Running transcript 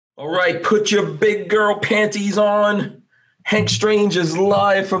All right, put your big girl panties on. Hank Strange is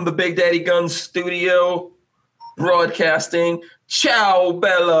live from the Big Daddy Guns studio, broadcasting. Ciao,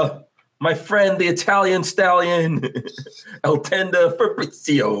 Bella, my friend, the Italian stallion, Altenda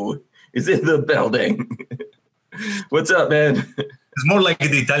Fabrizio, is in the building. What's up, man? It's more like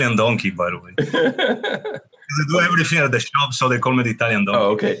the Italian donkey, by the way. I do everything at the shop, so they call me the Italian donkey.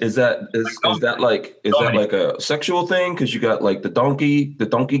 Oh, okay. Is that like a sexual thing? Because you got like the Donkey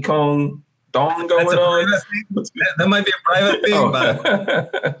Kong dong going on. That might be a private thing,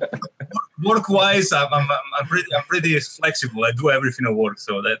 but work-wise, I'm pretty flexible. I do everything at work,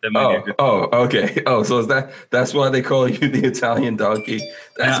 so that might be a good. Oh, okay. Oh, so that's why they call you the Italian donkey.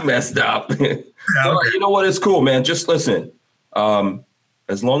 That's messed up. Well, you know what? It's cool, man. Just listen.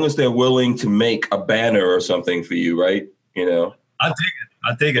 As long as they're willing to make a banner or something for you, right? You know, I'll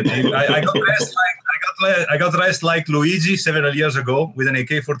take it. I got dressed like Luigi several years ago with an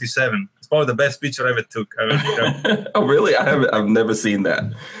AK-47. It's probably the best picture I ever took. Oh, really? I've never seen that.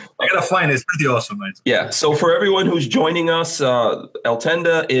 I gotta find it. It's pretty awesome, man. Yeah. So for everyone who's joining us,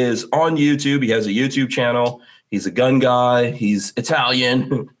 Altenda is on YouTube. He has a YouTube channel. He's a gun guy. He's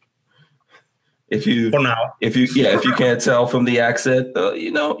Italian. If you can't tell from the accent,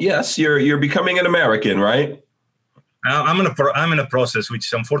 yes, you're becoming an American, right? I'm in a process,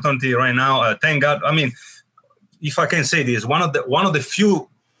 which unfortunately right now, thank God. I mean, if I can say this, one of the few,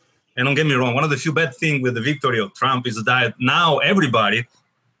 and don't get me wrong, one of the few bad things with the victory of Trump is that now everybody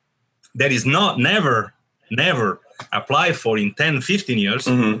that is never applied for in 10, 15 years,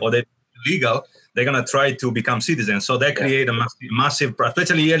 or they're legal, they're going to try to become citizens. So that create a massive,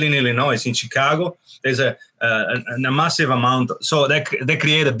 especially here in Illinois, in Chicago, there's a massive amount. So they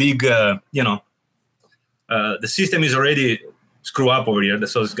create a big, the system is already screwed up over here.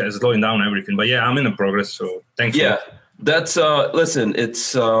 So it's slowing down everything. But yeah, I'm in the progress. So thankfully. Yeah, that's, listen,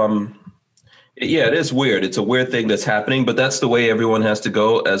 it's, it is weird. It's a weird thing that's happening, but that's the way everyone has to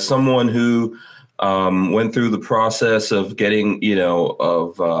go. As someone who went through the process of getting,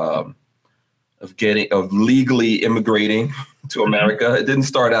 of legally immigrating to America. It didn't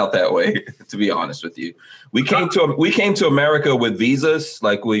start out that way, to be honest with you. We came to America with visas.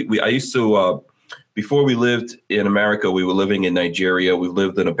 Like I used to, before we lived in America, we were living in Nigeria. We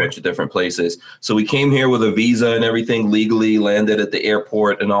lived in a bunch of different places. So we came here with a visa and everything, legally landed at the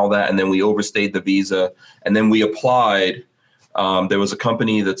airport and all that. And then we overstayed the visa. And then we applied. There was a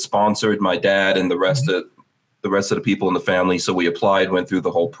company that sponsored my dad and the rest of the people in the family. So we applied, went through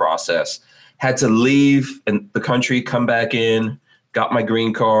the whole process. Had to leave and the country, come back in, got my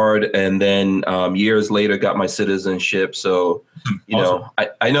green card, and then years later got my citizenship. So,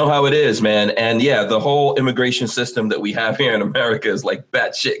 I know how it is, man. And yeah, the whole immigration system that we have here in America is like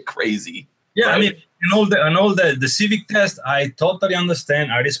batshit crazy. Yeah, right? I mean, the civic test, I totally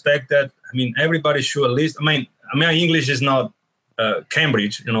understand. I respect that. I mean, everybody should at least. I mean, English is not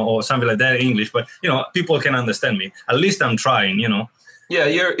Cambridge, or something like that English, but people can understand me. At least I'm trying, Yeah,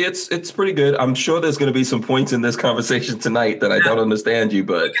 it's pretty good. I'm sure there's going to be some points in this conversation tonight that I don't understand you,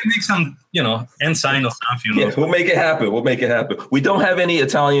 but we can make some, ensign or something. Yeah, we'll make it happen. We don't have any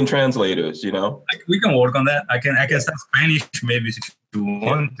Italian translators, We can work on that. I can start Spanish maybe if you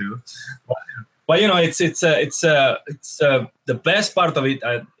want to. But it's the best part of it.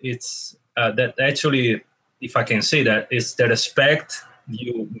 It's that actually, if I can say that, is the respect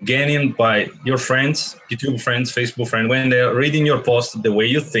you gaining by your friends, YouTube friends, Facebook friends, when they're reading your post, the way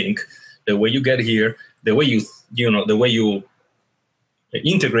you think, the way you get here, the way the way you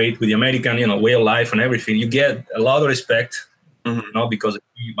integrate with the American, way of life and everything, you get a lot of respect, because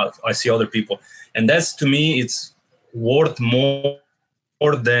I see other people, and that's, to me, it's worth more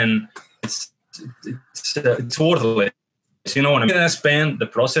than it's worthless. You know what I mean? I spent the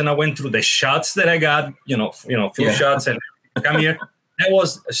process I went through, the shots that I got, flu shots, and come here. That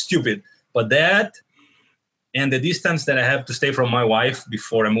was stupid, but that and the distance that I have to stay from my wife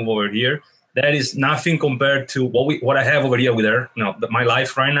before I move over here, that is nothing compared to what I have over here with her. My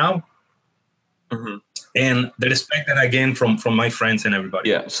life right now, and the respect that I gain from my friends and everybody.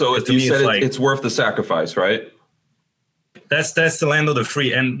 Yeah. So if you said it's worth the sacrifice, right? That's the land of the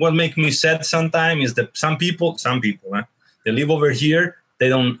free. And what makes me sad sometimes is that some people, they live over here, they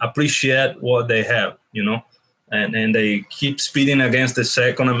don't appreciate what they have, And they keep speeding against the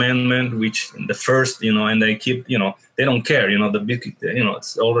Second Amendment, which the first, and they keep, they don't care, the big,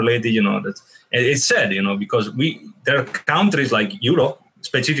 it's all related, it's sad, because there are countries like Europe,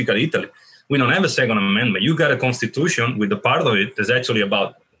 specifically Italy, we don't have a Second Amendment. You got a constitution with the part of it that's actually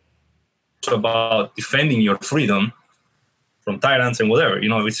about defending your freedom from tyrants and whatever,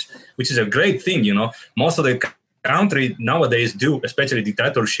 which is a great thing, Most of the country nowadays do, especially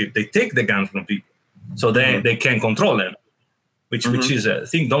dictatorship, they take the guns from people, so they can control them, which is a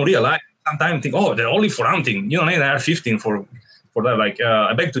thing. Don't realize. Sometimes think, oh, they're only for hunting. You don't need an AR-15 for that. Like,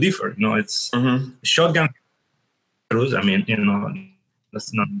 I beg to differ. You know, it's shotgun. I mean, you know,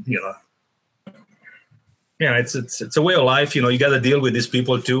 that's not, you know. Yeah, it's a way of life. You know, you got to deal with these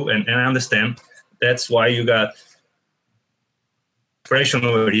people too, and I understand. That's why you got pressure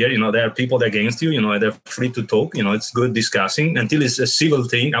over here. You know, there are people that are against you. You know, they're free to talk. You know, it's good discussing until it's a civil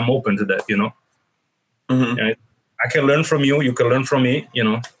thing. I'm open to that. You know, I can learn from you. You can learn from me. You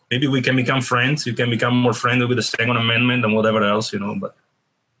know, maybe we can become friends. You can become more friendly with the Second Amendment and whatever else. You know, but.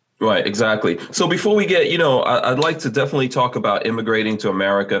 Right, exactly. So before we get, you know, I'd like to definitely talk about immigrating to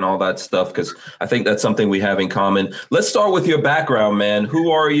America and all that stuff, because I think that's something we have in common. Let's start with your background, man.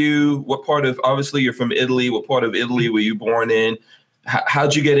 Who are you? What part of, obviously you're from Italy. What part of Italy were you born in?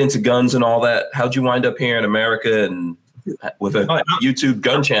 How'd you get into guns and all that? How'd you wind up here in America and with a YouTube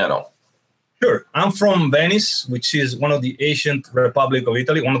gun channel? Sure. I'm from Venice, which is one of the ancient Republic of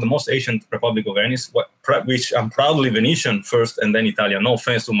Italy, one of the most ancient Republic of Venice, which I'm proudly Venetian first and then Italian. No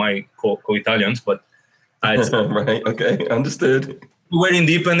offense to my co-Italians, but... right, okay, understood. We were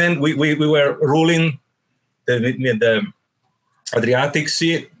independent. We were ruling the Adriatic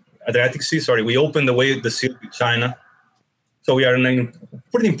Sea. We opened the way the sea to China. So we are in a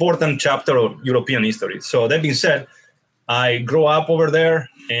pretty important chapter of European history. So that being said, I grew up over there,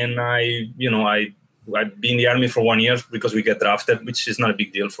 and I've been in the army for 1 year because we get drafted, which is not a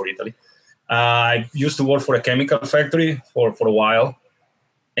big deal for Italy. I used to work for a chemical factory for a while,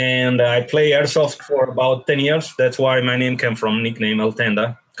 and I play airsoft for about 10 years. That's why my name came from, nickname El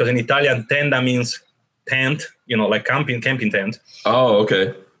Tenda, because in Italian, tenda means tent, you know, like camping tent. Oh,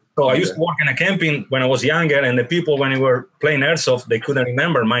 okay. So I used to work in a camping when I was younger, and the people, when we were playing airsoft, they couldn't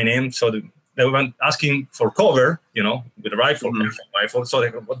remember my name, so they were asking for cover, you know, with a rifle, rifle. So they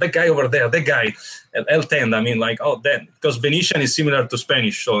go, well, that guy over there, that guy, El Tenda, I mean, like, oh, that, because Venetian is similar to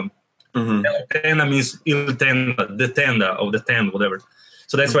Spanish. So El Tenda means Il Tenda, the tenda of the tent, whatever.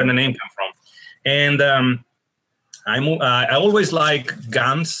 So that's where the name comes from. And I always like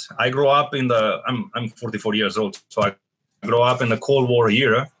guns. I grew up I'm 44 years old. So I grew up in the Cold War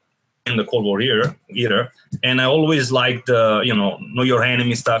era. And I always liked know your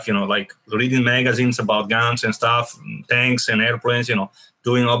enemy stuff, you know, like reading magazines about guns and stuff, tanks and airplanes, you know,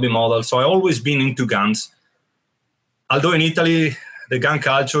 doing hobby models. So I always been into guns. Although in Italy, the gun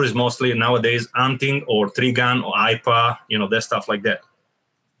culture is mostly nowadays hunting or tree gun or IPA, you know, that stuff like that.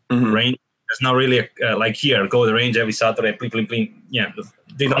 Range, there's not really like here, go to the range every Saturday, pling. Yeah,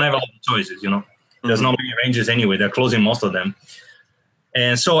 they don't have a lot of choices, you know. There's not many ranges anyway. They're closing most of them.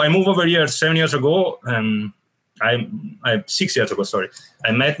 And so I moved over here 7 years ago, and I 6 years ago, sorry.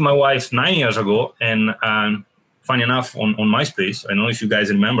 I met my wife 9 years ago, and funny enough, on MySpace. I don't know if you guys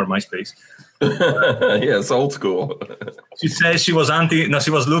remember MySpace. Yeah, it's old school. She says she was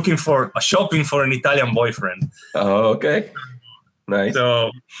looking for shopping for an Italian boyfriend. Oh, okay. Nice. So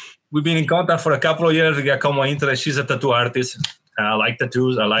we've been in contact for a couple of years. We got common interest. She's a tattoo artist. I like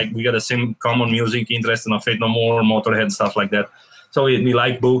tattoos. We got the same common music interest, in Faith No More, Motorhead, stuff like that. So we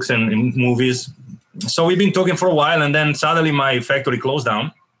like books and movies. So we've been talking for a while, and then suddenly my factory closed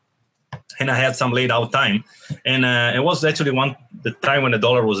down, and I had some laid out time. And it was actually the time when the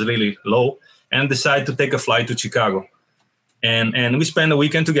dollar was really low, and decided to take a flight to Chicago. And we spend the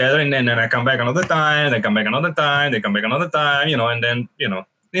weekend together, and then I come back another time, they come back another time, you know, and then, you know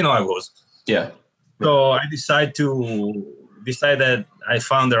how it goes. Yeah. So I decided that I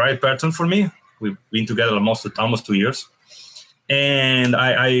found the right person for me. We've been together almost 2 years. And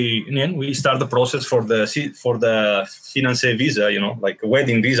we start the process for the fiancé visa, you know, like a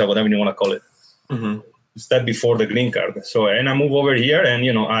wedding visa, whatever you want to call it. Step before the green card. So, and I move over here, and,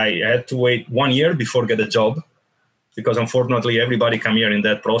 you know, I had to wait 1 year before get a job, because unfortunately everybody come here in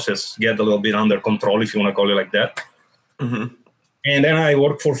that process, get a little bit under control, if you want to call it like that. And then I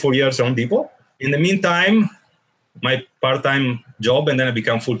worked for 4 years on Depot. In the meantime, my part-time job, and then I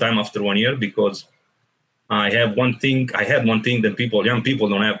become full-time after 1 year, because I had one thing that young people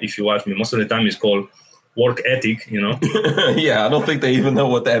don't have, if you ask me. Most of the time it's called work ethic, you know. Yeah, I don't think they even know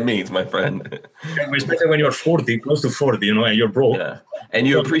what that means, my friend. Especially when you're 40, close to 40, you know, and you're broke. Yeah. And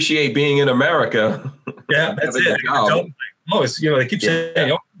you appreciate being in America. Yeah, that's it. Job. No, it's, you know, they keep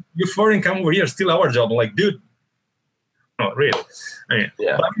saying, oh, you're foreign, come over here, still our job. I'm like, dude, no, really. I mean,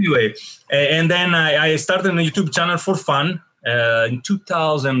 but anyway, and then I started a YouTube channel for fun. In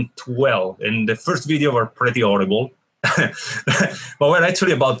 2012, and the first video were pretty horrible, but we're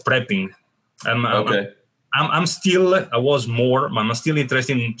actually about prepping. I'm still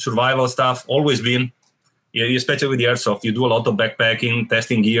interested in survival stuff, always been. Yeah, especially with the airsoft, you do a lot of backpacking,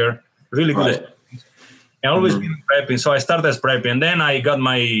 testing gear, really good. Right. I always been prepping, so I started as prepping, and then I got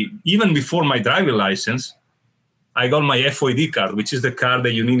even before my driving license, I got my FOID card, which is the card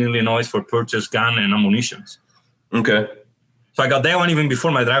that you need in Illinois for purchase gun and ammunition. Okay. So I got that one even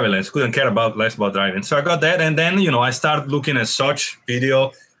before my driving license. Couldn't care less about driving. So I got that, and then I started looking at such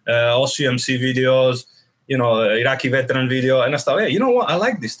video, OCMC videos, Iraqi veteran video, and I thought, hey, you know what? I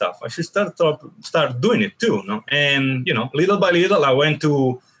like this stuff. I should start doing it too. And little by little, I went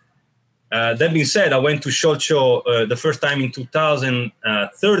to. That being said, I went to SHOT Show the first time in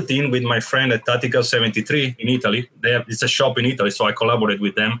 2013 with my friend at Tactical 73 in Italy. It's a shop in Italy, so I collaborated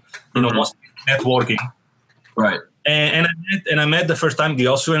with them. Mostly networking. Right. And I met the first time the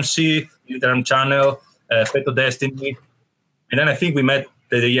OCMC, Veteran Channel, Feto Destiny, and then I think we met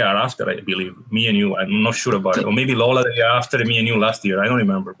the year after, I believe, me and you. I'm not sure about it, or maybe Lola the year after, me and you last year. I don't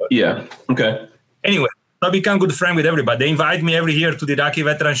remember. But yeah. Okay. Anyway, I become good friend with everybody. They invite me every year to the Iraqi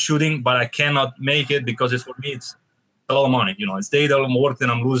veteran shooting, but I cannot make it because for me it's a lot of money. It's data, work that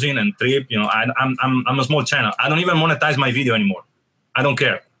I'm losing, and trip. I'm a small channel. I don't even monetize my video anymore. I don't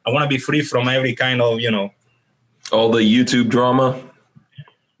care. I want to be free from every kind of all the YouTube drama.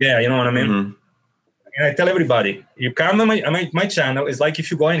 Yeah, you know what I mean. Mm-hmm. And I tell everybody, you come to my channel. It's like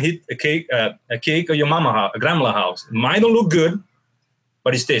if you go and hit a cake at your grandma's house. It might not look good,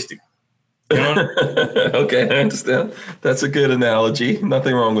 but it's tasty. Okay, I understand. That's a good analogy.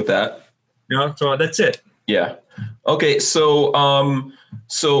 Nothing wrong with that. So that's it. Yeah. Okay, so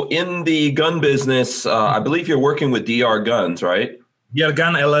in the gun business, I believe you're working with DR Guns, right? DR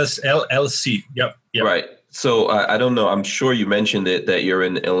Gun LLC. Yep. Right. So I don't know. I'm sure you mentioned it that you're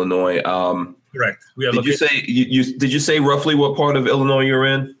in Illinois. Correct. Did you say roughly what part of Illinois you're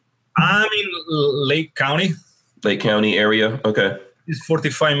in? I'm in Lake County. Lake County area. Okay. It's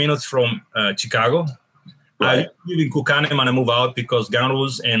 45 minutes from Chicago. Right. I live in Kookanem and I moved out because gun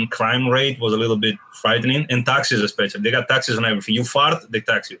rules and crime rate was a little bit frightening, and taxes especially. They got taxes on everything. You fart, they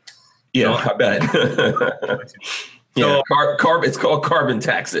tax you. Yeah, I bet. Yeah, it's called carbon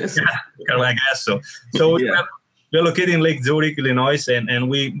taxes. Yeah, I guess so. So we're located in Lake Zurich, Illinois, and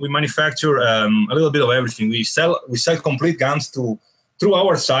we manufacture a little bit of everything. We sell complete guns through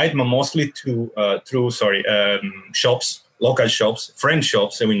our site, but mostly through shops, local shops, French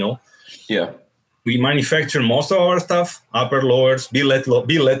shops that we know. Yeah. We manufacture most of our stuff, upper, lowers, billet,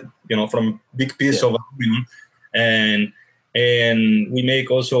 from big piece of aluminum, and we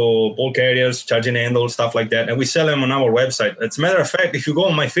make also ball carriers, charging handles, stuff like that, and we sell them on our website. As a matter of fact, if you go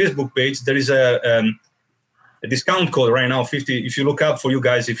on my Facebook page, there is a discount code right now, 50. If you look up for you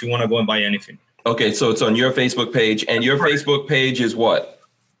guys, if you want to go and buy anything. Okay, so it's on your Facebook page, and your Facebook page is what?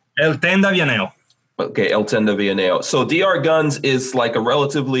 El Tenda Vianeo. Okay, El Tenda Vianeo. So DR Guns is like a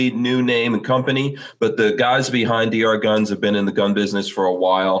relatively new name and company, but the guys behind DR Guns have been in the gun business for a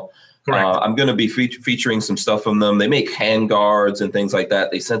while. I'm going to be featuring some stuff from them. They make hand guards and things like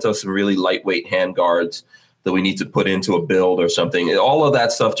that. They sent us some really lightweight hand guards that we need to put into a build or something. All of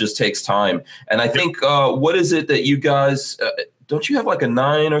that stuff just takes time. And I think, what is it that you guys, don't you have like a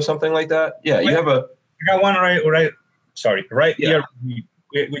 9 or something like that? Yeah, you have a... I got one right here.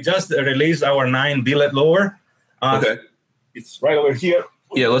 We just released our 9 billet lower. Okay. It's right over here.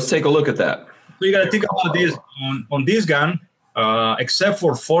 Yeah, let's take a look at that. So you got to think about this on this gun, except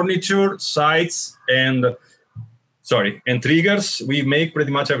for furniture, sights, and triggers, we make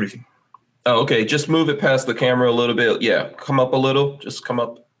pretty much everything. Oh, okay. Just move it past the camera a little bit. Yeah, come up a little. Just come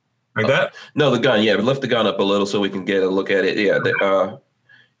up. Like that? No, the gun. Yeah, lift the gun up a little so we can get a look at it. Yeah.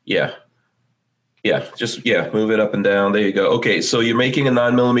 Yeah, move it up and down. There you go. Okay, so you're making a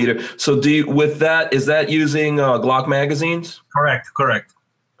 9mm. So is that using Glock magazines? Correct.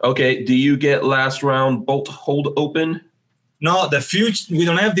 Okay, do you get last round bolt hold open? No, we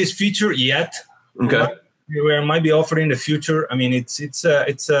don't have this feature yet. Okay. We might be offering the future. I mean,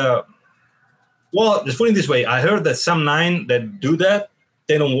 well, just put it this way. I heard that some 9 that do that,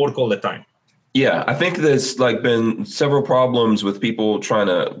 they don't work all the time. Yeah, I think there's been several problems with people trying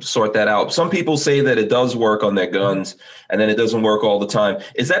to sort that out. Some people say that it does work on their guns, and then it doesn't work all the time.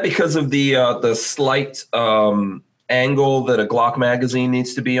 Is that because of the slight angle that a Glock magazine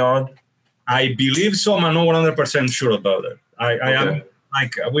needs to be on? I believe so. I'm not 100% sure about it. I am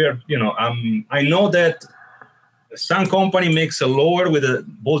I know that some company makes a lower with a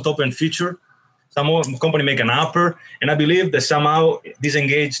bolt open feature. Some company make an upper, and I believe that somehow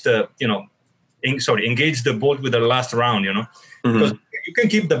disengage engage the bolt with the last round, because you can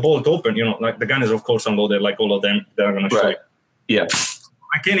keep the bolt open, like the gun is of course unloaded like all of them that are going to show you. Yeah.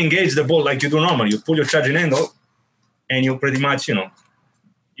 I can engage the bolt like you do normally. You pull your charging handle and you pretty much,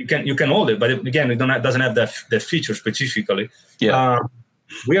 you can hold it, but again, doesn't have the feature specifically. Yeah.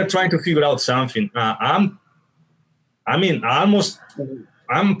 We are trying to figure out something. I'm kind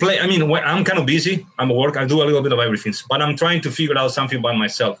of busy. I'm at work. I do a little bit of everything, but I'm trying to figure out something by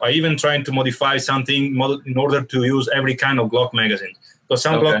myself. I even trying to modify something in order to use every kind of Glock magazine. Because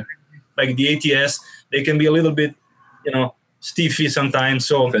some Glock, like the ATS, they can be a little bit, stiffy sometimes.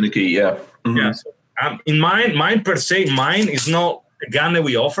 So finicky, yeah. Mm-hmm. Yeah. So, in mine per se, mine is not a gun that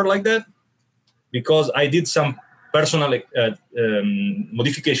we offer like that, because I did some personal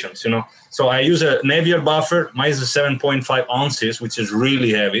modifications, So I use a heavier buffer. Mine is 7.5 ounces, which is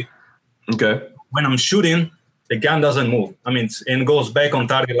really heavy. Okay. When I'm shooting, the gun doesn't move. And goes back on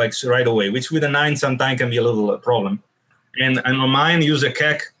target like right away, which with a 9 sometimes can be a little problem. And on mine, use a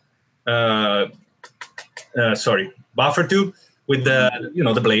KEK, buffer tube with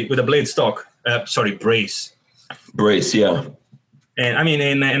the blade stock. Brace. Brace, yeah. And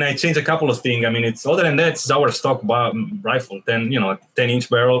and I changed a couple of things. It's other than that, it's our stock rifle, 10-inch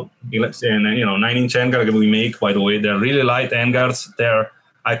barrel, and 9-inch handguard that we make. By the way, they're really light handguards.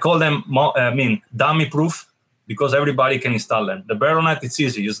 I call them dummy proof, because everybody can install them. The barrel nut, it's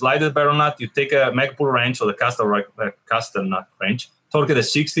easy. You slide the barrel nut, you take a Magpul wrench or the caster nut wrench, torque it at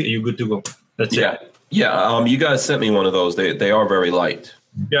 60, you're good to go. That's it. Yeah. You guys sent me one of those. They are very light.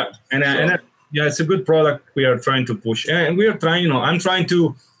 Yeah, yeah, it's a good product we are trying to push, and we are trying. I'm trying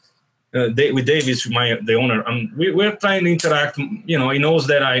to with Dave is the owner. We're trying to interact. He knows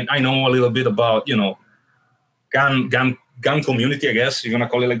that I know a little bit about gun community. I guess you're gonna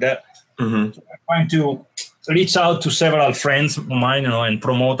call it like that. Mm-hmm. So I'm trying to reach out to several friends of mine, and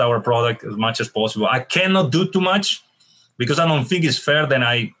promote our product as much as possible. I cannot do too much because I don't think it's fair that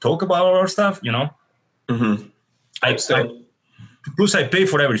I talk about our stuff. Mm-hmm. Plus, I pay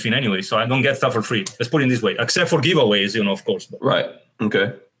for everything anyway, so I don't get stuff for free. Let's put it this way, except for giveaways, of course. Right.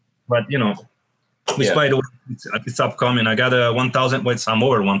 Okay. But by the way, it's upcoming. I got a 1,000. Well, I'm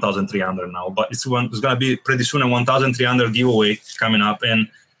over 1,300 now, but it's going to be pretty soon a 1,300 giveaway coming up, and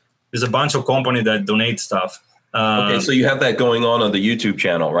there's a bunch of companies that donate stuff. Okay, so you have that going on the YouTube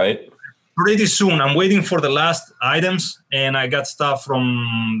channel, right? Pretty soon. I'm waiting for the last items, and I got stuff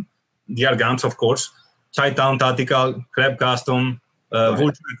from DR Guns, of course. Chi-Town Tactical, Kleb Custom,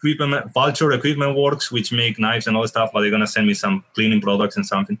 Vulture Equipment Works, which make knives and all that stuff, but they're going to send me some cleaning products and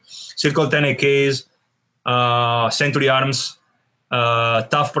something. Circle 10 AKs, Century Arms,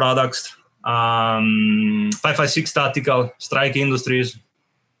 Tough Products, 556 Tactical, Strike Industries,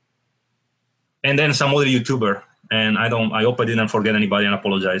 and then some other YouTuber. And I hope I didn't forget anybody and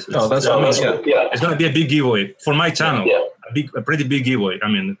apologize. That's It's going to be a big giveaway for my channel. Yeah. A pretty big giveaway.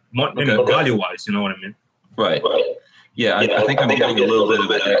 Value-wise, you know what I mean? Right. Yeah, I think I'm getting a little bit of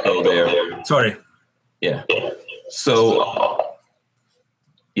an echo there. Sorry. Yeah. So,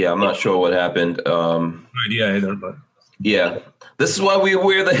 I'm not sure what happened. No idea either, but yeah, this is why we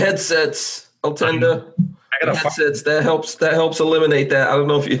wear the headsets, Altenda. I got headsets. That helps eliminate that. I don't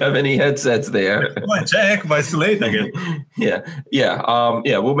know if you have any headsets there. Well, check, but it's too late again. Yeah.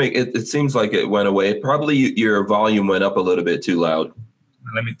 We'll make it. It seems like it went away. Probably your volume went up a little bit too loud.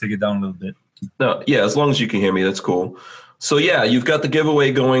 Let me take it down a little bit. No, as long as you can hear me, that's cool. So you've got the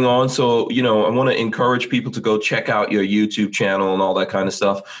giveaway going on. So I want to encourage people to go check out your YouTube channel and all that kind of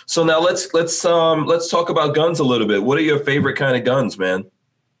stuff. So now let's talk about guns a little bit. What are your favorite kind of guns, man?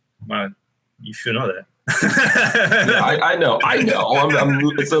 Well, you should know that. I know.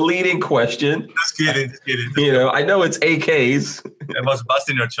 It's a leading question. Just kidding. I know it's AKs. I was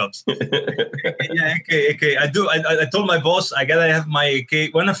busting your chops. Yeah, AK. I told my boss I gotta have my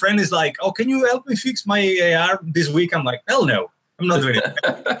AK. When a friend is like, "Oh, can you help me fix my AR this week?" I'm like, "Hell no, I'm not doing it."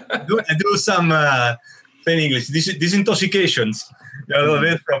 I do some plain English disintoxications. A little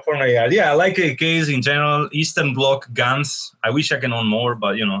bit for my AR. Yeah, I like AKs in general. Eastern Bloc guns. I wish I can own more,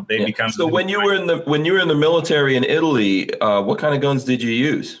 but they become. So when you were in the military in Italy, what kind of guns did you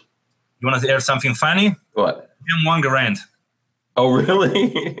use? You want to hear something funny? What? M1 Garand. Oh,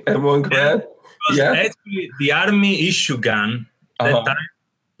 really? M1 Garand? Yeah. Actually, the army issue gun that time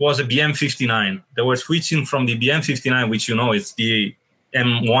was a BM59. They were switching from the BM59, which it's the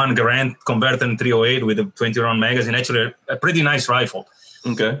M1 Garand converted in 308 with a 20-round magazine. Actually, a pretty nice rifle.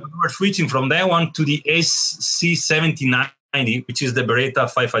 Okay. We were switching from that one to the SC7090, which is the Beretta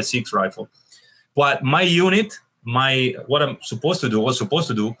 5.56 rifle. But my unit, what I'm supposed to do,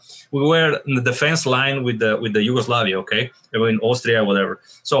 we were in the defense line with the Yugoslavia. Okay, they were in Austria, whatever.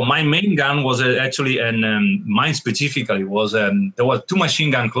 So my main gun was actually, and mine specifically was there was 2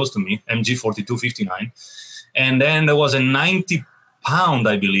 machine gun close to me, MG 4259, and then there was a 90-pound,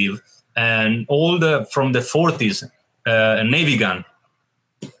 I believe, and from the 40s, a Navy gun.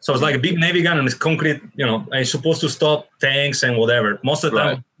 So it's like a big Navy gun and it's concrete, you know, and it's supposed to stop tanks and whatever. Most of the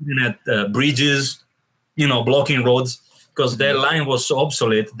time, Right. at bridges, you know, blocking roads, because their line was so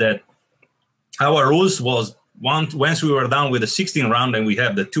obsolete that our rules was once we were done with the 16 round and we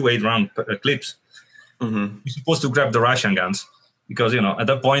have the 2 8-round clips, Mm-hmm. we're supposed to grab the Russian guns because, you know, at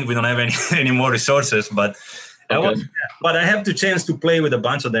that point we don't have any more resources. But but I have the chance to play with a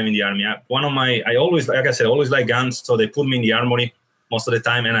bunch of them in the army. I always, like I said, always like guns, so they put me in the armory most of the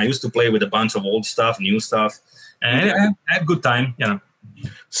time, and I used to play with a bunch of old stuff, new stuff, and I had a good time, you know.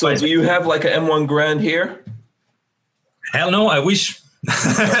 So do you have like an M1 Grand here? Hell no, I wish.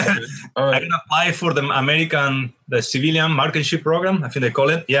 All right. I can apply for the civilian marksmanship program, I think they call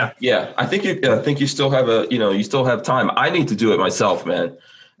it. Yeah. Yeah, I think you still have you still have time. I need to do it myself, man.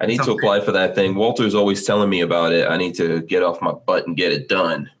 I need to apply for that thing. Walter's always telling me about it. I need to get off my butt and get it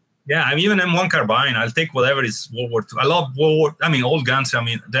done. Yeah, I'm even M1 carbine. I'll take whatever is World War II. I love old guns. I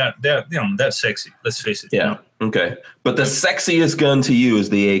mean, they're sexy. Let's face it. Yeah. You know? Okay. But the sexiest gun to you is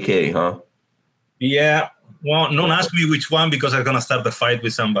the AK, huh? Yeah. Well, don't ask me which one because I'm gonna start a fight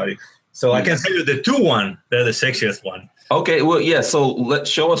with somebody. So I can tell you the 2-1. They're the sexiest one. Okay. Well, yeah. So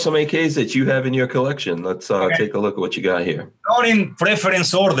let's show us some AKs that you have in your collection. Let's take a look at what you got here. Not in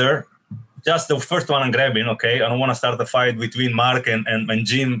preference order. Just the first one I'm grabbing, okay? I don't want to start a fight between Mark and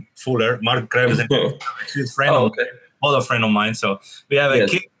Jim Fuller. Mark grabs a other friend of mine. So we have a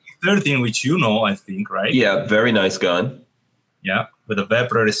K13, which you know, I think, right? Yeah, very nice gun. Yeah, with a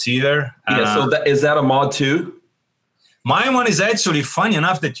Vepra receiver. Yeah, so is that a Mod 2? My one is actually, funny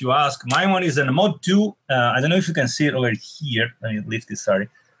enough that you ask, my one is a Mod 2. I don't know if you can see it over here. Let me lift this, sorry.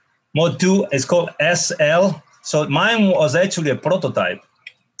 Mod 2 is called SL. So mine was actually a prototype,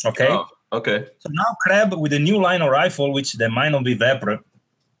 okay? Oh. Okay. So now Kreb with a new line of rifle, which they might not be Vepra.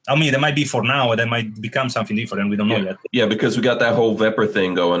 I mean, they might be for now, or they might become something different. We don't know yet. Yeah, because we got that whole Vepra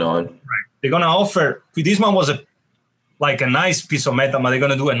thing going on. Right. They're gonna offer. This one was a nice piece of metal, but they're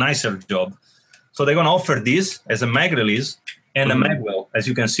gonna do a nicer job. So they're gonna offer this as a mag release and a magwell, as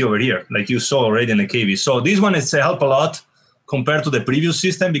you can see over here, like you saw already in the KV. So this one is help a lot compared to the previous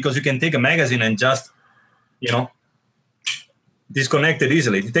system because you can take a magazine and just, you know, disconnect it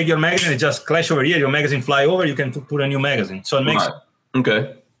easily. You take your magazine and just clash over here, your magazine fly over, you can put a new magazine. So it makes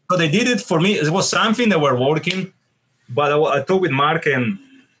Okay. So they did it for me. It was something that were working, but I talked with Mark and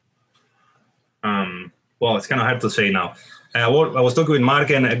well, it's kind of hard to say now. I was talking with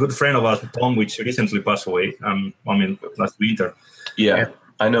Mark and a good friend of ours, Tom, which recently passed away. Last winter. Yeah,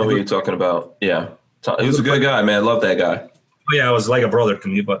 I know who you're talking about. Yeah, he was a good guy, man. Love that guy. Oh yeah, it was like a brother to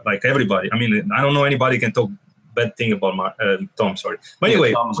me, but like everybody. I mean, I don't know anybody can talk bad thing about Tom. Sorry, but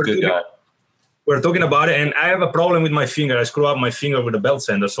anyway, Tom's a good guy. We're talking about it, and I have a problem with my finger. I screw up my finger with a belt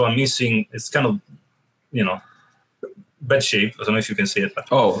sander, so I'm missing. It's kind of, you know, bad shape. I don't know if you can see it.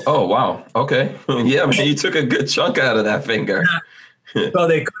 Oh, wow. Okay. Yeah, man, you took a good chunk out of that finger. So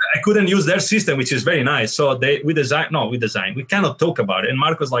I couldn't use their system, which is very nice. So we cannot talk about it. And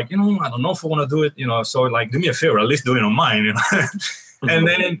Mark was like, I don't know if I want to do it, so like, do me a favor, at least do it on mine,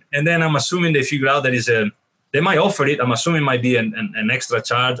 and then I'm assuming they figure out that they might offer it. I'm assuming it might be an extra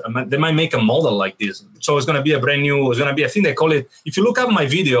charge. They might make a model like this. So it's going to be I think they call it, if you look up my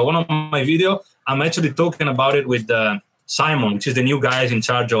video, one of my video, I'm actually talking about it with Simon, which is the new guy in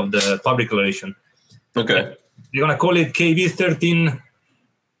charge of the public relation. Okay. They're going to call it KV13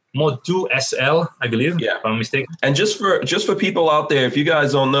 Mod 2 SL, I believe. Yeah. If I'm mistaken. And just for people out there, if you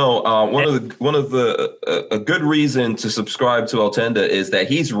guys don't know, one of a good reason to subscribe to Altenda is that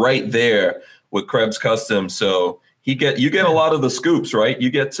he's right there with Krebs Custom. So you get a lot of the scoops, right? You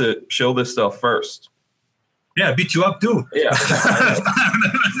get to show this stuff first. Yeah, I beat you up too. Yeah.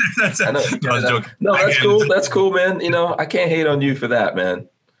 I know. I was joking. No, that's cool. That's cool, man. I can't hate on you for that, man.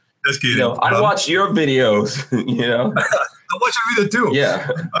 That's kidding. I watch your videos, I watch your video too. Yeah.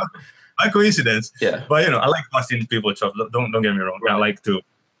 By coincidence. Yeah. But I like watching people chop. Don't get me wrong. Right. I like to.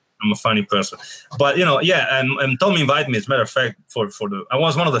 I'm a funny person. But and Tom invited me, as a matter of fact, I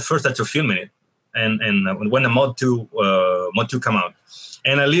was one of the first to film it. And when the Mod 2 come out.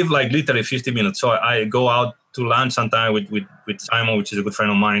 And I live like literally 50 minutes. So I go out to lunch sometime with Simon, which is a good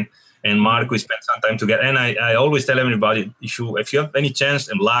friend of mine, and Mark. We spend some time together. And I always tell everybody, if you have any chance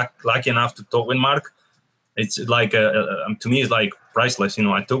and lucky enough to talk with Mark, it's like to me it's like priceless.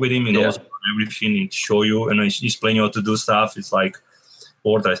 I talk with him, he knows everything, he show you, and he's explain you how to do stuff. It's like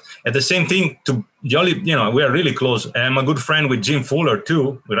worthless. At the same thing, we are really close. I'm a good friend with Jim Fuller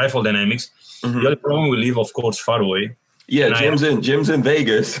too, with Rifle Dynamics. Mm-hmm. The only problem, we live, of course, far away. Yeah, Jim's in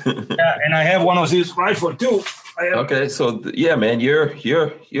Vegas. Yeah, and I have one of these rifle too. Okay, so yeah, man, you're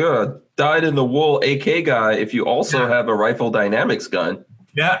a dyed-in-the-wool AK guy. If you also have a Rifle Dynamics gun,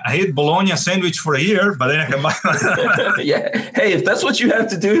 Yeah, I ate bologna sandwich for a year, but then I can buy one. Yeah. Hey, if that's what you have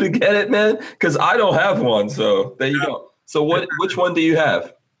to do to get it, man, because I don't have one. So there you go. So which one do you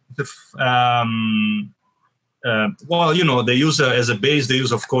have? Well, they use as a base. They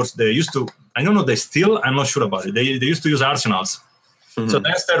use, of course, they used to. I don't know. They still. I'm not sure about it. They used to use Arsenals. Mm-hmm. So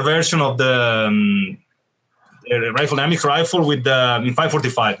that's their version of the rifle, Amix rifle with in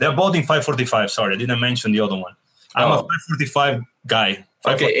 545. They're both in 545. Sorry, I didn't mention the other one. I'm a 545 guy.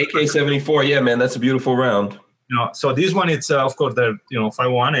 Okay, AK-74. Yeah, man, that's a beautiful round. So this one, it's of course the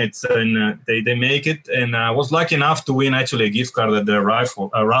 5.1. It's they make it, and I was lucky enough to win actually a gift card at the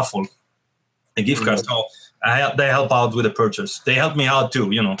raffle, a gift card. So they help out with the purchase. They help me out too.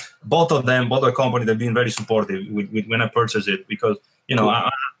 Both of them, both the companies, they've been very supportive with when I purchase it because cool.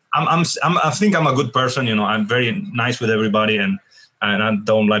 I think I'm a good person. I'm very nice with everybody, and I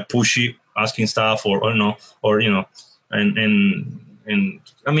don't like pushy asking stuff or and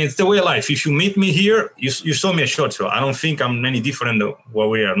I mean, it's the way of life. If you meet me here, you saw me a shot show. I don't think I'm any different than where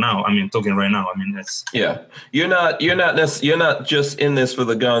we are now. I mean, talking right now. I mean, that's You're not just in this for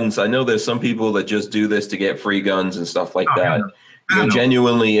the guns. I know there's some people that just do this to get free guns and stuff like that. You're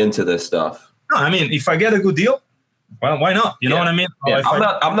genuinely into this stuff. No, I mean, if I get a good deal, well, why not? You know what I mean? Yeah.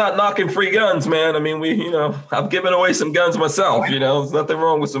 I'm not knocking free guns, man. I mean, I've given away some guns myself. There's nothing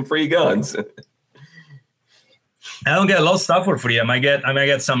wrong with some free guns. I don't get a lot of stuff for free. I might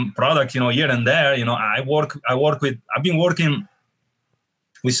get some product, here and there. I've been working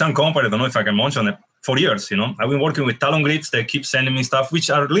with some company. I don't know if I can mention it for years. I've been working with Talon Grips. They keep sending me stuff,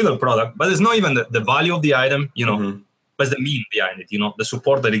 which are little product, but it's not even the value of the item, mm-hmm. but it's the meaning behind it, the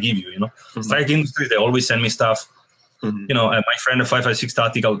support that they give you, Mm-hmm. Strike Industries, they always send me stuff. Mm-hmm. My friend, the 556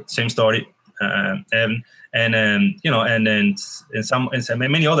 Tactical, same story. And many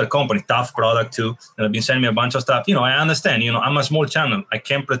other companies, Tough Product too, that have been sending me a bunch of stuff. I understand, I'm a small channel. I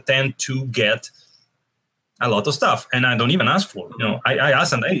can't pretend to get a lot of stuff, and I don't even ask for it. I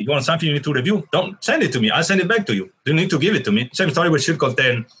ask them, hey, you want something you need to review? Don't send it to me. I'll send it back to you. You need to give it to me. Same story with Shirkle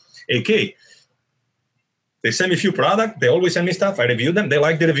 10 AK. They send me a few products. They always send me stuff. I review them. They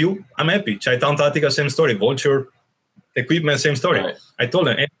like the review. I'm happy. Chi-Town Tactical, same story. Vulture Equipment, same story. Right. I told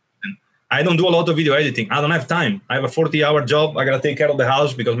them, hey, I don't do a lot of video editing. I don't have time. I have a 40-hour job. I got to take care of the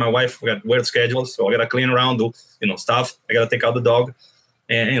house because my wife got weird schedules. So I got to clean around, do, stuff. I got to take out the dog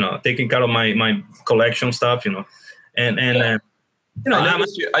and, taking care of my collection stuff, I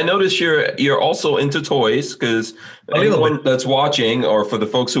noticed you're also into toys because anyone that's watching, or for the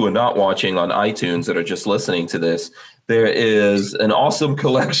folks who are not watching on iTunes that are just listening to this, there is an awesome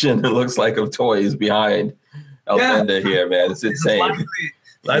collection, it looks like, of toys behind Alfenda here, man. It's insane.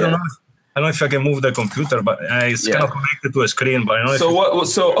 I don't know if I can move the computer, but it's kind of connected to a screen. But I know.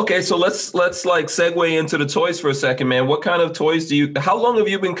 So let's like segue into the toys for a second, man. What kind of toys how long have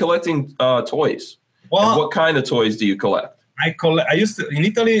you been collecting toys? Well, and what kind of toys do you collect? I used to, in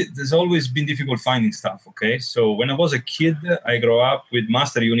Italy, there's always been difficult finding stuff. Okay. So when I was a kid, I grew up with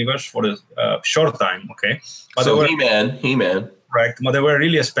Master Universe for a short time. Okay. But so He-Man. Correct, but they were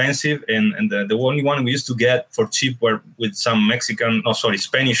really expensive, and the only one we used to get for cheap were with some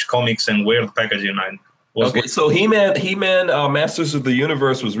Spanish comics and weird packaging. So He-Man, Masters of the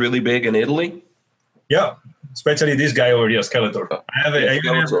Universe was really big in Italy. Yeah, especially this guy over here, Skeletor. I have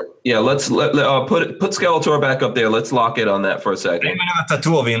Skeletor. Yeah, let's put Skeletor back up there. Let's lock it on that for a second. I even have a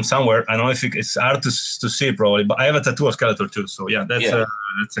tattoo of him somewhere. I don't know if it's hard to see probably, but I have a tattoo of Skeletor too. So yeah,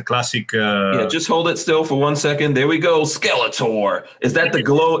 that's a classic. Just hold it still for 1 second. There we go, Skeletor. Is that the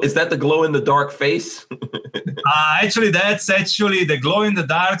glow? Is that the glow in the dark face? Actually, that's the glow in the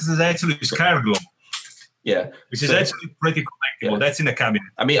dark. Is actually Scare Glow. Yeah, which is actually pretty collectible. Yeah. That's in the cabinet.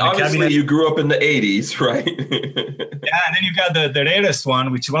 I mean, obviously, you grew up in the 80s, right? And then you got the rarest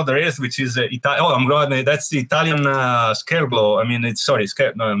one, which is one of the rarest, which is I'm glad that's the Italian Scare Glow. I mean,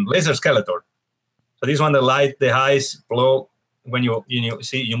 Laser Skeletor. So this one, the eyes glow when you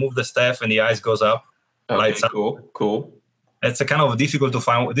move the staff and the eyes goes up. Okay, lights up. Cool. It's a kind of difficult to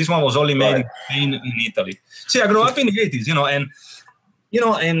find. This one was only made in Italy. See, I grew up in the 80s,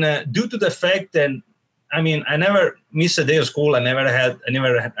 and due to the fact that, I mean, I never missed a day of school. I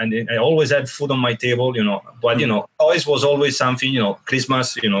always had food on my table, but, toys was always something,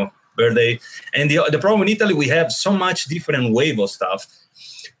 Christmas, birthday. And the problem in Italy, we have so much different wave of stuff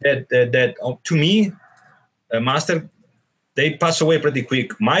that to me, Master, they pass away pretty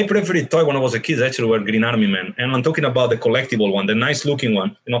quick. My preferred toy when I was a kid actually were Green Army Men. And I'm talking about the collectible one, the nice looking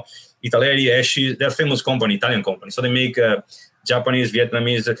one, Italeri, Esci, they're a famous company, Italian company. So they make Japanese,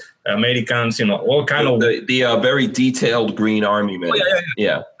 Vietnamese, Americans, all kind of. The very detailed Green Army men. Oh,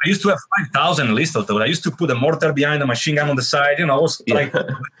 yeah. I used to have 5,000 list of those. I used to put a mortar behind, a machine gun on the side. I was like.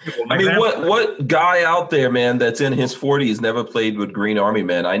 I mean, what guy out there, man, that's in his 40s never played with Green Army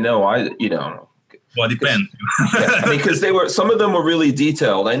men? I know, Well, it depends. I mean, because some of them were really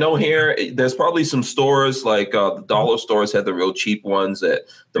detailed. I know here, there's probably some stores like the dollar stores had the real cheap ones that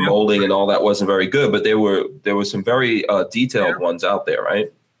the molding and all that wasn't very good, but there were some very detailed ones out there,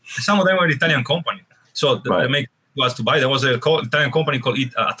 right? Some of them were Italian company, so they make was to buy. There was a Italian company called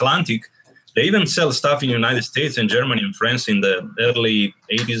Atlantic. They even sell stuff in the United States and Germany and France in the early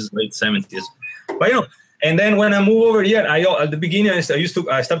 80s, late 70s. But and then when I moved over here, at the beginning I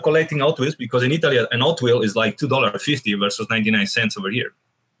started collecting Hot Wheels because in Italy an Hot Wheel is like $2.50 versus 99 cents over here.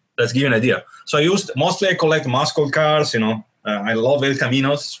 That's give you an idea. So I collect muscle cars. I love El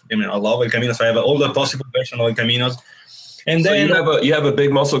Caminos. I love El Caminos. I have all the possible version of El Caminos. And then you have a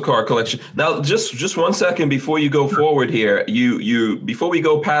big muscle car collection. Now, just 1 second before you go forward here, before we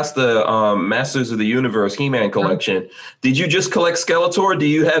go past the Masters of the Universe He-Man collection, did you just collect Skeletor? Do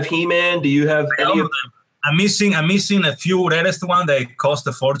you have He-Man? Do you have any of them? I'm missing a few rarest ones that cost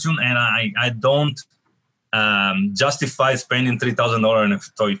a fortune, and I don't justify spending $3,000 in a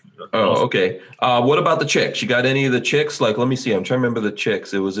toy. Oh, okay. What about the chicks? You got any of the chicks? Like, let me see. I'm trying to remember the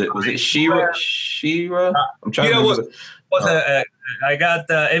chicks. Was it She-Ra? She-Ra? I'm trying to remember. I got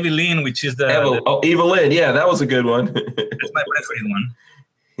Evelyn, which is the Evelyn. Yeah, that was a good one. That's my favorite one.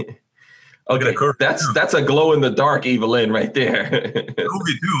 Okay, that's a glow in the dark Evelyn right there.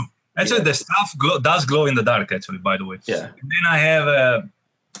 Ruby too. Actually, the stuff does glow in the dark. Actually, by the way. Yeah. And then I have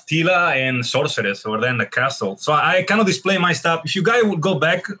Tila and Sorceress, or then the castle. So I kind of display my stuff. If you guys would go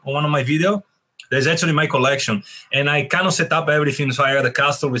back on one of my videos, there's actually my collection, and I kind of set up everything. So I got the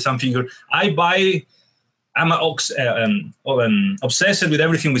castle with some figure. I'm obsessed with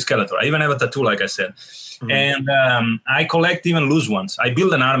everything with Skeletor. I even have a tattoo, like I said. Mm-hmm. And I collect even loose ones. I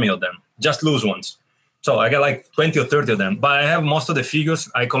build an army of them, just loose ones. So I got like 20 or 30 of them. But I have most of the figures.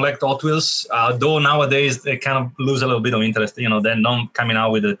 I collect Hot Wheels, though nowadays they kind of lose a little bit of interest. They're not coming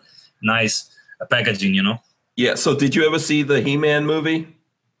out with a nice packaging, Yeah, so did you ever see the He-Man movie?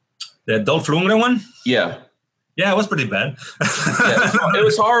 The Dolph Lundgren one? Yeah. Yeah, it was pretty bad. It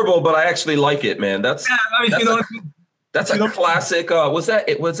was horrible, but I actually like it, man. That's a classic. Was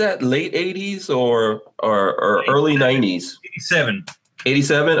that late 80s or early 90s? 87.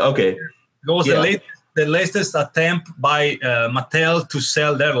 87? Okay. It was the latest attempt by Mattel to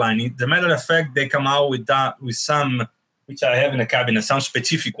sell their line. As a matter of fact, they come out with some, which I have in the cabinet, some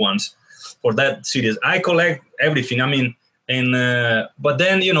specific ones for that series. I collect everything. I mean, but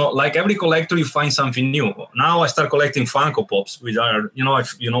then, like every collector, you find something new. Now I start collecting Funko Pops, which are,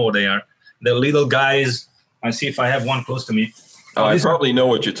 if you know what they are. The little guys. I see if I have one close to me. Oh, I probably know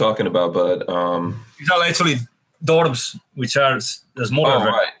what you're talking about, but these are actually Dorbs, which are the smaller. Oh,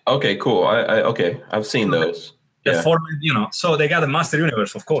 right. Okay, cool. I've seen those. So they got the Master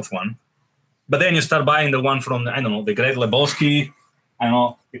Universe, of course, one. But then you start buying the one from the Great Lebowski,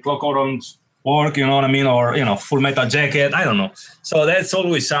 the Clock Orange Work, you know what I mean, or Full Metal Jacket. I don't know. So that's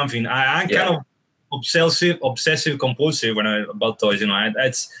always something. I'm kind of obsessive compulsive about toys.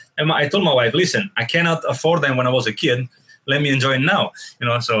 I told my wife, listen, I cannot afford them when I was a kid. Let me enjoy it now.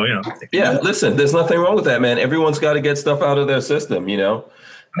 Yeah, listen, there's nothing wrong with that, man. Everyone's got to get stuff out of their system,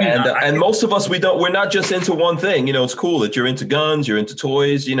 and most of us, we're not just into one thing. It's cool that you're into guns, you're into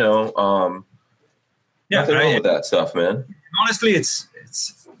toys, nothing wrong with that stuff, man. Honestly, it's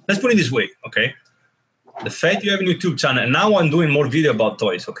let's put it this way, okay? The fact you have a YouTube channel, and now I'm doing more video about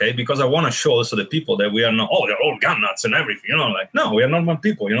toys, okay? Because I want to show also the people that we are not, they're all gun nuts and everything, no, we are normal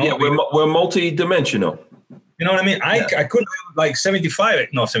people, Yeah, we're multi-dimensional. You know what I mean? I could have like 75,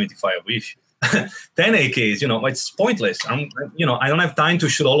 I wish. 10 AKs, it's pointless. I don't have time to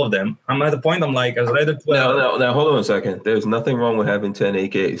shoot all of them. I'm at the point I'm like, I was ready to. Now, hold on a second. There's nothing wrong with having 10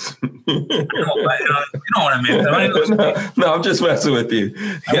 AKs. You know what I mean? No, I'm just messing with you.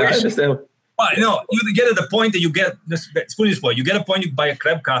 I understand. Well, you get at the point that you get, let's put it this way, you get a point you buy a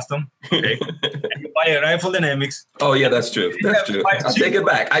Crab custom, okay? And you buy a Rifle Dynamics. Oh, yeah, that's true. That's true. I take it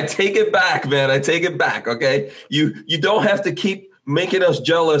back, man. I take it back, okay? You don't have to keep making us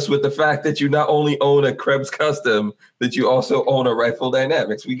jealous with the fact that you not only own a Krebs custom, that you also own a Rifle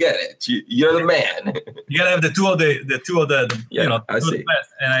Dynamics. We get it. You're the man. You gotta have the two of the I see. The best.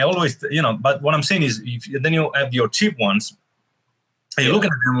 And I always, but what I'm saying is, then you have your cheap ones, and you look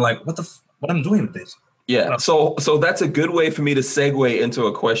at them like, what I'm doing with this? Yeah. So that's a good way for me to segue into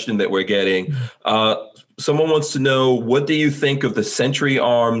a question that we're getting. Someone wants to know, what do you think of the Century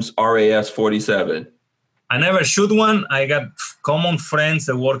Arms RAS 47? I never shoot one. I got common friends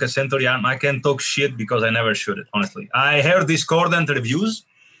that work at Century Arm. I can talk shit because I never shoot it, honestly. I heard discordant reviews,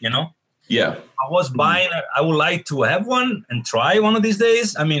 you know. Yeah. I was buying, I would like to have one and try one of these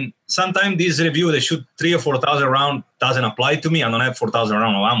days. I mean, sometimes these review, they shoot 3,000 or 4,000 round, doesn't apply to me. I don't have 4,000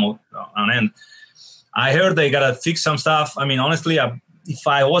 round of ammo on end. I heard they got to fix some stuff. I mean, honestly, if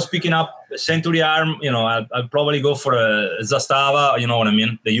I was picking up a Century Arm, you know, I'd probably go for a Zastava, you know what I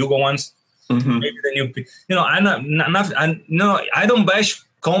mean? The Yugo ones. Mm-hmm. Maybe the new, you know, I don't bash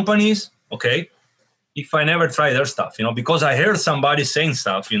companies, okay? If I never try their stuff, you know, because I heard somebody saying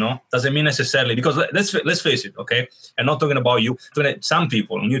stuff, you know, doesn't mean necessarily, because let's face it, okay? I'm not talking about you, some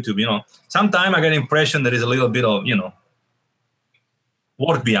people on YouTube, you know, sometimes I get the impression there is a little bit of, you know,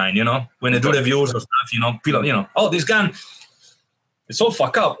 work behind, you know, when they do reviews or stuff, you know, people, you know, oh, this gun, it's all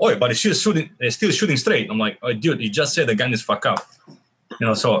fucked up. Oh, but it's still shooting straight. I'm like, oh, dude, you just said the gun is fucked up. You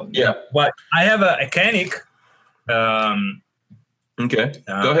know, so, yeah. But I have a Canik. Okay.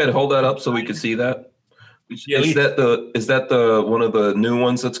 Go ahead, hold that up so we can see that. Is that the one of the new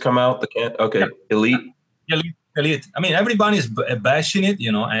ones that's come out? Elite. Elite. I mean, everybody's bashing it,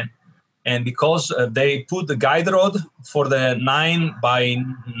 you know, and because they put the guide rod for the 9 by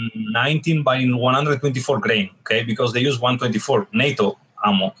 19 by 124 grain, okay, because they use 124 NATO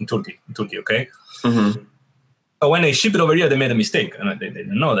ammo in Turkey, okay. Mm-hmm. But when they ship it over here, they made a mistake, and they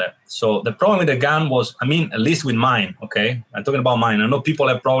didn't know that. So the problem with the gun was, I mean, at least with mine, okay? I'm talking about mine. I know people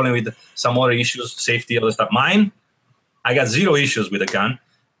have problem with some other issues, safety, other stuff. Mine, I got zero issues with the gun.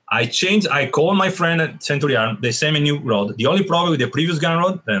 I called my friend at Century Arm. They sent me a new rod. The only problem with the previous gun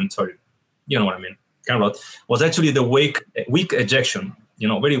rod, you know what I mean, gun rod, was actually the weak ejection, you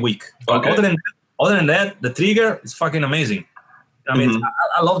know, very weak. But other than that, the trigger is fucking amazing. I mean, mm-hmm.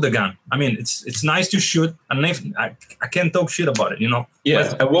 I love the gun. I mean, it's nice to shoot, and I can't talk shit about it, you know.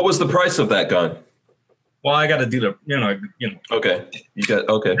 Yeah. And what was the price of that gun? Well, I got a dealer, you know. Okay.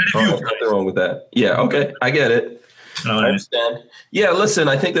 Okay. Nothing wrong with that. Yeah. Okay. I get it. No, I understand. Yeah. Listen,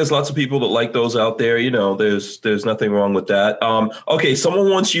 I think there's lots of people that like those out there. You know, there's nothing wrong with that. Okay.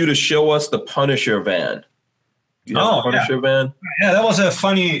 Someone wants you to show us the Punisher van. Punisher van. Yeah, that was a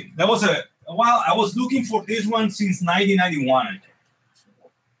funny. Well, I was looking for this one since 1991.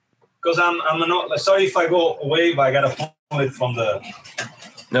 Because I'm not sorry if I go away, but I gotta pull it from the.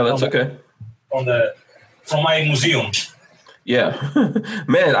 No, that's okay. From my museum. Yeah,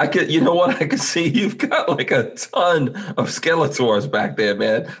 man, I could see you've got like a ton of Skeletors back there,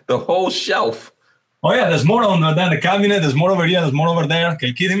 man. The whole shelf. Oh yeah, there's more on the cabinet. There's more over here. There's more over there. Are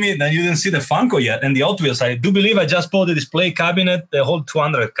you kidding me? Then you didn't see the Funko yet, and the Hot Wheels. I do believe I just bought the display cabinet, the whole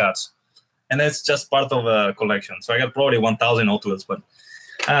 200 cards, and that's just part of a collection. So I got probably 1,000 Hot Wheels, but.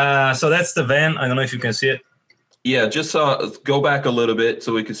 So that's the van. I don't know if you can see it. Yeah, just go back a little bit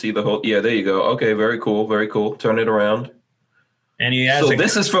so we can see the whole. Yeah, there you go. Okay, very cool, very cool. Turn it around. And he has. So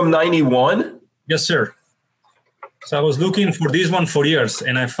this is from 91? Yes, sir. So I was looking for this one for years,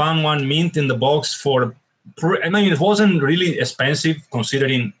 and I found one mint in the box for. I mean, it wasn't really expensive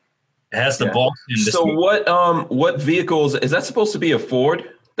considering it has the box. So what vehicles is that supposed to be? A Ford?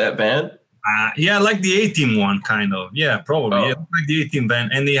 That van? Yeah, like the A-Team one, kind of. Yeah, probably. Oh. Yeah, like the A-Team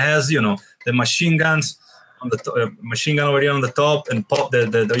van, and it has, you know, the machine guns on the machine gun over here on the top, and pop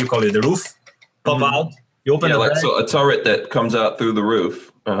the you call it, the roof, pop out. You open so a turret that comes out through the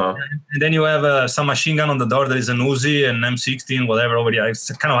roof. Uh-huh. And then you have some machine gun on the door. There is an Uzi and M16, whatever over here. It's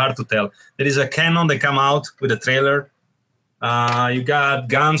kind of hard to tell. There is a cannon that come out with a trailer. You got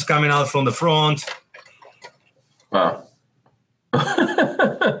guns coming out from the front. Wow.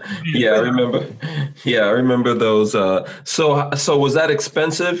 Yeah, I remember those. So was that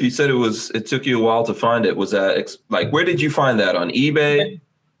expensive? You said it took you a while to find it. Was that where did you find that? On eBay?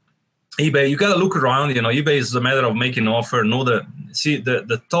 eBay. You gotta look around. You know, eBay is a matter of making an offer. Know the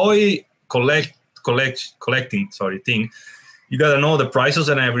toy collecting thing. You gotta know the prices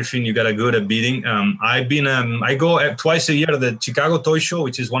and everything. You gotta good at bidding. I go twice a year to the Chicago Toy Show,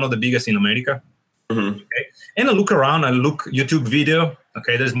 which is one of the biggest in America. Mm-hmm. Okay. And I look around, I look YouTube video.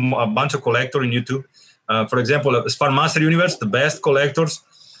 Okay, there's a bunch of collectors in YouTube. For example, Farmaster Universe, the best collectors.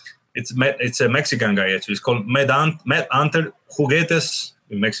 It's a Mexican guy actually. It's called Matt Hunter Juguetes,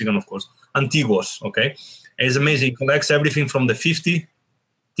 in Mexican of course. Antiguos. Okay, it's amazing. He collects everything from the 50s,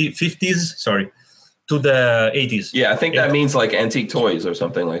 to the 80s. Yeah, I think that means like antique toys or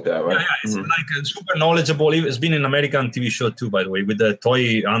something like that, right? Yeah, it's like super knowledgeable. It's been an American TV show too, by the way, with the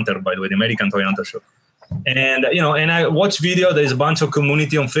Toy Hunter, by the way, the American Toy Hunter show. And, and I watch video. There's a bunch of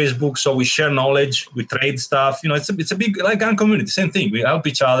community on Facebook, so we share knowledge, we trade stuff. It's a big gun community, same thing. We help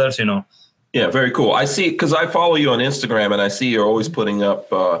each other, Yeah, very cool. I see, because I follow you on Instagram, and I see you're always putting up,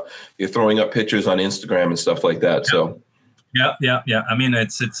 you're throwing up pictures on Instagram and stuff like that. Yeah. So Yeah. I mean,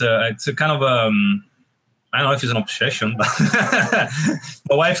 it's a kind of I don't know if it's an obsession, but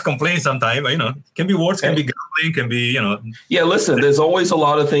my wife complains sometimes. But, can be worse, can be gambling, can be Yeah, listen, there's always a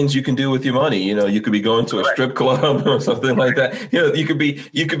lot of things you can do with your money. You could be going to a strip club or something like that. You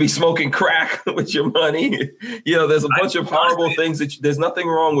could be smoking crack with your money. There's a bunch of horrible things there's nothing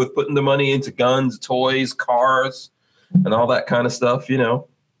wrong with putting the money into guns, toys, cars, and all that kind of stuff. No,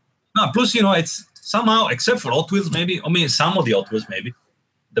 plus it's somehow, except for Hot Wheels, maybe. I mean, some of the Hot Wheels, maybe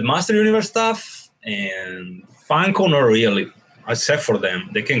the Master Universe stuff. And Funko, not really, except for them.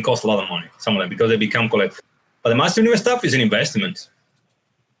 They can cost a lot of money, some of them, because they become collectibles. But the Master Universe stuff is an investment.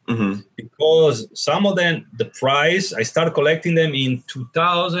 Mm-hmm. Because some of them, the price, I started collecting them in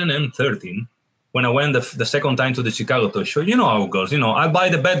 2013 when I went the second time to the Chicago Toy Show. You know how it goes. I buy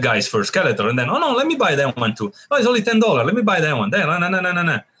the bad guys first, Skeletor, and then, oh no, let me buy that one too. Oh, it's only $10. Let me buy that one. Then,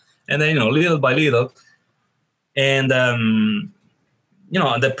 no. And then, little by little. And,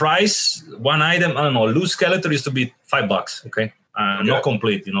 the price, one item, I don't know, loose Skeletor used to be $5, okay? Not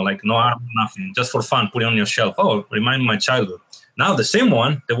complete, like no arm, nothing, just for fun, put it on your shelf. Oh, remind my childhood. Now the same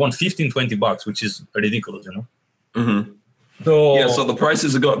one, they want $15-20, which is ridiculous, Mm-hmm. So the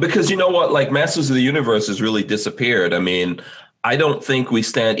prices are going, because you know what, like Masters of the Universe has really disappeared. I mean, I don't think we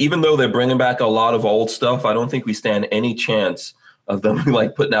stand, even though they're bringing back a lot of old stuff, I don't think we stand any chance of them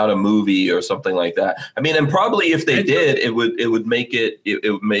like putting out a movie or something like that. I mean, and probably if they did, it would make it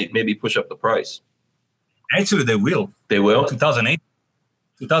would maybe push up the price. Actually, they will. They will?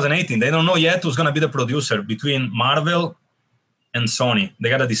 2018. They don't know yet who's going to be the producer between Marvel and Sony. They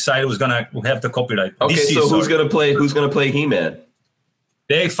got to decide who's going to have the copyright. Okay, so who's going to play He-Man?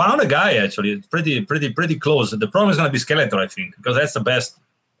 They found a guy, actually. It's pretty close. The problem is going to be Skeletor, I think, because that's the best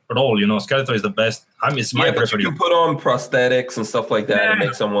role. Skeletor is the best. I mean, it's my preference. You can put on prosthetics and stuff like that and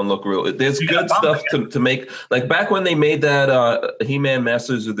make someone look real. There's good stuff to make. Like back when they made that He-Man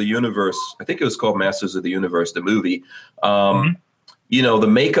Masters of the Universe, I think it was called Masters of the Universe, the movie. The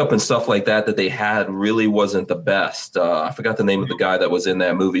makeup and stuff like that they had really wasn't the best. I forgot the name of the guy that was in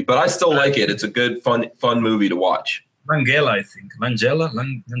that movie, but I still like it. It's a good, fun movie to watch. Langella, I think.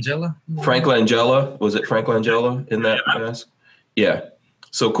 Langella? Frank Langella. Was it Frank Langella in that mask? Yeah.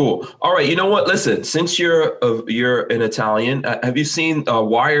 So cool. All right. You know what? Listen, since you're an Italian, have you seen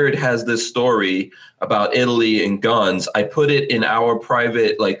Wired has this story about Italy and guns? I put it in our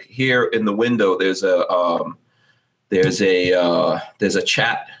private, like here in the window. There's a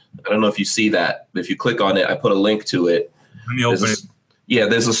chat. I don't know if you see that. If you click on it, I put a link to it. Let me open it. Yeah,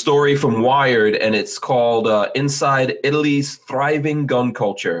 there's a story from Wired, and it's called "Inside Italy's Thriving Gun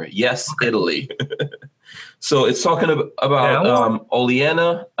Culture." Yes, Italy. So it's talking about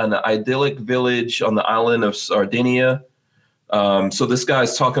Oliena, an idyllic village on the island of Sardinia. So this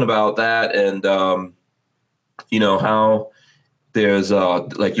guy's talking about that, and how there's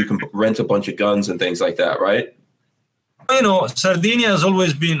like you can rent a bunch of guns and things like that, right? Sardinia has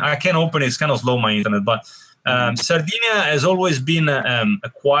always been. I can't open it; it's kind of slow my internet, but Sardinia has always been a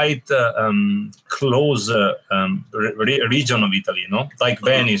quite close region of Italy, like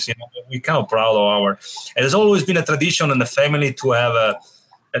Venice. We're kind of proud of our. There's always been a tradition in the family to have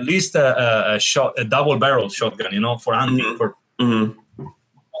at least a double-barrel shotgun, for hunting.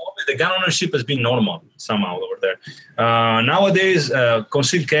 The gun ownership has been normal somehow over there. Nowadays,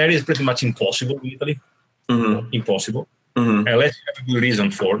 concealed carry is pretty much impossible in Italy. Impossible. Unless you have a good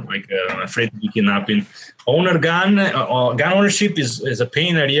reason for, like afraid to be kidnapping. Gun ownership is a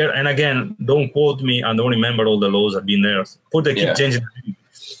pain in the ear. And again, don't quote me. I don't remember all the laws I've been there. Keep changing.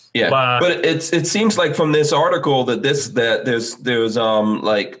 Yeah, but it seems like from this article that there's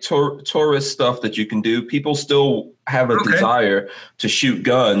like tourist stuff that you can do. People still have a desire to shoot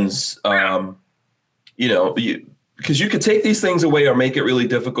guns. Because you could take these things away or make it really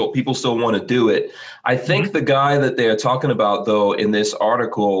difficult. People still want to do it. I think the guy that they're talking about, though, in this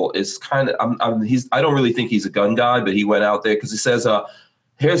article is kind of I don't really think he's a gun guy, but he went out there because he says,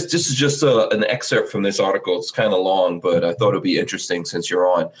 this is just an excerpt from this article. It's kind of long, but I thought it'd be interesting since you're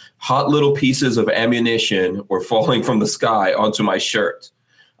on. Hot little pieces of ammunition were falling from the sky onto my shirt.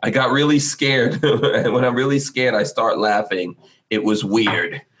 I got really scared. And when I'm really scared, I start laughing. It was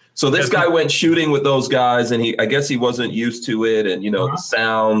weird. So this guy went shooting with those guys, and I guess he wasn't used to it, and the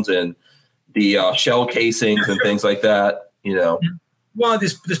sounds and the shell casings and things like that. Well,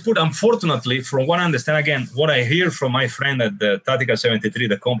 this put, unfortunately, from what I understand, again, what I hear from my friend at the Tactical 73,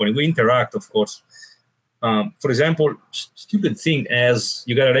 the company, we interact, of course. For example, stupid thing as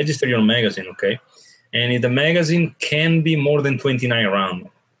you got to register your magazine, okay? And the magazine can be more than 29 rounds.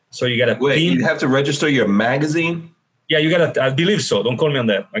 So you got to pin. You have to register your magazine? Yeah, you got to, I believe so. Don't call me on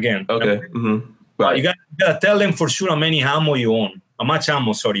that again. Okay. Right. You gotta tell them for sure how much ammo, you own,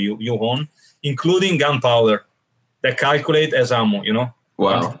 including gunpowder. They calculate as ammo,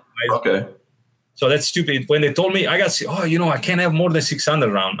 Wow. Okay. So that's stupid. When they told me, I can't have more than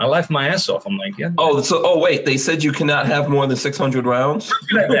 600 rounds. I laughed my ass off. I'm like, yeah. Oh, wait. They said you cannot have more than 600 rounds?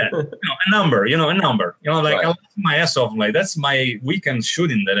 Like that. A number. Like Right. I laughed my ass off. I'm like, that's my weekend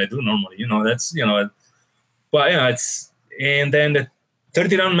shooting that I do normally. That's, but, and then the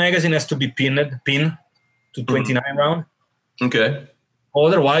 30-round magazine has to be pinned to 29 round. Okay.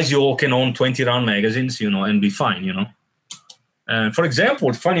 Otherwise, you can own 20-round magazines, and be fine, For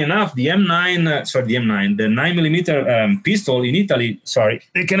example, funny enough, the M9, the 9mm pistol in Italy,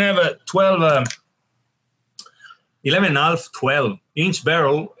 they can have a 12-inch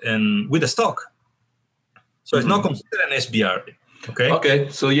barrel and with a stock. So it's not considered an SBR. Okay. Okay.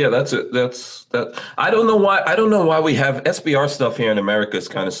 So yeah, that's it. That's that. I don't know why we have SBR stuff here in America. It's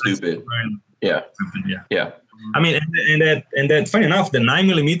kind of stupid. Yeah. Yeah. I mean, and that funny enough, the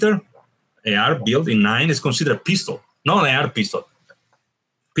 9mm AR built in 9 is considered a pistol, not an AR pistol.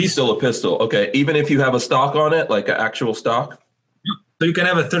 Still a pistol. Okay. Even if you have a stock on it, like an actual stock. So you can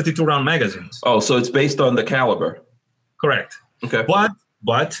have a 32-round magazines. Oh, so it's based on the caliber. Correct. Okay.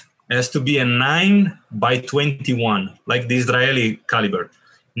 But it has to be a 9x21, like the Israeli caliber,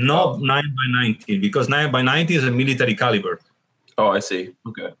 not 9x19, because 9x19 is a military caliber. Oh, I see.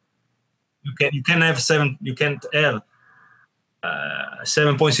 Okay. You can't have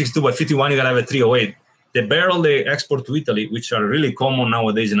 7.62 by 51. You gotta have a 308. The barrel they export to Italy, which are really common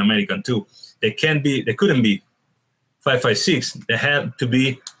nowadays in American too, they couldn't be 5.56. They had to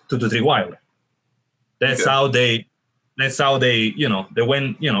be 223 wire. That's how they they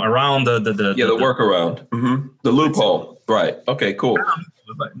went around the workaround, the loophole, right? Okay, cool.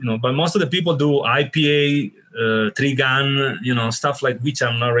 But most of the people do IPA, 3-gun, stuff like which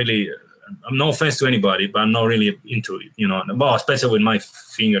I'm not really. I'm no offense to anybody, but I'm not really into it. Well, especially with my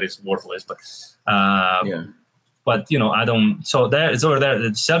finger is worthless. But But I don't. So there, it's over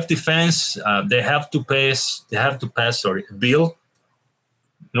there. Self-defense. They have to pass. A bill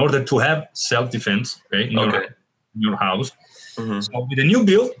in order to have self-defense. Okay. In your house. So with a new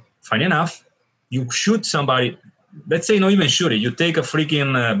bill, funny enough, you shoot somebody. Let's say not even shoot it. You take a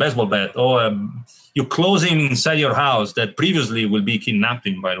freaking baseball bat, or you close him inside your house. That previously will be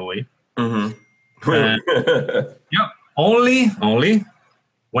kidnapping, by the way. Only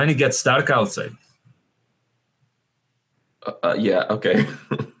when it gets dark outside. Okay.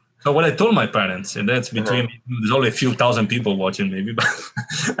 So what I told my parents, and that's between there's only a few thousand people watching, maybe, but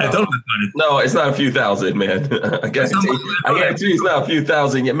I told my parents. No, it's not a few thousand, man. I guarantee it's not a few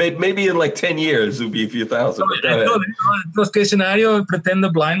thousand yet. Maybe in like 10 years it'll be a few thousand. Worst case scenario, pretend the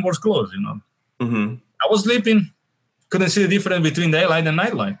blind was closed. I was sleeping, couldn't see the difference between daylight and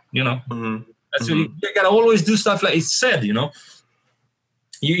nightlight. That's you gotta always do stuff like it's said.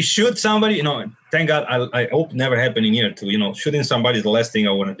 You shoot somebody, thank God, I hope never happen in here too. Shooting somebody is the last thing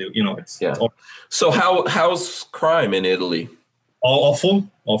I want to do. It's awful. So how's crime in Italy? Awful.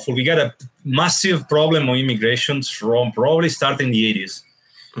 We got a massive problem of immigration from probably starting in the 80s.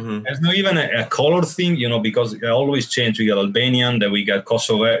 There's not even a color thing, because it always change. We got Albanian, then we got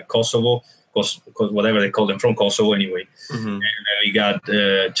Kosovo, because whatever they call them, from Kosovo anyway. And then we got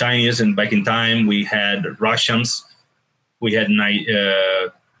Chinese, and back in time we had Russians. We had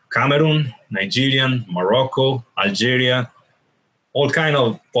Cameroon, Nigerian, Morocco, Algeria, all kind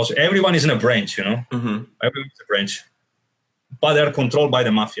of. Everyone is in a branch, Everyone is a branch, but they're controlled by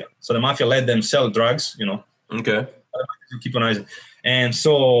the mafia. So the mafia let them sell drugs, Okay. To keep an eye on it. And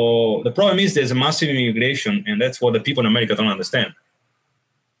so the problem is there's a massive immigration, and that's what the people in America don't understand.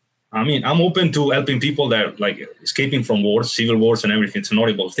 I mean, I'm open to helping people that are like escaping from wars, civil wars, and everything. It's an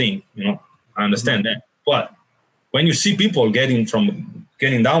horrible thing, I understand that, but when you see people getting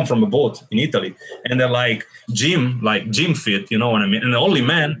down from a boat in Italy, and they're like gym fit, you know what I mean? And the only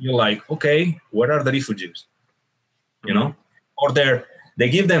man, you're like, okay, where are the refugees? Or they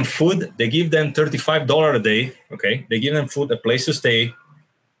give them food, they give them $35 a day, okay? They give them food, a place to stay,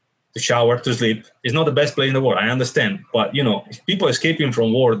 to shower, to sleep. It's not the best place in the world, I understand. But, if people escaping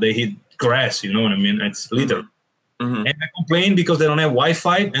from war, they hit grass, you know what I mean? It's litter. And they complain because they don't have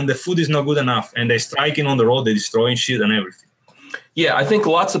Wi-Fi and the food is not good enough. And they're striking on the road, they're destroying shit and everything. Yeah, I think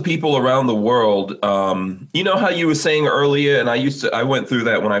lots of people around the world, you know how you were saying earlier, and I went through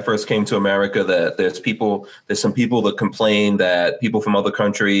that when I first came to America, that there's some people that complain that people from other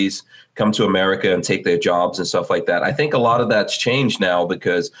countries come to America and take their jobs and stuff like that. I think a lot of that's changed now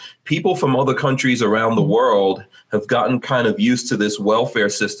because people from other countries around the world have gotten kind of used to this welfare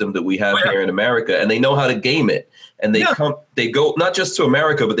system that we have here in America, and they know how to game it. And they go not just to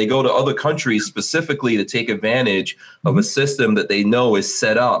America, but they go to other countries specifically to take advantage of a system that they know is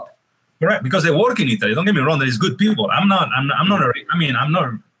set up. Correct, because they work in Italy. Don't get me wrong; there is good people. I'm not.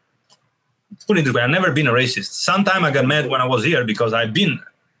 Put it this way: I've never been a racist. Sometimes I got mad when I was here because I've been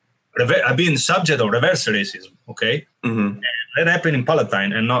subject of reverse racism. Okay, and that happened in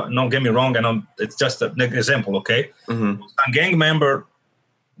Palatine. And not get me wrong, and it's just an example. Okay, a gang member.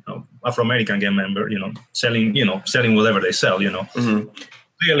 Afro-American gang member, selling whatever they sell,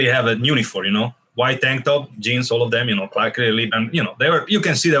 clearly have a uniform, white tank top, jeans, all of them, clearly, and you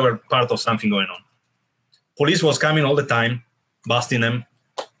can see they were part of something going on. Police was coming all the time, busting them,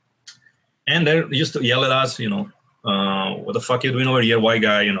 and they used to yell at us, what the fuck you doing over here, white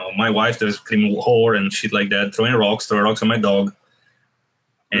guy? My wife, they're screaming whore and shit like that, throwing rocks at my dog.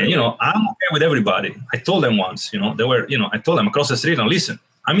 And I'm okay with everybody. I told them once, I told them across the street, and listen,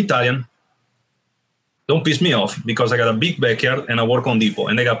 I'm Italian. Don't piss me off because I got a big backyard and I work on Depot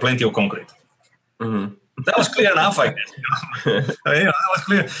and they got plenty of concrete. That was clear enough, I guess. That was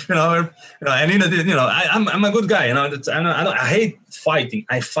clear. And I'm a good guy. I hate fighting.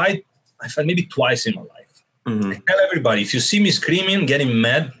 I fight maybe twice in my life. I tell everybody, if you see me screaming, getting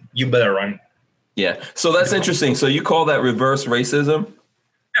mad, you better run. Yeah. So that's interesting. So you call that reverse racism?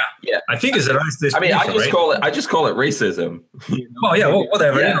 Yeah, I think it's a racist. I just call it racism. Oh yeah, well,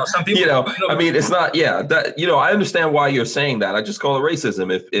 whatever. Yeah. Some people. It's not. Yeah, that I understand why you're saying that. I just call it racism.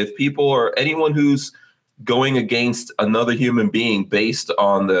 If people or anyone who's going against another human being based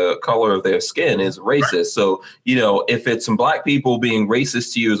on the color of their skin is racist. Right. So if it's some black people being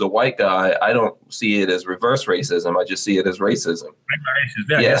racist to you as a white guy, I don't see it as reverse racism. I just see it as racism.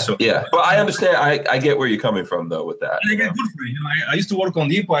 Yeah, I guess so. Yeah. But I understand. I get where you're coming from though with that. I get good for it. I used to work on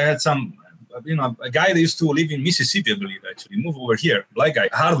Depot. I had some, a guy that used to live in Mississippi, I believe, actually moved over here. Black guy,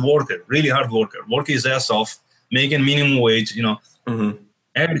 hard worker, really hard worker, work his ass off, making minimum wage.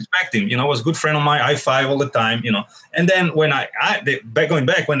 I respect him. Was a good friend of mine. I five all the time. And then when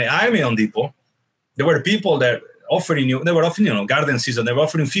when they hired me on Depot, there were people that offering garden season. They were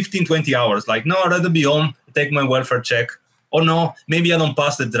offering 15, 20 hours. Like, no, I'd rather be home, take my welfare check. Or no, maybe I don't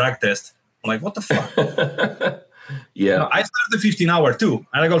pass the drug test. I'm like, what the fuck? Yeah. I started 15-hour too,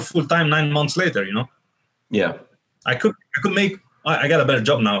 and I got full time 9 months later. Yeah. I could make. I got a better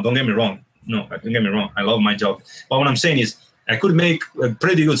job now. Don't get me wrong. No, don't get me wrong. I love my job. But what I'm saying is, I could make a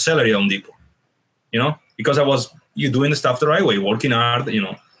pretty good salary on Depot, because I was doing the stuff the right way, working hard,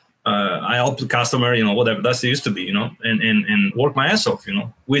 I help the customer, whatever that's it used to be, and work my ass off,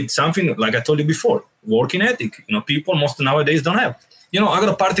 with something like I told you before, working ethic, people most nowadays don't have. I got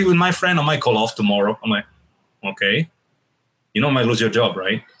a party with my friend, I might call off tomorrow. I'm like, okay, I might lose your job,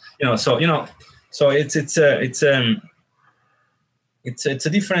 right? So it's a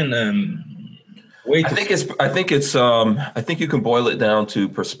different way. I think you can boil it down to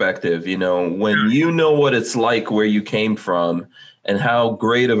perspective. When you know what it's like where you came from and how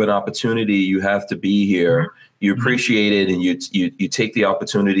great of an opportunity you have to be here, you appreciate it and you take the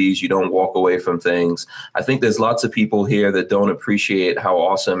opportunities. You don't walk away from things. I think there's lots of people here that don't appreciate how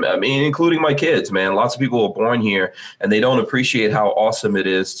awesome. I mean, including my kids, man. Lots of people are born here and they don't appreciate how awesome it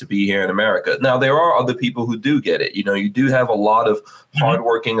is to be here in America. Now, there are other people who do get it. You do have a lot of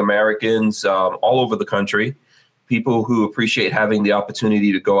hardworking Americans all over the country. People who appreciate having the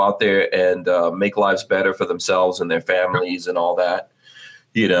opportunity to go out there and make lives better for themselves and their families and all that.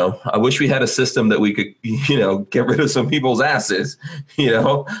 I wish we had a system that we could, get rid of some people's asses,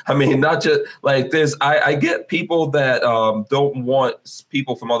 I mean, not just like I get people that don't want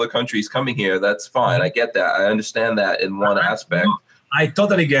people from other countries coming here. That's fine. I get that. I understand that in one aspect. I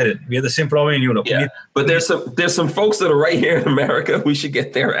totally get it. We have the same problem in Europe. Yeah, but there's some folks that are right here in America. We should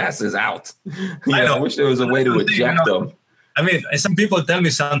get their asses out. I wish there was a way to eject them. I mean, some people tell me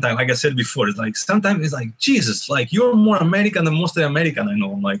sometimes, like I said before, sometimes it's like, Jesus, like you're more American than most of the American I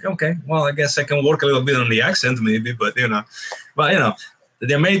know. I'm like, okay, well, I guess I can work a little bit on the accent maybe, but the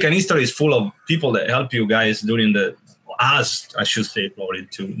American history is full of people that help you guys during I should say probably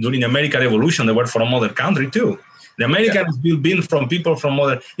too, during the American Revolution. They were from other country too. The Americans have been from people from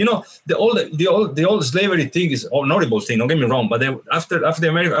other, the old slavery thing is an horrible thing. Don't get me wrong, but after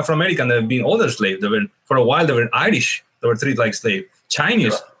the Afro-American, there have been other slaves. For a while, they were Irish. They were treated like slaves.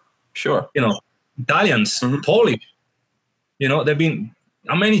 Chinese, sure. Italians, Polish. You know,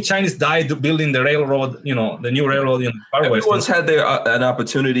 how many Chinese died building the railroad, you know, the new railroad in the Far West? Everyone's had an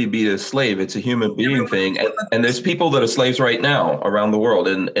opportunity to be a slave. It's a human being thing. And there's people that are slaves right now around the world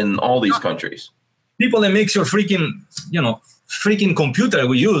in all these countries. People that makes your freaking computer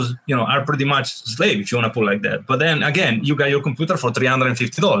we use, you know, are pretty much slave, if you want to put it like that. But then again, you got your computer for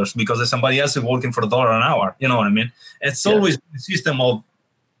 $350 because there's somebody else is working for $1 an hour. You know what I mean? It's always a system of,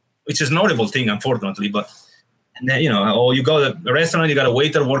 which is an horrible thing, unfortunately, but you know, or you go to a restaurant, you got a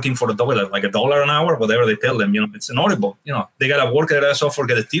waiter working for like $1 an hour, whatever they tell them, you know, it's an horrible, you know, they got to work their ass off for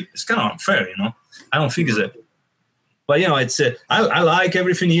get a tip. It's kind of unfair, you know. I don't think it's a, but you know, it's I like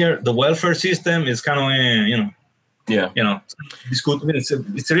everything here. The welfare system is kind of, you know, you know, it's good.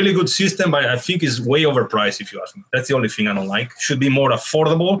 It's a really good system, but I think it's way overpriced, if you ask me. That's the only thing I don't like. Should be more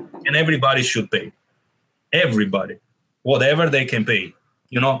affordable, and everybody should pay. Everybody, whatever they can pay,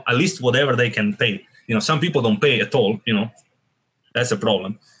 you know, at least whatever they can pay. You know, some people don't pay at all, you know. That's a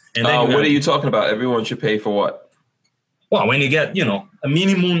problem. And then what are you talking about? Everyone should pay for what? Well, when you get, you know, a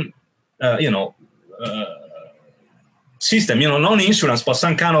minimum, system, you know, non-insurance, but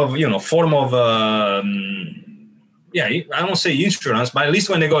some kind of, you know, form of, I don't say insurance, but at least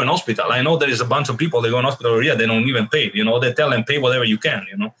when they go in hospital, I know there is a bunch of people that go in hospital area, they don't even pay, you know, they tell them pay whatever you can,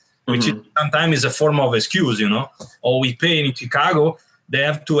 you know, which is, sometimes is a form of excuse, you know, or we pay in Chicago. We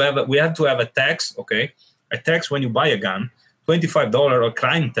have to have a tax, okay? A tax when you buy a gun, $25 a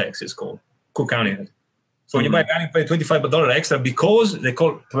crime tax is called, Cook County. So when you buy a gun, you pay $25 extra because they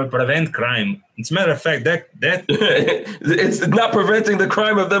call prevent crime. As a matter of fact, that it's not preventing the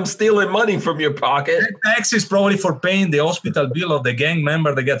crime of them stealing money from your pocket. That tax is probably for paying the hospital bill of the gang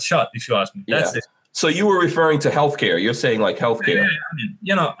member that got shot, if you ask me. That's it. So you were referring to healthcare. You're saying like healthcare. Yeah, I mean,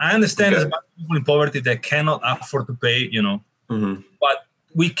 you know, I understand there's a bunch of people in poverty that cannot afford to pay, you know. But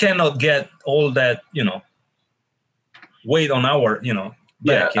we cannot get all that, you know, weight on our, you know,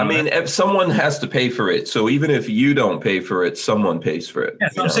 back. I mean, if someone has to pay for it, so even if you don't pay for it, someone pays for it.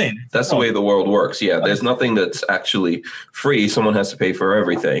 That's what I'm saying. That's the way the world works. Yeah, there's nothing that's actually free. Someone has to pay for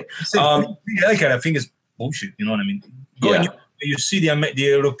everything. I think it's bullshit. You know what I mean? You see the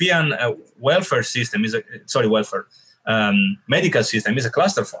European welfare system medical system is a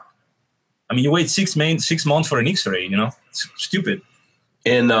clusterfuck. I mean, you wait 6 months for an X-ray. You know, it's stupid.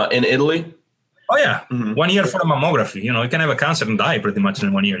 In Italy? Oh yeah, 1 year for a mammography. You know, you can have a cancer and die pretty much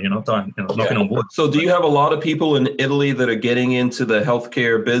in 1 year. You know, knocking on wood. So, do you have a lot of people in Italy that are getting into the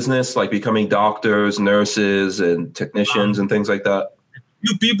healthcare business, like becoming doctors, nurses, and technicians, and things like that?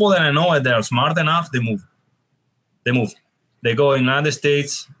 Few people that I know that are smart enough, they move. They go in United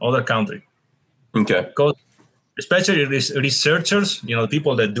States, other country. Okay. Because especially researchers, you know,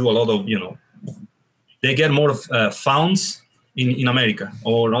 people that do a lot of, you know, they get more funds in America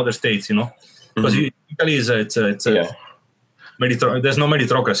or other states, you know, because Italy is there's no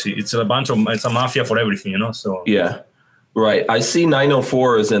meritocracy. It's a mafia for everything, you know. So right. I see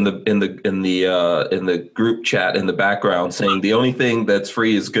 904 is in the group chat in the background saying the only thing that's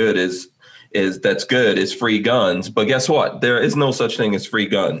free is free guns. But guess what? There is no such thing as free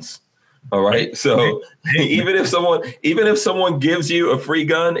guns. All right. So even if someone gives you a free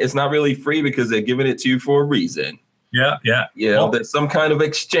gun, it's not really free because they're giving it to you for a reason. Yeah. You know, there's some kind of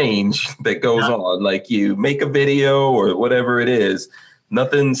exchange that goes on, like you make a video or whatever it is.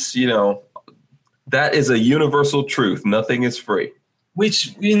 Nothing's, you know, that is a universal truth. Nothing is free.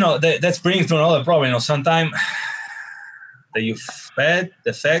 Which, you know, that's brings to another problem. You know, sometimes that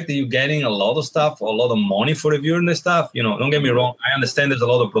the fact that you're getting a lot of stuff, a lot of money for reviewing this stuff, you know, don't get me wrong. I understand there's a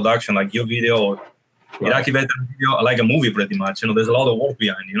lot of production, like your video or Iraqi veteran video, like a movie pretty much. You know, there's a lot of work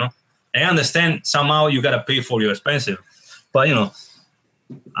behind, you know. I understand somehow you got to pay for your expensive. But, you know,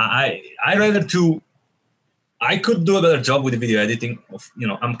 I could do a better job with the video editing. You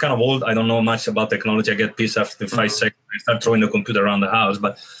know, I'm kind of old. I don't know much about technology. I get pissed after 5 seconds. I start throwing the computer around the house.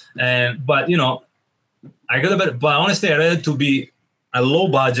 But you know, I got a better. But honestly, I rather to be a low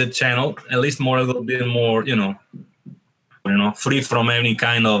budget channel, at least a little bit more, you know, free from any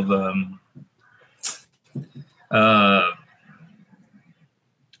kind of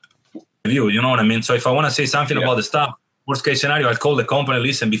review. You know what I mean? So if I want to say something about the stuff, worst case scenario, I'd call the company,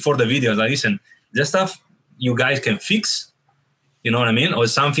 listen, before the videos, listen, this stuff you guys can fix, you know what I mean? Or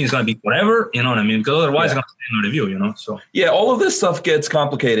something's going to be forever, you know what I mean? Because otherwise it's going to stay in the review, you know? So yeah, all of this stuff gets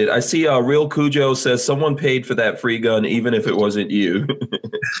complicated. I see Real Cujo says someone paid for that free gun, even if it wasn't you.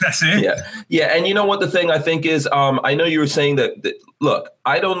 That's it? Yeah. And you know what the thing I think is, I know you were saying that, look,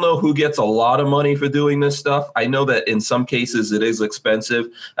 I don't know who gets a lot of money for doing this stuff. I know that in some cases it is expensive.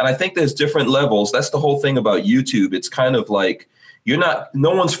 And I think there's different levels. That's the whole thing about YouTube. It's kind of like,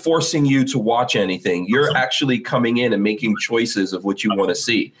 no one's forcing you to watch anything. You're actually coming in and making choices of what you want to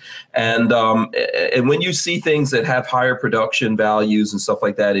see. And when you see things that have higher production values and stuff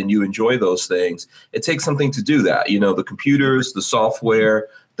like that, and you enjoy those things, it takes something to do that. The computers, the software,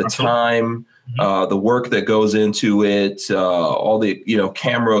 the time, the work that goes into it, all the,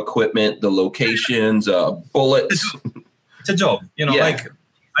 camera equipment, the locations, bullets. It's a job, like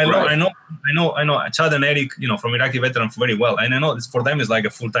I know Chad and Eric, from Iraqi veterans very well. And I know for them it's like a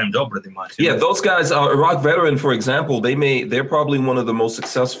full-time job pretty much. Yeah, those guys, Iraq veteran, for example, they're probably one of the most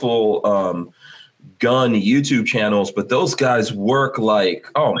successful gun YouTube channels, but those guys work like,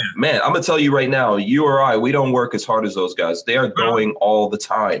 man, I'm gonna tell you right now, you or I, we don't work as hard as those guys. They are going all the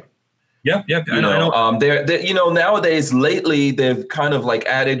time. Yeah, I know. They're nowadays, lately, they've kind of like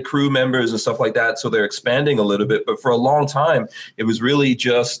added crew members and stuff like that, so they're expanding a little bit. But for a long time, it was really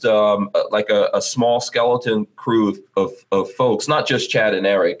just like a small skeleton crew of folks, not just Chad and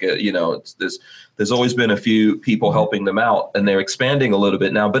Eric. There's always been a few people helping them out, and they're expanding a little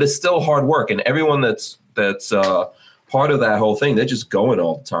bit now. But it's still hard work, and everyone that's part of that whole thing, they're just going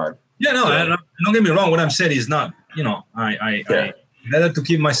all the time. Yeah, no, don't get me wrong. What I'm saying is not, I rather to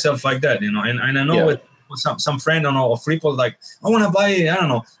keep myself like that, and I know with some friend or people like, I want to buy,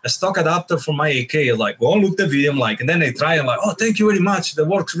 a stock adapter for my AK. Like, go look the video, and then they try and like, oh, thank you very much. That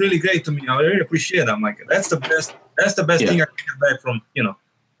works really great to me. I really appreciate it. I'm like, that's the best thing I can get back from,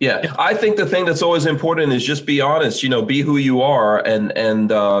 Yeah, I think the thing that's always important is just be honest, be who you are, and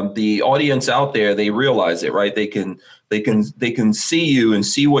the audience out there, they realize it, right? They can see you and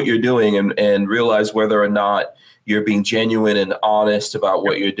see what you're doing and realize whether or not you're being genuine and honest about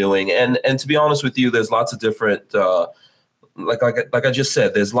what you're doing. And to be honest with you, there's lots of different, like I just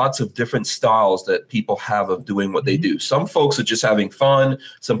said, there's lots of different styles that people have of doing what they do. Some folks are just having fun.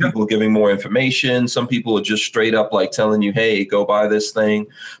 Some people are giving more information. Some people are just straight up like telling you, hey, go buy this thing.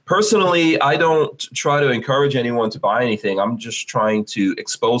 Personally, I don't try to encourage anyone to buy anything. I'm just trying to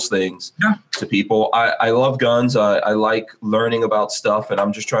expose things to people. I love guns. I like learning about stuff. And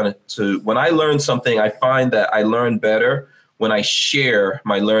I'm just trying to when I learn something, I find that I learn better when I share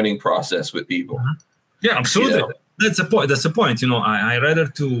my learning process with people. Yeah, absolutely. That's the point. I rather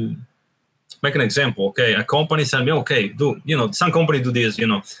to make an example. Okay, a company send me, okay, some company do this,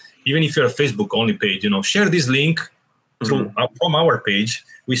 even if you're a Facebook only page, share this link from our page.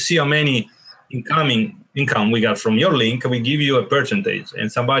 We see how many income we got from your link. We give you a percentage.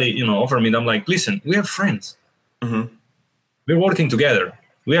 And somebody, offer me, I'm like, listen, we are friends. We're working together.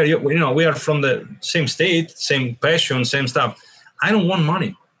 We are from the same state, same passion, same stuff. I don't want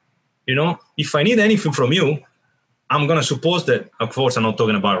money. If I need anything from you, I'm going to suppose that, of course, I'm not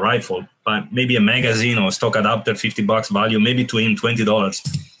talking about a rifle, but maybe a magazine or a stock adapter, $50 value, maybe to him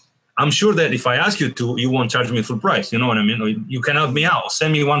 $20. I'm sure that if I ask you to, you won't charge me full price. You know what I mean? Or you can help me out.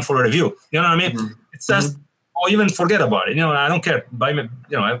 Send me one for a review. You know what I mean? It's just, or even forget about it. I don't care. Buy me,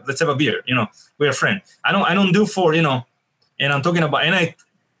 let's have a beer. We're a friend. I don't do for, and I'm talking about, and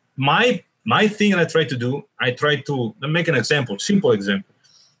my thing that I try to do, make an example, simple example.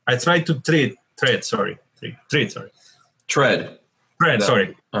 I try to treat, sorry.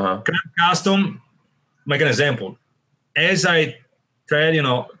 Custom, make an example. As I trade,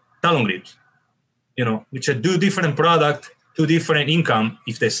 talon grips, which I do different product to different income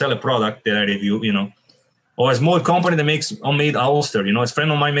if they sell a product that I review, or a small company that makes homemade holster, a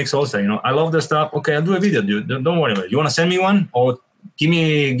friend of mine makes holster, I love the stuff. Okay, I'll do a video, dude. Don't worry about it. You want to send me one or give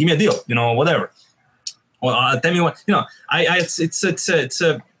me a deal, whatever. Or tell me what,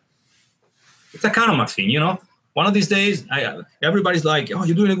 it's a karma thing, One of these days, everybody's like, "Oh,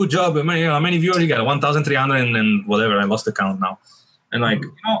 you're doing a good job." How many viewers you got? 1,300 and whatever. I lost the count now. And I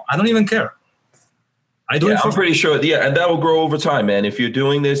don't even care. I do. I'm pretty sure. Yeah, and that will grow over time, man. If you're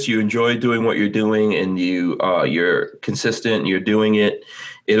doing this, you enjoy doing what you're doing, and you're consistent, you're doing it.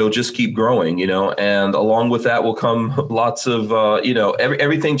 It'll just keep growing, And along with that will come lots of,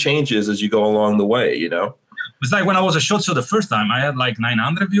 everything changes as you go along the way, It's like when I was a SHOT Show the first time, I had like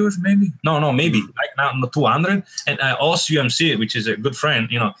 900 viewers, maybe. No, maybe like now 200. And Oz UMC, which is a good friend,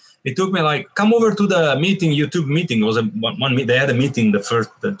 it took me like, come over to the meeting, YouTube meeting. It was they had a meeting, the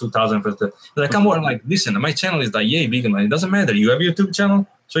 2001. Like, come over, like, listen, my channel is like, yay, big, man. It doesn't matter. You have a YouTube channel,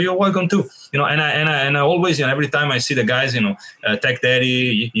 so you're welcome to. And I always, every time I see the guys, Tech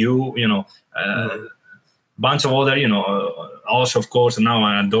Daddy, bunch of other, also of course. Now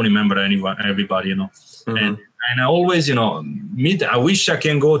I don't remember everybody, and I always, meet. I wish I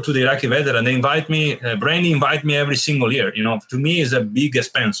can go to the Iraqi veteran. They invite me. Brandy invite me every single year. To me, is a big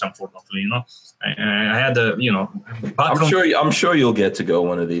expense, unfortunately. I had a, bathroom. I'm sure you'll get to go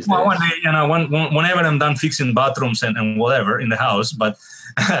one of these days. Well, one day, whenever I'm done fixing bathrooms and whatever in the house, but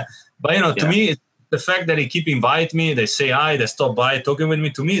to me, the fact that they keep inviting me, they say hi, they stop by talking with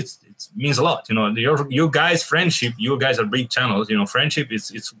me. To me, it means a lot. You guys' friendship. You guys are big channels. Friendship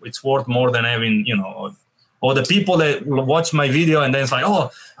it's worth more than having or the people that watch my video and then it's like, oh,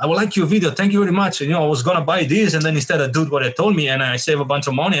 I will like your video. Thank you very much. I was gonna buy this, and then instead I do what they told me, and I save a bunch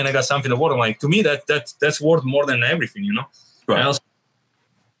of money, and I got something to work on. Like, to me, that's worth more than everything. Right.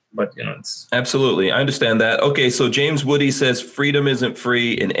 But it's absolutely, I understand that. Okay, so James Woody says freedom isn't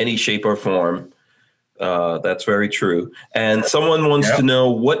free in any shape or form. That's very true. And someone wants to know,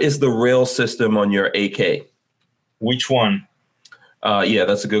 what is the rail system on your AK? Which one? Yeah,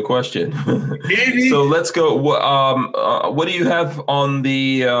 that's a good question. So let's go. What do you have on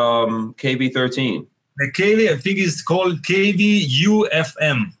the KV-13? The KV, I think it's called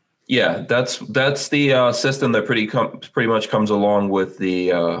KV-UFM. Yeah, that's the system that pretty much comes along with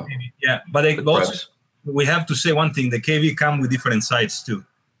the. But also, we have to say one thing: the KV come with different sights too.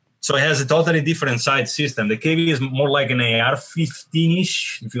 So it has a totally different sight system. The KV is more like an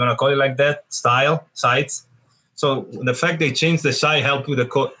AR-15-ish, if you want to call it like that, style sights. So the fact they changed the sight helped with the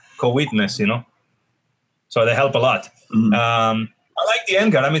co-witness, So they help a lot. Mm-hmm. I like the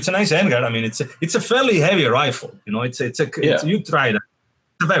handgun. I mean, it's a hand gun. I mean, it's a fairly heavy rifle. You try that. It's a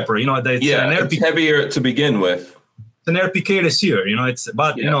Vapor. It's heavier to begin with. It's an RPK receiver.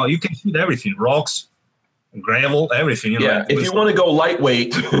 You can shoot everything: rocks, gravel, everything. If you want to go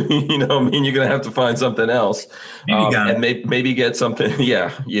lightweight, you're gonna have to find something else, and maybe get something.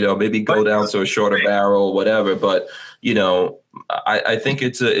 Maybe go down to a shorter barrel, whatever. But I think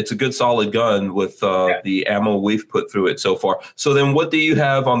it's a good solid gun with the ammo we've put through it so far. So then, what do you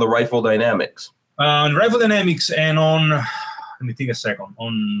have on the Rifle Dynamics? On Rifle Dynamics and on, let me think a second.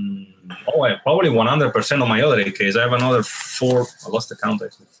 Probably 100% of my other AKs. I have another 4. I lost the count.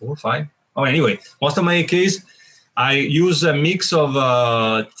 Actually, 4 or 5. Oh, anyway, most of my AKs, I use a mix of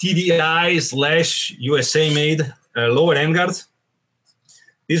TDI/USA made lower handguards.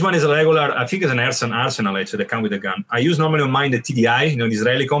 This one is a regular, I think it's an Arsenal actually, that come with the gun. I use normally on mine the TDI, the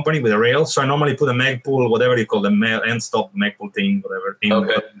Israeli company with a rail. So I normally put a mag pull, whatever you call the end stop mag pull thing, whatever.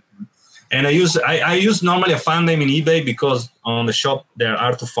 Okay. And I use normally I find them in eBay because on the shop they're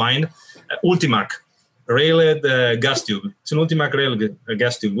hard to find. Ultimac. Railed gas tube. It's an Ultimac railed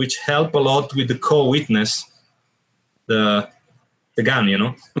gas tube, which help a lot with the co-witness, the gun,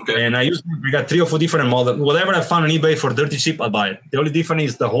 Okay. And I got 3 or 4 different models. Whatever I found on eBay for dirty cheap, I'll buy it. The only difference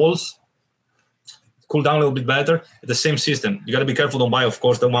is the holes cool down a little bit better. The same system. You got to be careful. Don't buy, of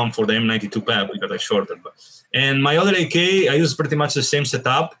course, the one for the M92 PAB because they're shorter. And my other AK, I use pretty much the same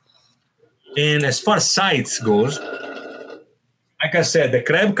setup. And as far as sights goes, like I said, the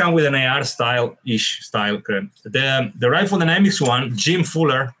Kreb come with an AR style Kreb. The Rifle Dynamics one, Jim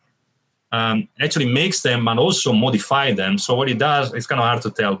Fuller, actually makes them and also modify them. So what he does, it's kind of hard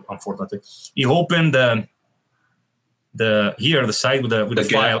to tell, unfortunately. He opened the side with the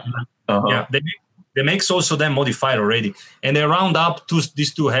file. Uh-huh. Yeah, they make also them modified already, and they round up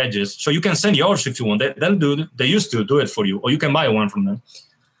these 2 hedges. So you can send yours if you want. They used to do it for you, or you can buy one from them.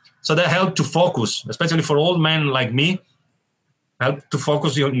 So that help to focus, especially for old men like me. Help to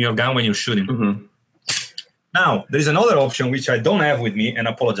focus your gun when you're shooting. Mm-hmm. Now, there is another option which I don't have with me, and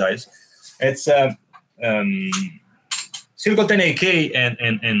I apologize. It's Circle 10 AK and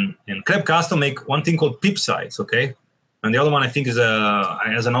Kreb Custom make one thing called PIP sights, okay? And the other one I think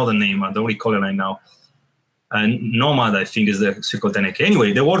has another name. I don't recall it right now. Nomad, I think, is the Circle 10 AK.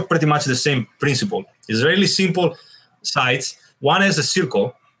 Anyway, they work pretty much the same principle. It's really simple sights. One has a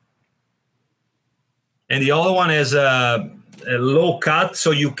circle, and the other one has a low cut,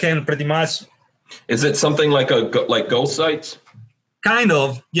 so you can pretty much. Is it something like ghost sights? Kind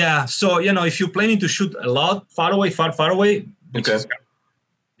of, yeah. So if you're planning to shoot a lot far away, which is,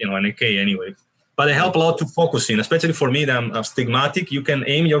 an AK anyway. But they help a lot to focusing, especially for me. That I'm astigmatic. You can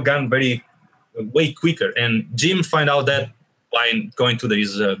aim your gun way quicker. And Jim find out that by going to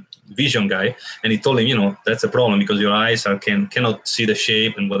this vision guy, and he told him, that's a problem because your eyes cannot see the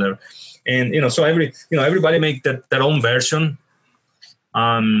shape and whatever. And so everybody make their own version.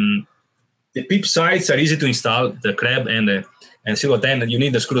 The PIP sights are easy to install. The Kreb and Circle 10, you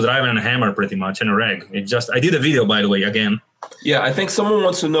need the screwdriver and a hammer pretty much and a rag. I did a video, by the way, again Yeah, I think someone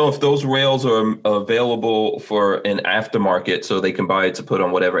wants to know if those rails are available for an aftermarket so they can buy it to put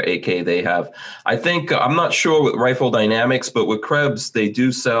on whatever AK they have. I think, I'm not sure with Rifle Dynamics, but with Krebs, they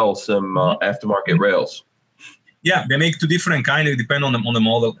do sell some aftermarket rails. Yeah, they make two different kind. It depends on the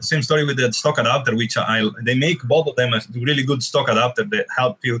model. Same story with the stock adapter, which they make both of them as really good stock adapter that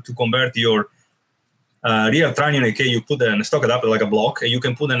help you to convert your rear trunnion AK. You put a stock adapter like a block, and you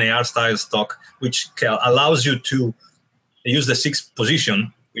can put an AR style stock, which allows you to use the 6th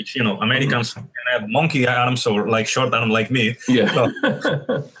position, which, you know, Americans can have monkey arms or like short arm like me. Yeah. So,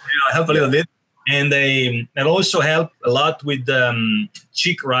 help a little bit. And they also help a lot with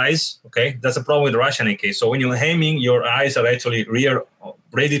cheek rise. Okay, that's a problem with Russian AK. So when you're aiming, your eyes are actually rear,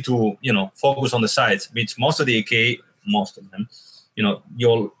 ready to, you know, focus on the sides. Which most of the AK, most of them, you know,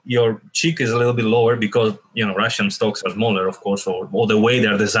 your cheek is a little bit lower because, you know, Russian stocks are smaller, of course, or the way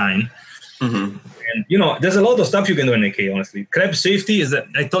they're designed. Mm-hmm. And, you know, there's a lot of stuff you can do in AK, honestly. Krebs safety is that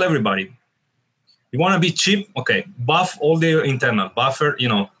I tell everybody, you want to be cheap, okay, buff all the internal buffer, you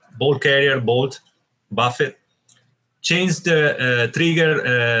know, bolt carrier, bolt, buff it. Change the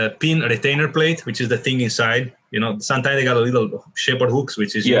trigger pin retainer plate, which is the thing inside. You know, sometimes they got a little shepherd hooks,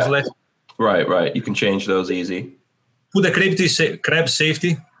 which is useless. Right. You can change those easy. Put the Krebs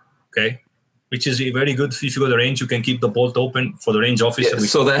safety, okay, which is very good. If you go to the range, you can keep the bolt open for the range officer. Yeah,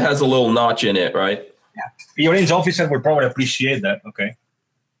 so that has a little notch in it, right? Yeah. Your range officer will probably appreciate that, okay?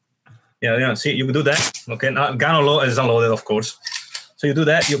 Yeah, see, you can do that, okay? Now, gun is unloaded, of course. So you do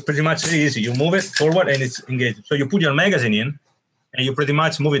that, you're pretty much really easy. You move it forward and it's engaged. So you put your magazine in and you pretty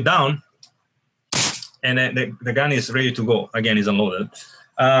much move it down and then the gun is ready to go. Again, it's unloaded.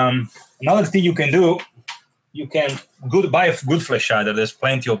 Another thing you can do, you can buy a good flash hider. There's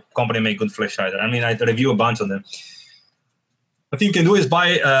plenty of companies make good flash hider. I mean, I review a bunch of them. The thing you can do is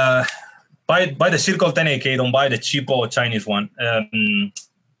buy the Circle 10 AK. Don't buy the cheapo Chinese one.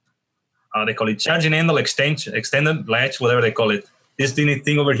 They call it charging handle extended latch, whatever they call it. This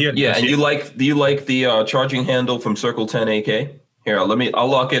thing over here. Yeah, and do you like the charging handle from Circle 10 AK? Here, I'll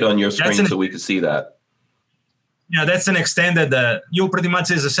lock it on your screen so we can see that. Yeah, that's an extended. You pretty much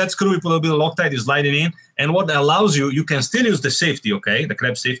is a set screw. You put a little bit of Loctite, you slide it in, and what allows you can still use the safety, okay, the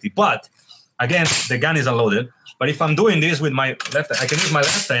Krebs safety. But again, the gun is unloaded. But if I'm doing this with my left, I can use my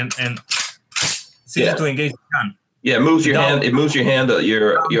left hand and it's easy to engage the gun. Yeah, it moves your hand. It moves your hand,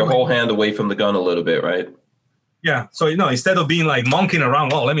 your whole hand away from the gun a little bit, right? Yeah. So instead of being like monkeying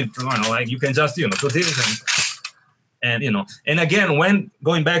around, let me, like you can just do this and and again, when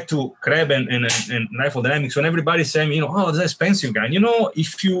going back to Krebs and Rifle Dynamics, when everybody's saying, oh, it's an expensive gun,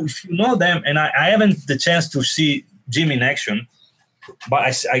 if you know them, and I haven't the chance to see Jim in action,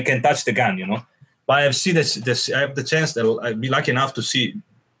 but I can touch the gun, But I've seen this. I have the chance that I'd be lucky enough to see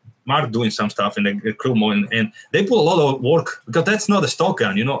Mark doing some stuff in the crew more, and they put a lot of work because that's not a stock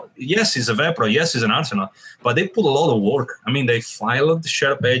gun, Yes, it's a Vepro, yes, it's an Arsenal, but they put a lot of work. I mean, they filed the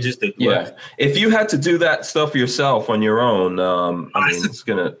sharp edges. If you had to do that stuff yourself on your own,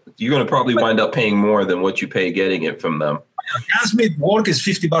 you're gonna probably wind up paying more than what you pay getting it from them. Gunsmith work is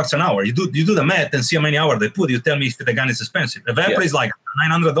 $50 an hour. You do the math and see how many hours they put. You tell me if the gun is expensive. A Vepro is like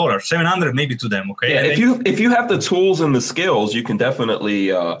 $900, $700 maybe to them. Okay. Yeah, if you have the tools and the skills, you can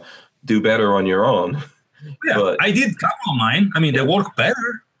definitely do better on your own. Yeah, but I did a couple of mine. I mean, they work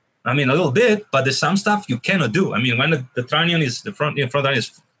better. I mean, a little bit, but there's some stuff you cannot do. I mean, when the trunnion is the front end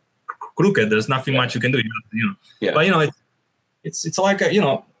is crooked, there's nothing much you can do. Yeah. But it's like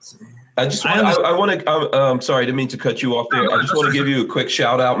I'm sorry, I didn't mean to cut you off there. I just want to give you a quick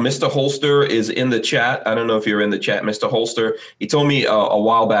shout out. Mr. Holster is in the chat. I don't know if you're in the chat, Mr. Holster. He told me a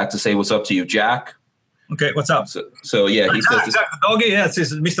while back to say what's up to you, Jack. Okay, what's up? So yeah, he says Jack the doggy. Yes,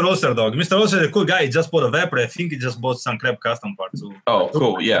 it's Mr. Holster dog. Mr. Holster is a cool guy. He just bought a Vepro. I think he just bought some Krebs custom parts too. Oh,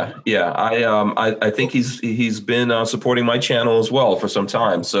 cool. Yeah. I think he's been supporting my channel as well for some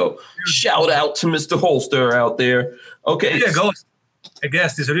time. So shout out to Mr. Holster out there. Okay. Yeah, go. A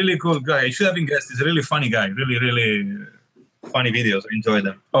guest is a really cool guy. He should have been guest. He's a really funny guy. Really, really funny videos. I enjoy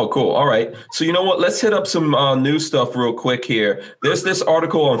them. Oh, cool. All right. So you know what? Let's hit up some news stuff real quick here. There's this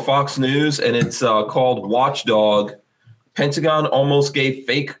article on Fox News, and it's called Watchdog. Pentagon almost gave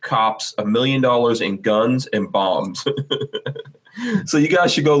fake cops $1 million in guns and bombs. So you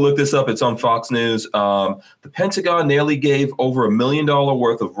guys should go look this up. It's on Fox News. The Pentagon nearly gave over $1 million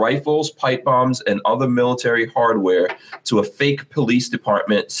worth of rifles, pipe bombs, and other military hardware to a fake police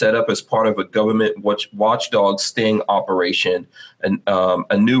department set up as part of a government watchdog sting operation, and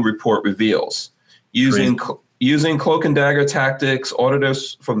a new report reveals. Using cloak and dagger tactics,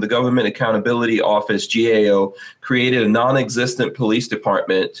 auditors from the Government Accountability Office, GAO, created a non-existent police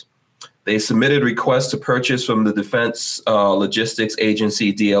department They submitted requests to purchase from the Defense Logistics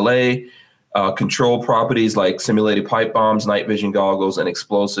Agency, DLA, control properties like simulated pipe bombs, night vision goggles, and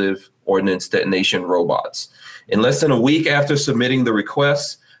explosive ordnance detonation robots. In less than a week after submitting the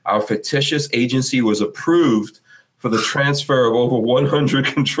requests, our fictitious agency was approved for the transfer of over 100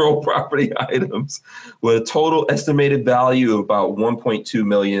 control property items with a total estimated value of about 1.2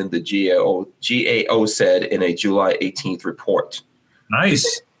 million, the GAO said in a July 18th report.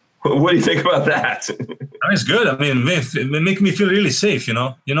 Nice. What do you think about that? That's good. I mean, it make me feel really safe, you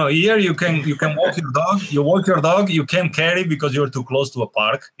know. Here you can walk your dog. You walk your dog, you can't carry because you're too close to a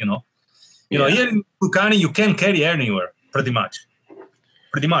park, you know. Here in Tucani, you can't carry anywhere, pretty much.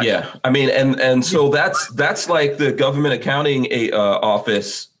 Yeah, I mean, and so that's like the government accounting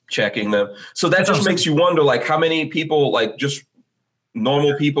office checking them. So that just makes you wonder, like, how many people, like, just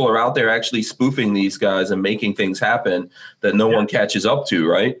normal people are out there actually spoofing these guys and making things happen that no one catches up to,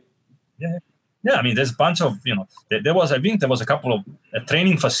 right? Yeah. I mean, there's a bunch of, I think there was a couple of a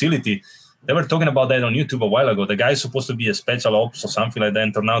training facility. They were talking about that on YouTube a while ago. The guy's supposed to be a special ops or something like that,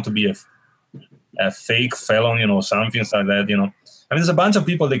 and turned out to be a fake felon, something like that, I mean, there's a bunch of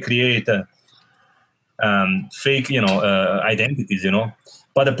people that create fake, identities,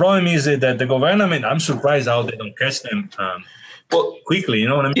 But the problem is that the government, I'm surprised how they don't catch them quickly, you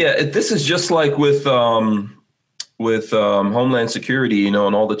know what I mean? Yeah, this is just like with Homeland Security, and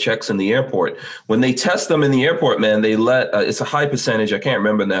all the checks in the airport. When they test them in the airport, man, they let, it's a high percentage, I can't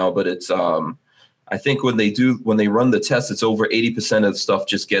remember now, but it's, I think when they run the test, it's over 80% of the stuff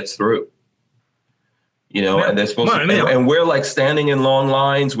just gets through. And they're supposed to, and we're like standing in long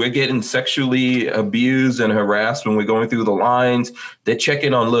lines. We're getting sexually abused and harassed when we're going through the lines. They're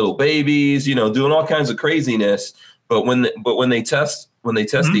checking on little babies, doing all kinds of craziness. But when they test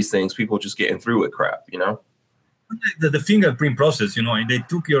these things, people just getting through with crap, The fingerprint process, and they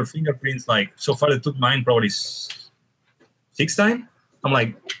took your fingerprints, like, so far they took mine probably 6 times. I'm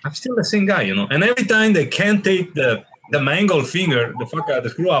like, I'm still the same guy, And every time they can't take the mangled finger, the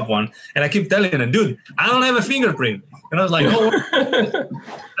screw up one, and I keep telling them, dude, I don't have a fingerprint. And I was like, oh, I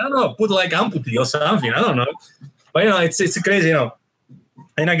don't know, put like amputee or something. I don't know. But it's crazy,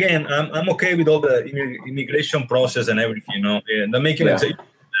 And again, I'm okay with all the immigration process and everything, And I'm making it.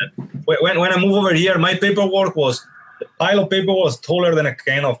 When I moved over here, my paperwork the pile of paper was taller than a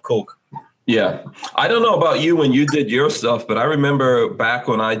can of Coke. Yeah. I don't know about you when you did your stuff, but I remember back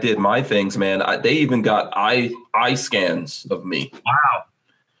when I did my things, man, they even got eye scans of me. Wow.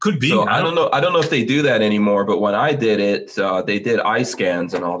 Could be. So I don't know if they do that anymore, but when I did it, they did eye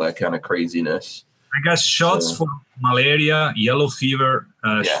scans and all that kind of craziness. I got shots for malaria, yellow fever,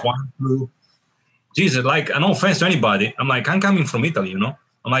 swine flu. Jesus, like, no offense to anybody. I'm like, I'm coming from Italy,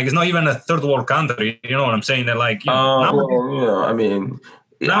 I'm like, it's not even a third world country. You know what I'm saying? They're like, I mean,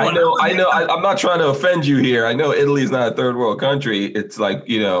 I know. I'm not trying to offend you here. I know Italy's not a third world country. It's like,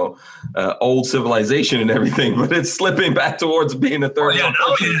 old civilization and everything, but it's slipping back towards being a third world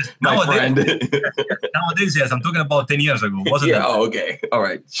country, my friend. Nowadays, yes. I'm talking about 10 years ago. Wasn't it? Oh, okay. All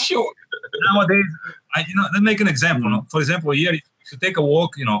right. Sure. Nowadays, let's make an example. For example, here, if you take a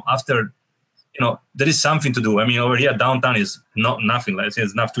walk, after, there is something to do. I mean, over here, downtown is nothing. Like,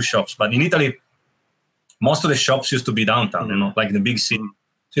 there's not 2 shops. But in Italy, most of the shops used to be downtown, like in the big city.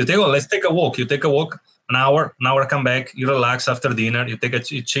 So let's take a walk. You take a walk, an hour, come back, you relax after dinner, you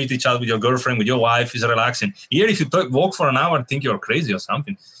chase each other with your girlfriend, with your wife, it's relaxing. Here, if you walk for an hour, I think you're crazy or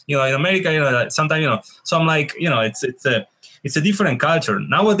something. In America, sometimes, so I'm like, it's a different culture.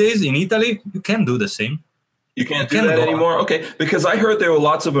 Nowadays, in Italy, you can't do the same. You can't do that anymore? Okay, because I heard there were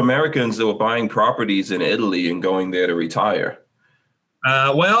lots of Americans that were buying properties in Italy and going there to retire.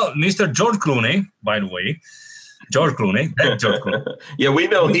 Well, Mr. George Clooney, by the way, George Clooney. Yeah, we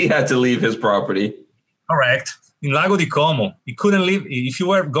know he had to leave his property. Correct. In Lago di Como, he couldn't leave. If you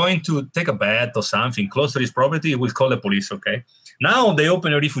were going to take a bath or something close to his property, he would call the police, okay? Now they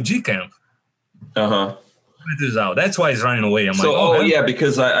open a refugee camp. Uh-huh. It is out. That's why he's running away. I'm yeah,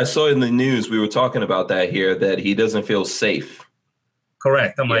 because I saw in the news, we were talking about that here, that he doesn't feel safe.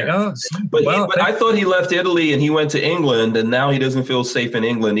 Correct. I'm like, but I thought he left Italy and he went to England, and now he doesn't feel safe in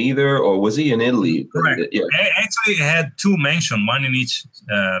England either. Or was he in Italy? Correct. Yeah. I actually had 2 mentioned, one in each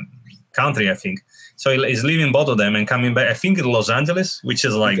country, I think. So he's leaving both of them and coming back. I think in Los Angeles, which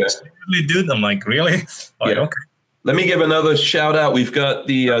is like, really, dude. I'm like, really? Okay. Let me give another shout out. We've got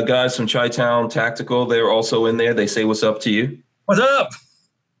the guys from Chi-Town Tactical. They're also in there. They say what's up to you. What's up?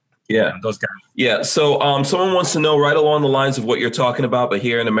 Yeah, those guys. Yeah, so someone wants to know, right along the lines of what you're talking about, but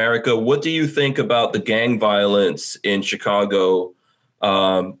here in America, what do you think about the gang violence in Chicago,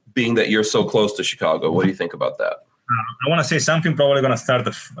 being that you're so close to Chicago? What do you think about that? I want to say something, probably going to start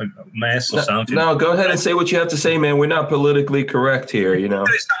a mess or something. No, go ahead and say what you have to say, man. We're not politically correct here, you know.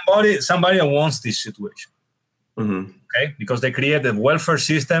 Somebody that wants this situation, okay? Because they create a welfare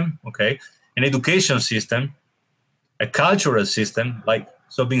system, okay, an education system, a cultural system, like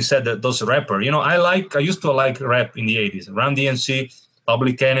so being said that those rappers, you know, I used to like rap in the 80s, Run DMC,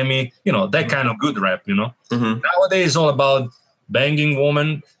 Public Enemy, you know, that kind of good rap, you know. Nowadays it's all about banging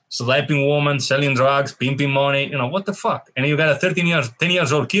woman, slapping woman, selling drugs, pimping money, you know, what the fuck? And you got a 10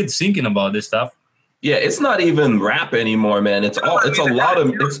 years old kid thinking about this stuff. Yeah, it's not even rap anymore, man. It's a lot of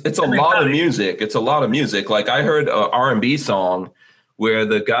music. It's a lot of music. Like I heard a R&B song where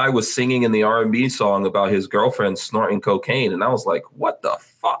the guy was singing in the R&B song about his girlfriend snorting cocaine, and I was like, what the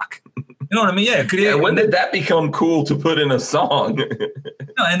fuck? You know what I mean? Yeah. When did that become cool to put in a song?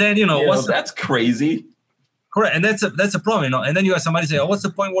 And then, that's crazy. Correct, and that's a problem, you know. And then you have somebody say, "Oh, what's the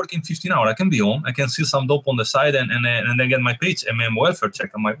point working 15 hours? I can be home. I can see some dope on the side, and then get my paycheck and my welfare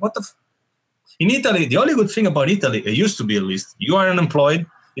check." I'm like, "What the?" In Italy, the only good thing about Italy, it used to be at least, you are unemployed.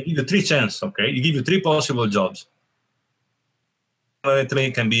 They give you 3 chances. Okay, you give you 3 possible jobs.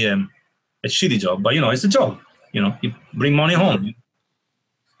 Italy can be a shitty job, but you know it's a job. You know, you bring money home.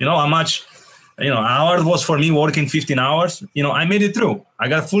 You know how much, how hard it was for me working 15 hours. You know, I made it through. I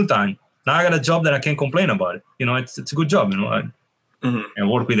got full time. Now I got a job that I can't complain about it. You know, it's a good job. You know, I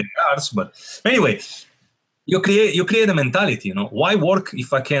work with the cars, but anyway, you create a mentality. You know, why work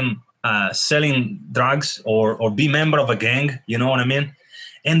if I can selling drugs or be member of a gang? You know what I mean?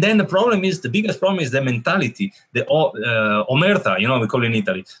 And then the biggest problem is the mentality, the omerta. You know, we call it in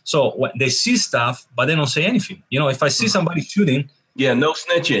Italy. So when they see stuff, but they don't say anything. You know, if I see somebody shooting, no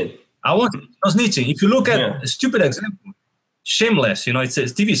snitching. I want no snitching. If you look at a stupid example. Shameless, you know, it's a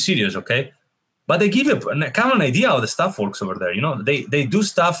TV series, okay? But they give you kind of an idea how the stuff works over there, you know? They do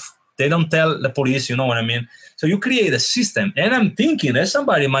stuff, they don't tell the police, you know what I mean? So you create a system, and I'm thinking that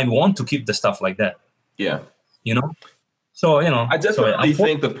somebody might want to keep the stuff like that. Yeah. You know? So, you know. I definitely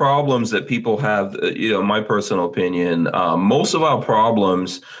think the problems that people have, my personal opinion, most of our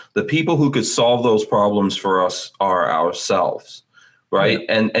problems, the people who could solve those problems for us are ourselves. Right.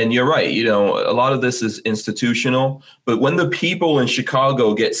 Yeah. And you're right. You know, a lot of this is institutional. But when the people in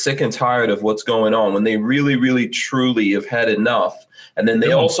Chicago get sick and tired of what's going on, when they really, really, truly have had enough, and then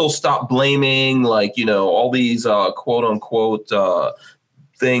they also stop blaming, like, all these quote unquote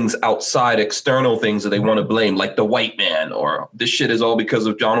things outside, external things that they want to blame, like the white man, or this shit is all because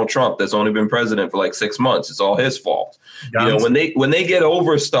of Donald Trump that's only been president for like 6 months. It's all his fault. When they get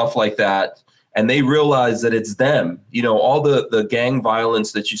over stuff like that, and they realize that it's them, all the gang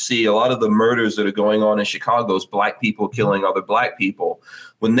violence that you see, a lot of the murders that are going on in Chicago is black people killing other black people.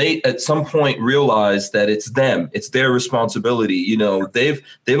 When they at some point realize that it's them, it's their responsibility. They've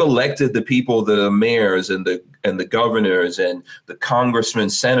elected the people that are mayors and the governors and the congressmen,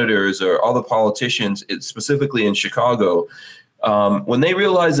 senators, or other politicians, specifically in Chicago. When they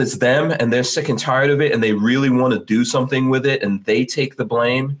realize it's them and they're sick and tired of it, and they really want to do something with it, and they take the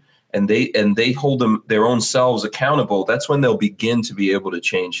blame, and they hold their own selves accountable, that's when they'll begin to be able to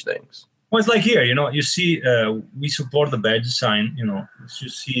change things. Well, it's like here, you see, we support the badge sign, you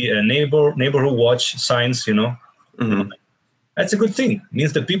see a neighborhood watch signs, That's a good thing. It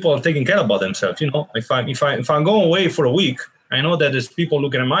means that people are taking care about themselves. If I'm going away for a week, I know that there's people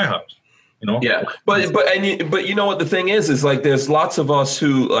looking at my house. Yeah, but you know what the thing is like there's lots of us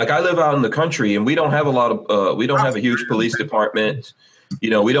who, like, I live out in the country, and we don't have we don't have a huge police department. We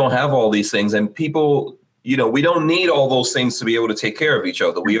don't have all these things, and people, we don't need all those things to be able to take care of each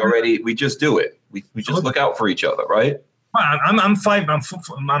other. We just do it. We just look out for each other, right? I'm live,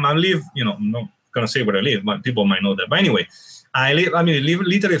 I'm not gonna say where I live, but people might know that. But anyway, I live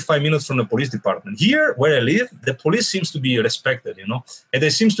literally 5 minutes from the police department. Here where I live, the police seems to be respected, and they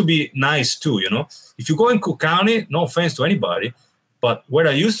seems to be nice too, If you go in Cook County, no offense to anybody, but where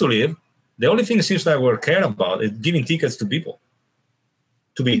I used to live, the only thing it seems like we're cared about is giving tickets to people.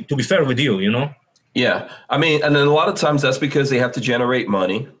 To be fair with you, Yeah, I mean, and then a lot of times that's because they have to generate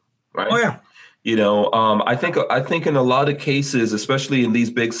money, right? Oh yeah. I think in a lot of cases, especially in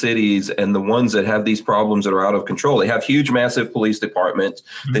these big cities and the ones that have these problems that are out of control, they have huge, massive police departments.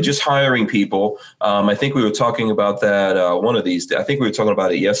 Mm-hmm. They're just hiring people. I think we were talking about that one of these. I think we were talking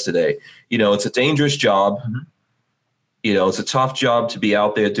about it yesterday. It's a dangerous job. Mm-hmm. It's a tough job to be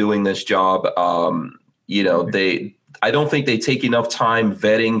out there doing this job. I don't think they take enough time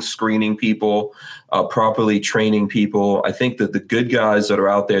vetting, screening people, properly training people. I think that the good guys that are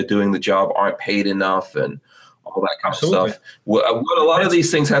out there doing the job aren't paid enough and all that kind of stuff. What a lot of these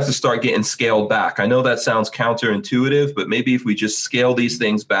things have to start getting scaled back. I know that sounds counterintuitive, but maybe if we just scale these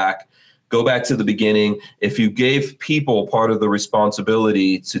things back, go back to the beginning. If you gave people part of the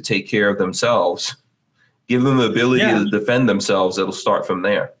responsibility to take care of themselves, give them the ability to defend themselves, it'll start from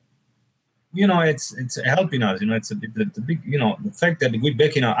there. It's helping us. It's the big, the fact that we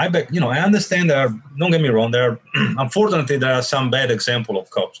back in. I understand don't get me wrong. Unfortunately, there are some bad example of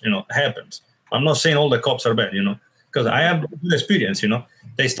cops. Happens. I'm not saying all the cops are bad. Because I have good experience.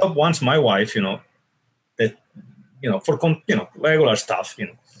 They stopped once my wife. That for regular stuff.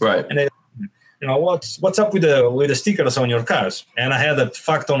 Right. And they, what's up with the stickers on your cars? And I had a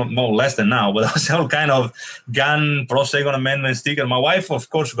fact on less than now, but I was all kind of gun pro Second Amendment sticker. My wife, of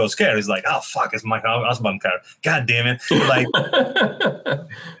course, got scared. It's like, oh fuck, it's my husband's car. God damn it! Like,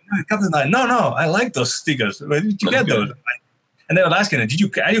 no, I like those stickers. Where did you get those? And they were asking,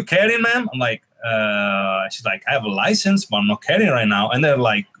 are you carrying, ma'am? I'm like, she's like, I have a license, but I'm not carrying right now. And they're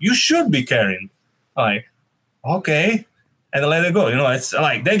like, you should be carrying. I'm like, okay. And let it go. It's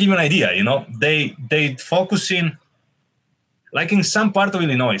like they give you an idea. They focus in, like in some part of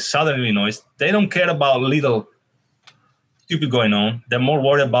Illinois, southern Illinois, they don't care about little stupid going on. They're more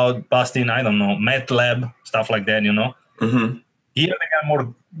worried about busting, I don't know, meth lab, stuff like that. Mm-hmm. Here they got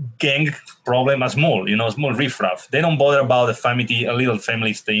more gang problem, small, small riffraff. They don't bother about a little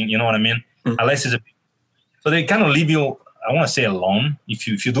family thing. You know what I mean? Mm-hmm. Unless it's so they kind of leave you. I want to say alone. If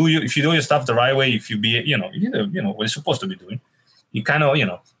you do your stuff the right way, if you be what you're supposed to be doing, you kind of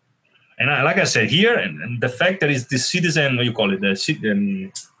and like I said here, and the fact that it's the citizen, what you call it,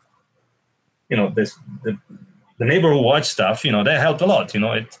 the neighborhood watch stuff, that helped a lot.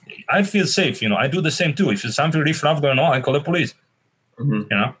 I feel safe. I do the same too. If there's something really rough going on, I call the police.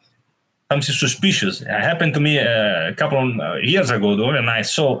 Mm-hmm. Something suspicious. It happened to me a couple of years ago, though, and I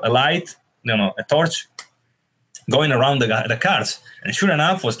saw a light, a torch, going around the cars, and sure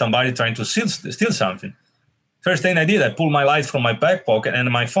enough was somebody trying to steal something. First thing I did, I pulled my lights from my back pocket and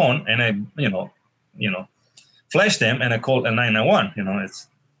my phone, and I flashed them, and I called 911. It's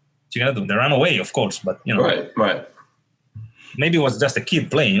what you gotta do. They ran away, of course, but right. Maybe it was just a kid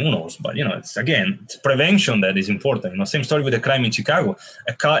playing, who knows? But it's prevention that is important. Same story with the crime in Chicago.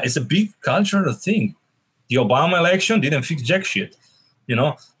 It's a big cultural thing. The Obama election didn't fix jack shit.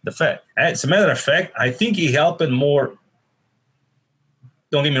 The fact. As a matter of fact, I think he helped more.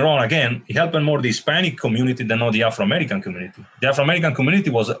 Don't get me wrong. Again, he helped more the Hispanic community than not the Afro-American community. The Afro-American community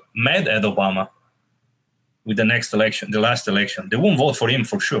was mad at Obama with the last election. They won't vote for him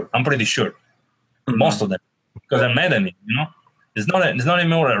for sure. I'm pretty sure. Mm-hmm. Most of them, because they're mad at him. It's not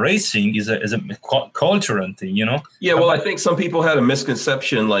anymore a race thing. It's a cultural thing. Yeah. Well, I think some people had a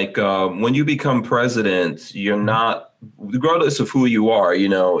misconception. Like when you become president, you're not, regardless of who you are.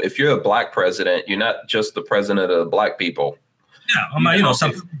 If you're a black president, you're not just the president of the black people.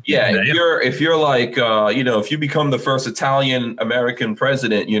 Yeah, if you're like, if you become the first Italian American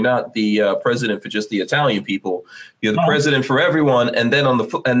president, you're not the president for just the Italian people. You're the president for everyone. And then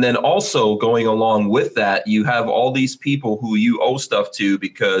and then also going along with that, you have all these people who you owe stuff to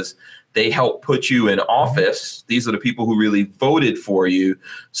because they help put you in office. These are the people who really voted for you.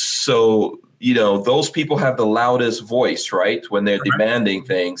 So those people have the loudest voice, right, when they're demanding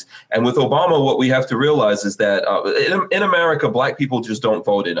things. And with Obama, what we have to realize is that in America, black people just don't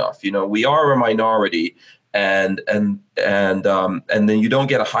vote enough. We are a minority, and then you don't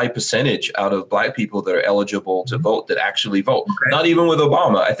get a high percentage out of black people that are eligible to vote, that actually vote. Okay. Not even with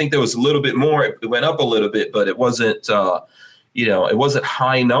Obama. I think there was a little bit more. It went up a little bit, but it wasn't, it wasn't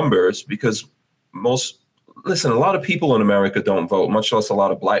high numbers because a lot of people in America don't vote, much less a lot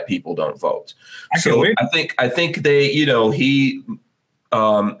of black people don't vote. I think they,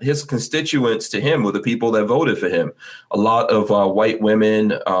 his constituents to him were the people that voted for him. A lot of white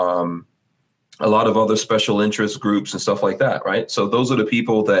women, a lot of other special interest groups and stuff like that, right? So those are the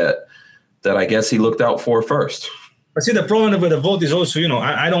people that I guess he looked out for first. But see, the problem with the vote is also,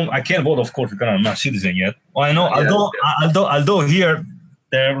 I can't vote, of course, because I'm not a citizen yet. Well, I know, although here,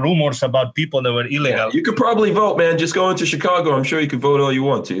 there are rumors about people that were illegal. Yeah, you could probably vote, man. Just go into Chicago. I'm sure you can vote all you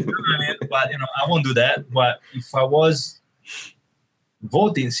want to. But, I won't do that. But if I was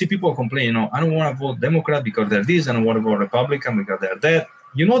voting, see people complain, I don't want to vote Democrat because they're this. I don't want to vote Republican because they're that.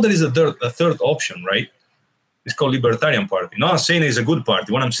 There is a third option, right? It's called Libertarian Party. Not saying it's a good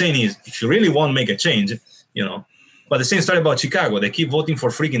party. What I'm saying is if you really want to make a change, But the same story about Chicago. They keep voting for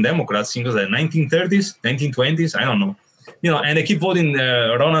freaking Democrats since the 1930s, 1920s. I don't know. And they keep voting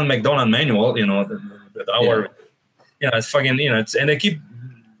Ronald McDonald Manual, it's fucking, and they keep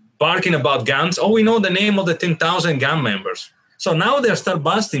barking about guns. Oh, we know the name of the 10,000 gun members. So now they start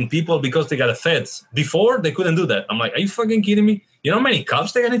busting people because they got a feds. Before, they couldn't do that. I'm like, are you fucking kidding me? You know how many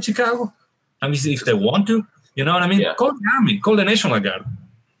cops they got in Chicago? I mean, if they want to, you know what I mean? Yeah. Call the army, call the National Guard.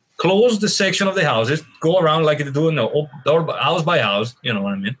 close the section of the houses, go around like they do, house by house. You know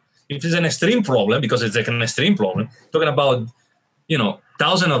what I mean? If it's an extreme problem, because it's like an extreme problem, talking about,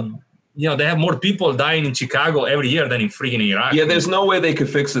 thousands of, they have more people dying in Chicago every year than in freaking Iraq. Yeah, there's no way they could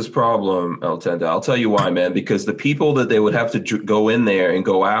fix this problem, El Tenda. I'll tell you why, man. Because the people that they would have to go in there and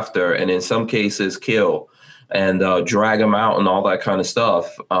go after, and in some cases kill and drag them out and all that kind of stuff,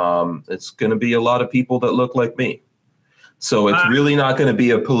 it's going to be a lot of people that look like me. So it's really not going to be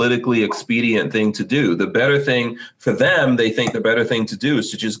a politically expedient thing to do. The better thing for them, they think the better thing to do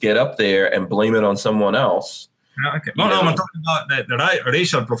is to just get up there and blame it on someone else. Okay. No, I'm talking about the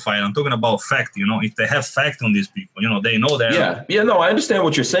racial profile. I'm talking about fact. If they have fact on these people, they know that. Yeah. No, I understand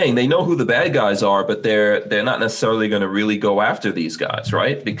what you're saying. They know who the bad guys are, but they're not necessarily going to really go after these guys,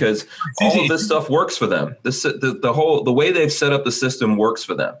 right? Because all of this stuff works for them. The way they've set up the system works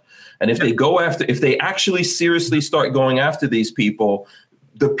for them. And if they actually seriously start going after these people,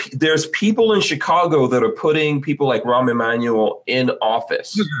 there's people in Chicago that are putting people like Rahm Emanuel in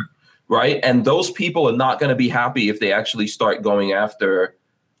office. Mm-hmm. Right. And those people are not going to be happy if they actually start going after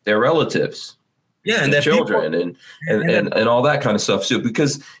their relatives. Yeah. And their children and all that kind of stuff. So,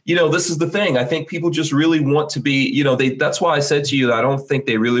 because, this is the thing. I think people just really want to be, that's why I said to you that I don't think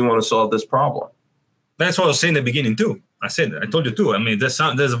they really want to solve this problem. That's what I was saying in the beginning, too. I told you, too. I mean, there's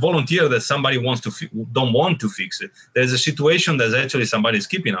a volunteer that somebody don't want to fix it. There's a situation that's actually somebody's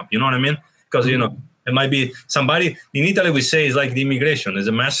keeping up. You know what I mean? Because, it might be somebody in Italy. We say it's like the immigration. There's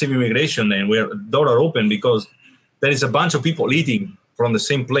a massive immigration, and where doors are open because there is a bunch of people eating from the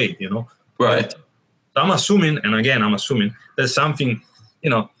same plate. Right. So I'm assuming there's something,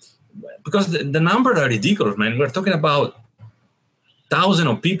 because the numbers are ridiculous, man. We're talking about thousands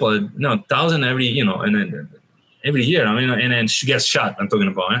of people, 1,000 every, and every year. I mean, and then she gets shot. I'm talking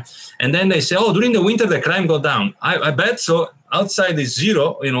about, and then they say, oh, during the winter the crime go down. I bet so. Outside is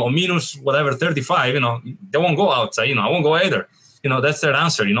 0, or minus whatever 35. They won't go outside. I won't go either. That's their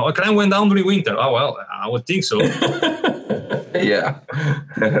answer. A crime went down during winter. Oh well, I would think so. Yeah,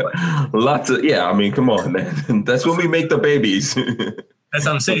 lots of I mean, come on, man. That's when we make the babies. That's what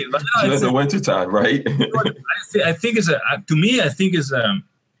I'm saying. But it's the winter time, right? I think it's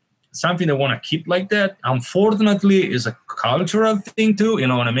something they want to keep like that. Unfortunately, it's a cultural thing too. You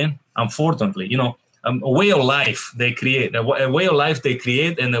know what I mean? Unfortunately, a way of life they create,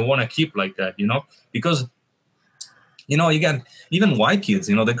 and they want to keep like that, because, you got even white kids,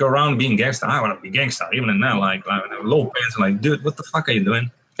 they go around being gangster. I want to be gangster, even now, like low pants, like, dude, what the fuck are you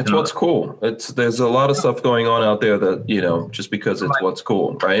doing? It's what's cool. There's a lot of stuff going on out there that, just because it's what's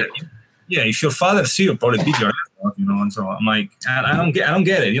cool, right? Yeah, if your father see you, probably beat your ass off, and so I'm like, I don't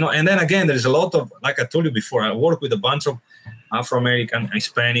get it, and then again, there's a lot of, like I told you before, I work with a bunch of Afro-American,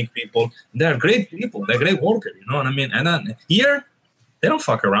 Hispanic people. They're great people. They're great workers, you know what I mean? And then here, they don't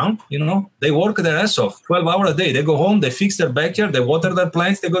fuck around, They work their ass off, 12 hours a day. They go home, they fix their backyard, they water their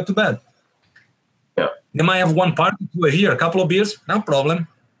plants, they go to bed. Yeah. They might have one party here, a couple of beers, no problem.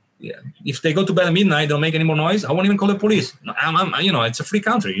 Yeah. If they go to bed at midnight, don't make any more noise, I won't even call the police. It's a free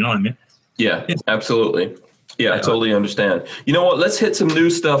country, you know what I mean? Yeah, absolutely. Yeah, I totally understand. You know what? Let's hit some new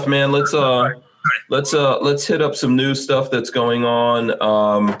stuff, man. Let's hit up some new stuff that's going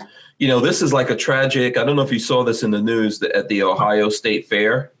on. This is like a tragic. I don't know if you saw this in the news at the Ohio State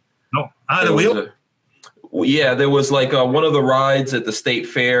Fair. No, the wheel. There was like one of the rides at the State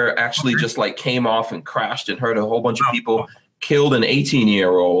Fair actually just like came off and crashed and hurt a whole bunch of people. Killed an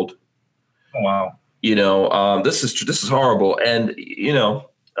 18-year-old. Oh wow. This is horrible, and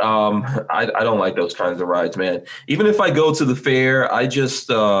I don't like those kinds of rides, man. Even if I go to the fair, I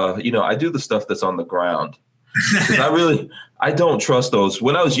just, I do the stuff that's on the ground. I don't trust those.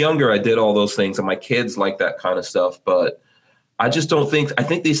 When I was younger, I did all those things, and my kids like that kind of stuff. But I just don't think. I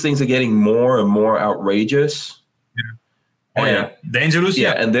think these things are getting more and more outrageous. Dangerous.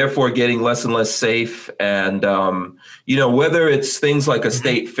 Yeah, and therefore getting less and less safe. And whether it's things like a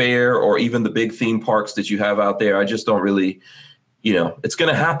state fair or even the big theme parks that you have out there, I just don't really. It's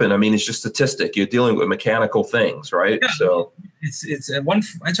going to happen. I mean, it's just statistic. You're dealing with mechanical things, right? Yeah, so it's a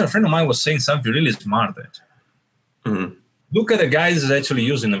friend of mine was saying something really smart. Mm-hmm. Look at the guys that's actually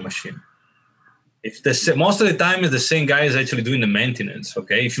using the machine. If most of the time it's the same guy is actually doing the maintenance.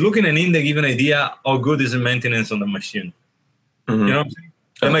 Okay, if you look in an index, give an idea how good is the maintenance on the machine. Mm-hmm. You know what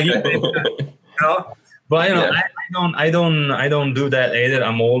I'm saying? But I don't do that either.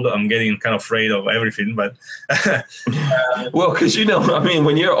 I'm old. I'm getting kind of afraid of everything. But well, because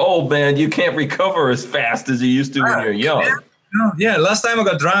when you're old, man, you can't recover as fast as you used to when you're young. Yeah. Last time I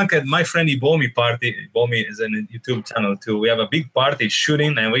got drunk at my friend Ibomi party. Ibomi is a YouTube channel too. We have a big party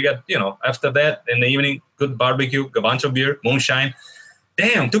shooting, and we got after that in the evening, good barbecue, a bunch of beer, moonshine.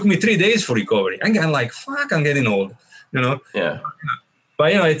 damn, took me 3 days for recovery. I'm kind of like, fuck, I'm getting old, you know. Yeah.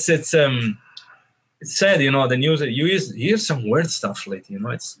 But you know, it's sad, you know, the news. You hear some weird stuff lately, you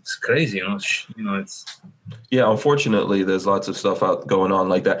know. It's crazy, you know. It's. Yeah, unfortunately, there's lots of stuff out going on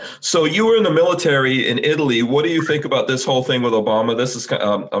like that. So you were in the military in Italy. What do you think about this whole thing with Obama? This is,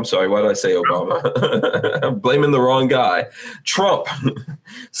 I'm sorry, why did I say Obama? I'm blaming the wrong guy. Trump.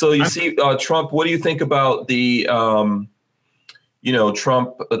 So you see, Trump, what do you think about the,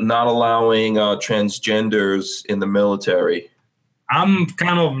 Trump not allowing transgenders in the military? I'm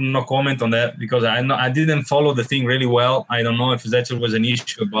kind of no comment on that because I didn't follow the thing really well. I don't know if that was an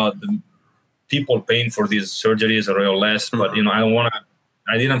issue about the people paying for these surgeries or less, but you know,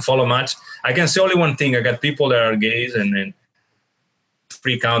 I didn't follow much. I can say only one thing. I got people that are gays and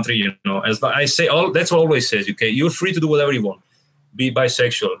free country, you know, as I say, that's what always says, okay, you're free to do whatever you want. Be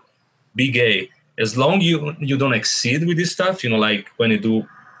bisexual, be gay. As long you don't exceed with this stuff, you know, like when you do,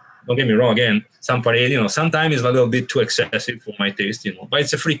 don't get me wrong, again, some parade, you know, sometimes it's a little bit too excessive for my taste, you know, but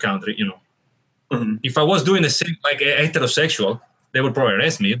it's a free country, you know. If I was doing the same, like heterosexual, they would probably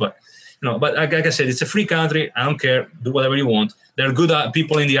arrest me, but, you know, but like I said, it's a free country. I don't care. Do whatever you want. There are good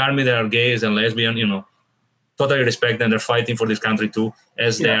people in the army that are gays and lesbian, you know, totally respect them. They're fighting for this country too,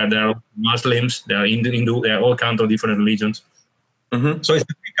 as they are Muslims, they are Hindu, they are all kinds of different religions. So it's a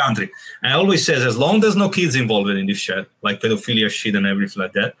free country. I always says, as long as there's no kids involved in this shit, like pedophilia shit and everything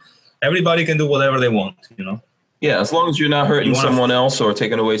like that, everybody can do whatever they want, you know? Yeah, as long as you're not hurting someone else or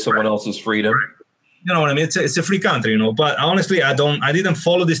taking away someone else's freedom. You know what I mean? It's a free country, you know. But honestly, I didn't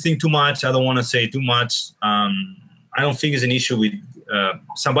follow this thing too much. I don't want to say too much. I don't think it's an issue with,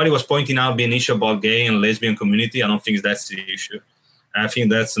 somebody was pointing out being an issue about gay and lesbian community. I don't think that's the issue. I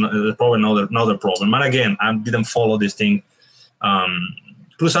think that's probably another problem. But again, I didn't follow this thing.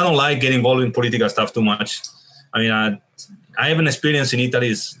 Plus, I don't like getting involved in political stuff too much. I mean, I have an experience in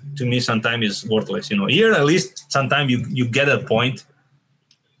Italy. To me, sometimes is worthless. You know, here at least sometimes you get a point.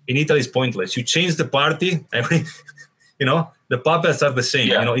 In Italy, it's pointless. You change the party, you know, the puppets are the same.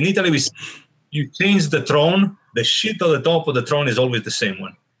 Yeah. You know, in Italy, you change the throne. The shit on the top of the throne is always the same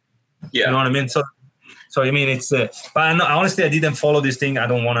one. Yeah, you know what I mean. So I mean, it's. But honestly, I didn't follow this thing. I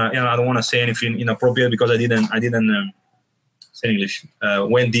don't want to. You know, I don't want to say anything inappropriate because I didn't. Say English.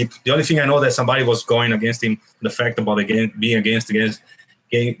 Went deep. The only thing I know that somebody was going against him. The fact about being against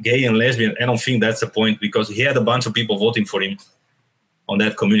gay and lesbian. I don't think that's the point because he had a bunch of people voting for him on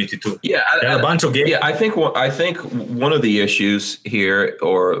that community too. Yeah, a bunch of gay. Yeah, I think one of the issues here,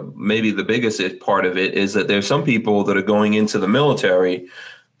 or maybe the biggest part of it, is that there's some people that are going into the military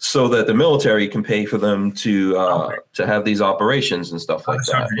so that the military can pay for them to have these operations and stuff like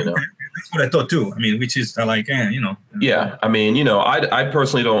that. You know, that's what I thought too. I mean, which is like, you know. Yeah, I mean, you know, I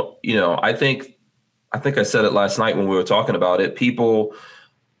personally don't. You know, I think I said it last night when we were talking about it. People,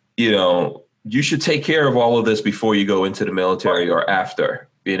 you know, you should take care of all of this before you go into the military or after.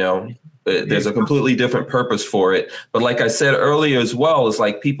 You know, there's a completely different purpose for it. But like I said earlier as well, it's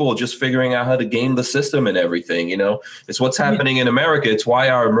like people just figuring out how to game the system and everything. You know, it's what's happening in America. It's why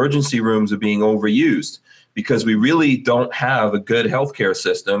our emergency rooms are being overused, because we really don't have a good healthcare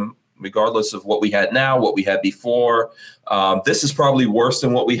system, regardless of what we had now, what we had before. This is probably worse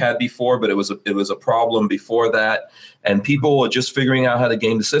than what we had before, but it was a problem before that. And people are just figuring out how to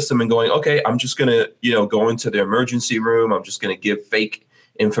game the system and going, okay, I'm just going to, you know, go into the emergency room. I'm just going to give fake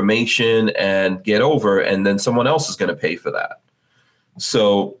information and get over, and then someone else is going to pay for that.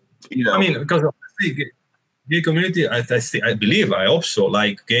 So, you know, I mean, because of the gay community, I believe, I hope so,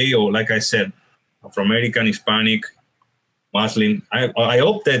 like gay, or like I said, Afro-American, Hispanic, Muslim, I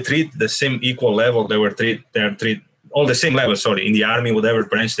hope they treat the same equal level. They're treat all the same level, sorry, in the army, whatever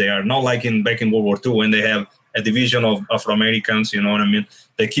branch they are. Not like back in World War II when they have a division of Afro-Americans, you know what I mean?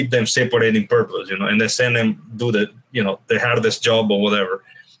 They keep them separated in purpose, you know, and they send them do the hardest job or whatever.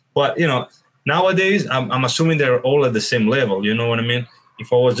 But, you know, nowadays, I'm assuming they're all at the same level, you know what I mean?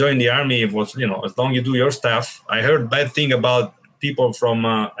 If I was joining the army, it was, you know, as long as you do your stuff. I heard bad thing about people from,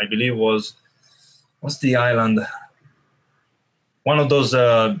 I believe was, what's the island? One of those,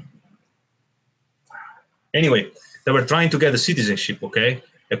 anyway, they were trying to get the citizenship, okay?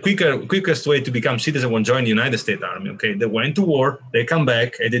 The quickest way to become citizen when joining the United States Army, okay? They went to war, they come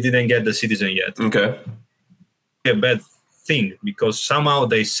back, and they didn't get the citizen yet. Okay. A bad thing, because somehow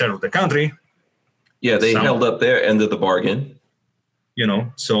they served the country. Yeah, they held up their end of the bargain. You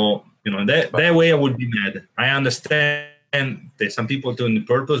know, so, you know, that way I would be mad. I understand there's some people doing the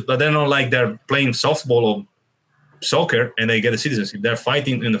purpose, but they're not like they're playing softball or soccer and they get a citizenship. They're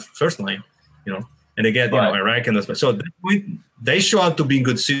fighting in the first line, you know, and they get, you know, Iraq and that's so at that point, they show out to be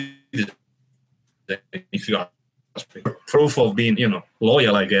good citizens if you are. proof of being,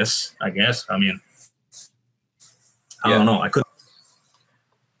 loyal. I guess. I mean, I don't know. I could.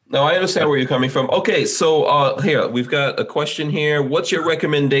 No, I understand where you're coming from. Okay, so here we've got a question here. What's your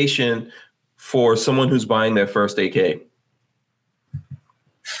recommendation for someone who's buying their first AK?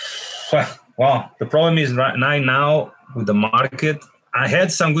 Well, the problem is right now with the market. I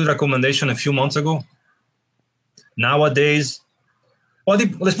had some good recommendation a few months ago. Nowadays, well,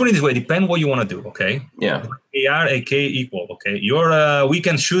 let's put it this way: depend what you want to do. Okay. Yeah. AR, AK equal. Okay, you're a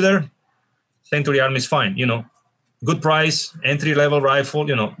weekend shooter. Century Arm is fine. Good price, entry level rifle.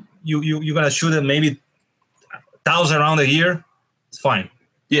 You're gonna shoot it maybe 1,000 rounds a year. It's fine.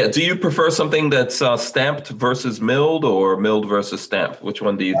 Yeah. Do you prefer something that's stamped versus milled, or milled versus stamped? Which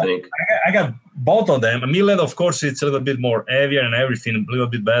one do you think? I got both of them. Milled, of course, it's a little bit more heavier and everything, a little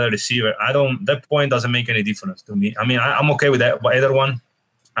bit better receiver. That point doesn't make any difference to me. I mean, I'm okay with that. Either one,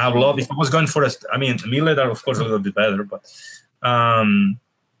 I love. If I was going for milled are of course a little bit better, but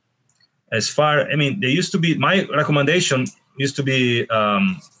they used to be, my recommendation used to be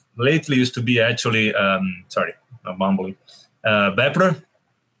lately used to be actually Vepr.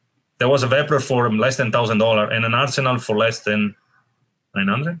 There was a Vepr for less than $1,000 and an Arsenal for less than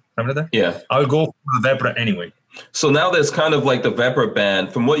 900. Remember that? Yeah. I'll go for the Vepr anyway. So now there's kind of like the Vepr ban.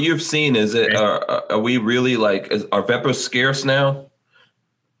 From what you've seen, is it are we really are Veprs scarce now?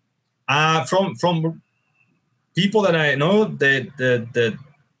 From people that I know, that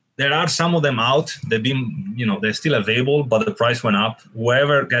there are some of them out. They've been, they're still available, but the price went up.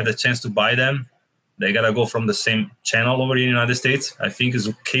 Whoever got the chance to buy them, they gotta go from the same channel over in the United States. I think is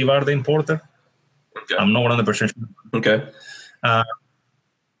KVAR the importer. Okay. I'm not 100% sure. Okay.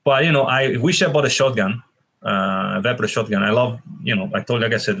 But I wish I bought a shotgun, a Vepr shotgun. I love,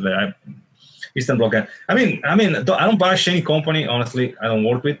 like I said, Eastern Bloc. I mean, I don't bash any company. Honestly, I don't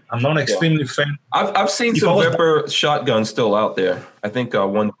work with. I'm not an extremely fan. I've seen some Vepr shotguns still out there. I think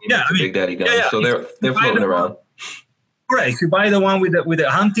one Big Daddy gun. Yeah. So they're floating around. Right. If you buy the one with the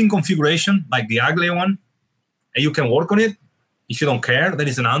hunting configuration, like the ugly one, and you can work on it. If you don't care that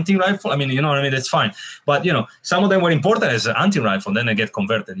it's an hunting rifle, that's fine. But some of them were imported as an hunting rifle, then they get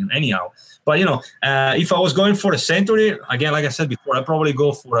converted anyhow. But if I was going for a Century, again, like I said before, I'd probably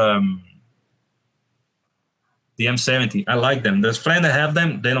go for the M70. I like them. There's friends that have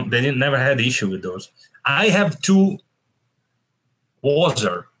them. They never had the issue with those. I have two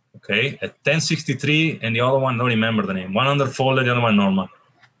Walzer, okay, a 1063 and the other one, I don't remember the name. One underfolded, the other one normal.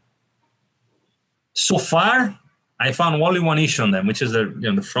 So far, I found only one issue on them, which is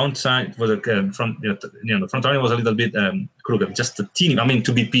the front side was the front turning was a little bit crooked, just a teeny.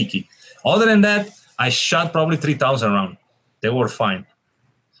 To be picky. Other than that, I shot probably 3,000 rounds. They were fine.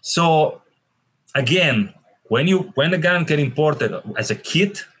 So again, when the gun get imported as a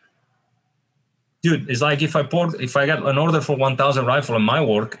kit, dude, it's like if I got an order for 1,000 rifle in my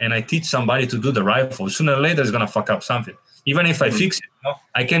work and I teach somebody to do the rifle, sooner or later it's gonna fuck up something. Even if I fix it,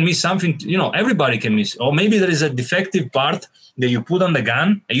 I can miss something. Everybody can miss. Or maybe there is a defective part that you put on the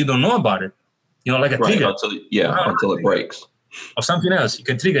gun and you don't know about it. Like a trigger. Until it breaks. Or something else. You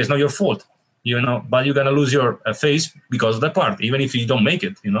can trigger. It's not your fault. But you're gonna lose your face because of that part, even if you don't make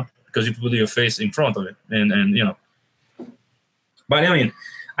it. Because you put your face in front of it, and. But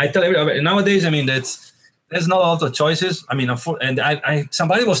I tell everybody nowadays. There's not a lot of choices.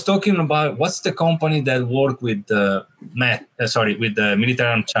 Somebody was talking about what's the company that worked with with the Military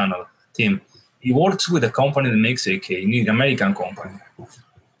Arm Channel team. He works with a company that makes AK, an American company.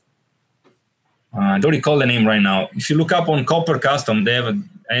 I don't recall the name right now. If you look up on Copper Custom, they have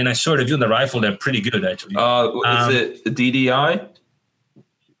and I saw a review of the rifle. They're pretty good actually. Is it DDI?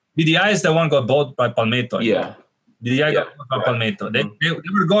 DDI is the one got bought by Palmetto. Yeah. DDI got bought by Palmetto. They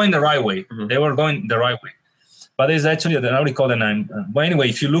were going the right way. Mm-hmm. They were going the right way. But there's actually, I don't recall the name. But anyway,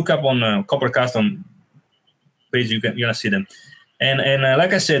 if you look up on Copper Custom page, you're gonna see them. And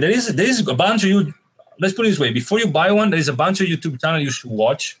like I said, there is a bunch of you. Let's put it this way: before you buy one, there is a bunch of YouTube channels you should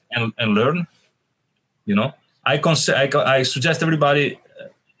watch and learn. I suggest everybody,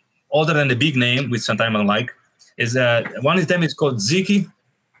 other than the big name, which sometimes I don't like, is one of them is called Ziki,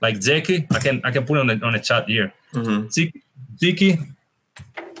 like Zeki. I can put it on the chat here. Mm-hmm. Ziki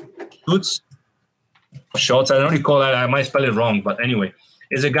shots. I don't recall that. I might spell it wrong, but anyway,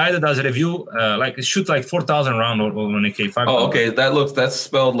 it's a guy that does a review. Shoots like 4,000 rounds on AK-5. Oh, okay. That's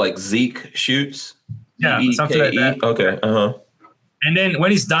spelled like Zeke shoots. Yeah, something like that. Okay. And then when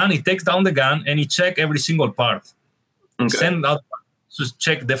he's done, he takes down the gun and he check every single part. Okay. Send out to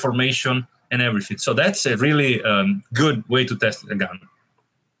check deformation and everything. So that's a really good way to test a gun,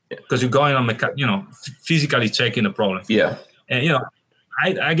 because you're going on physically checking the problem. Yeah. And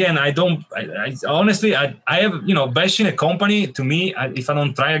I don't. Honestly, I have, bashing a company. To me, if I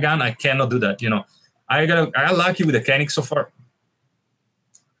don't try a gun, I cannot do that. I got lucky with the Koenig so far.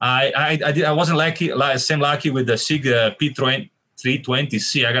 I wasn't same lucky with the SIG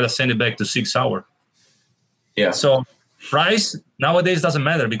P320C. I gotta send it back to 6 hours. Yeah. So price nowadays doesn't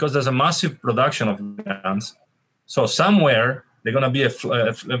matter because there's a massive production of guns. So somewhere they're gonna be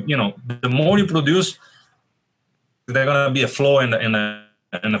the more you produce, there's gonna be a flow in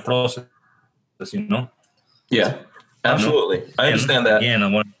the process. Yeah, absolutely. I understand that.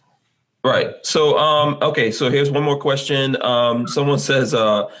 Right. So, okay. So here's one more question. Someone says,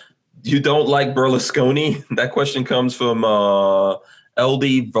 you don't like Berlusconi? That question comes from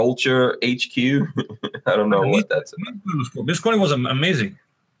LD Vulture HQ. I don't know what that's about. Berlusconi was amazing.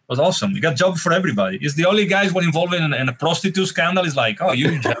 Was awesome. He got job for everybody. He's the only guy who was involved in a prostitute scandal. He's like, oh,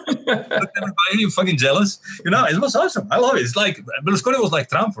 you fucking jealous? It was awesome. I love it. It's like Berlusconi was like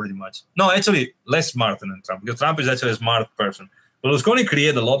Trump pretty much. No, actually less smart than Trump because Trump is actually a smart person. Berlusconi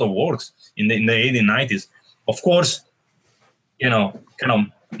created a lot of works in the 1890s. Of course, kind of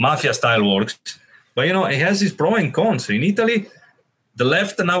mafia style works. But it has its pros and cons. In Italy, the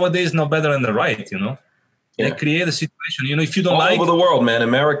left nowadays is no better than the right, Yeah. They create a situation. If you don't all over the world, man,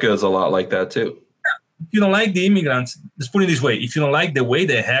 America is a lot like that too. If you don't like the immigrants, let's put it this way: if you don't like the way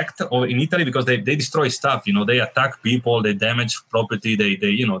they act, or in Italy, because they destroy stuff, they attack people, they damage property, they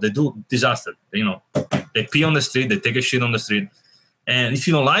do disaster. They pee on the street, they take a shit on the street, and if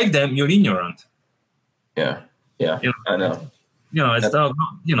you don't like them, you're ignorant. Yeah, I know. It's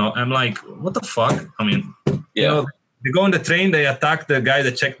I'm like, what the fuck? I mean, yeah. They go on the train, they attack the guy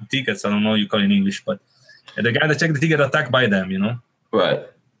that checked the tickets. I don't know you call it in English, but the guy that checked the ticket attacked by them, Right.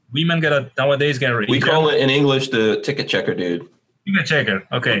 Women nowadays get. We call it in English the ticket checker, dude. Ticket checker.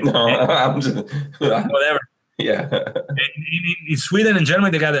 Okay. No, I'm just whatever. Yeah. In Sweden and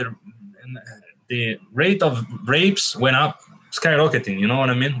Germany, they got the rate of rapes went up, skyrocketing. You know what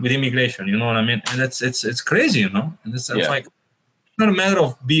I mean? With immigration, you know what I mean? And it's crazy, And it's like it's not a matter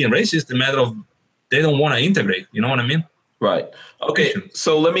of being racist; it's a matter of they don't want to integrate. You know what I mean? Right. Okay.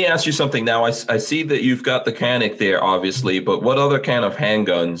 So let me ask you something now. I see that you've got the Koenig there, obviously, but what other kind of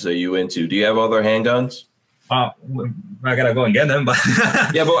handguns are you into? Do you have other handguns? I gotta go and get them, but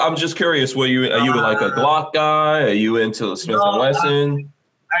yeah. But I'm just curious. Are you like a Glock guy? Are you into Smith and Wesson?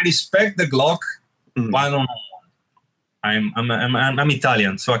 I respect the Glock, but I don't know. I'm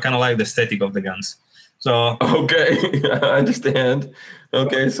Italian, so I kind of like the aesthetic of the guns. So okay, I understand.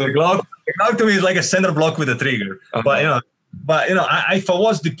 Okay, so the Glock to me is like a center block with a trigger. Uh-huh. But if I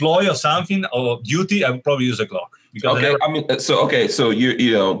was deployed or something or duty, I would probably use a Glock. Because so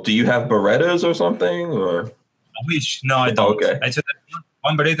you do you have Berettas or something or? I wish. No, I don't. Okay. Actually,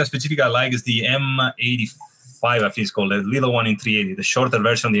 one Beretta specific I like is the M85. I think it's called the little one in 380, the shorter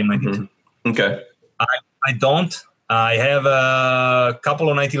version of the M92. Mm-hmm. Okay. I don't. I have a couple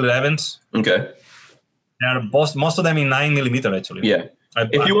of 1911s. Okay. They're most of them in 9mm actually. Yeah.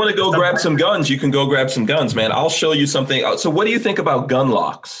 If you want to go grab some guns, you can go grab some guns, man. I'll show you something. So what do you think about gun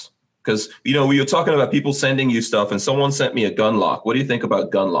locks? Because, we were talking about people sending you stuff and someone sent me a gun lock. What do you think about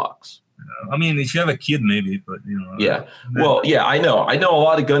gun locks? I mean, if you have a kid, maybe, but, Yeah. Well, yeah, I know. I know a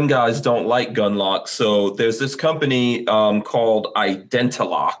lot of gun guys don't like gun locks. So there's this company called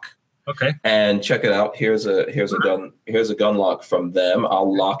Identilock. Okay. And check it out. Here's a gun lock from them.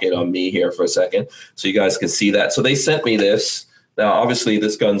 I'll lock it on me here for a second so you guys can see that. So they sent me this. Now, obviously,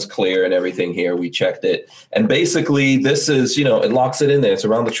 this gun's clear and everything here. We checked it. And basically, this is, it locks it in there. It's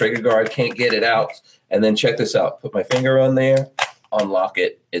around the trigger guard. Can't get it out. And then check this out. Put my finger on there. Unlock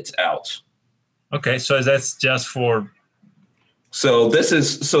it. It's out. Okay. So that's just for... So this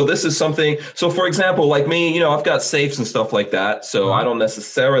is something. So for example, like me, I've got safes and stuff like that. So I don't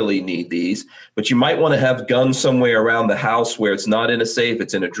necessarily need these, but you might want to have guns somewhere around the house where it's not in a safe,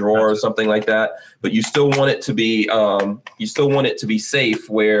 it's in a drawer or something like that. But you still want it to be, safe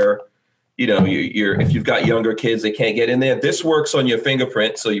where, you're if you've got younger kids, they can't get in there. This works on your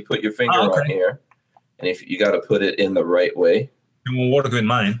fingerprint. So you put your finger on here, and if you got to put it in the right way. It won't work with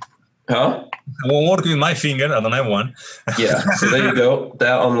mine. Huh? I won't work with my finger. I don't have one. Yeah. So there you go.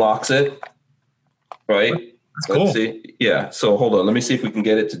 That unlocks it. Right. That's cool. Let's see. Yeah. So hold on. Let me see if we can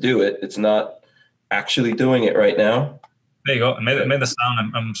get it to do it. It's not actually doing it right now. There you go. It made the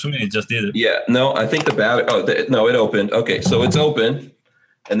sound. I'm assuming it just did it. Yeah. No, I think the battery. No, it opened. Okay. So it's open.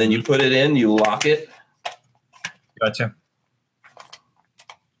 And then you put it in, you lock it. Gotcha.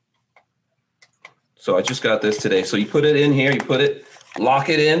 So I just got this today. So you put it in here, lock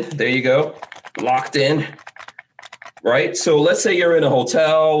it in. There you go. Locked in. right? So let's say you're in a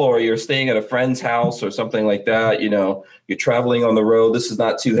hotel or you're staying at a friend's house or something like that. You know, you're traveling on the road. This is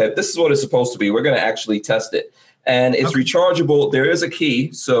not too heavy. This is what it's supposed to be. We're going to actually test it. And it's rechargeable. There is a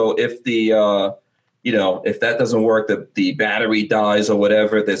key. So if the, you know, if that doesn't work, the battery dies or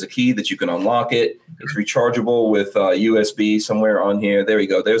whatever, there's a key that you can unlock it. It's rechargeable with USB somewhere on here. There you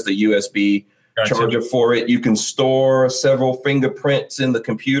go. There's the USB charger for it. You can store several fingerprints in the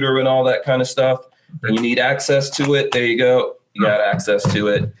computer and all that kind of stuff. And you need access to it. There you go. You got access to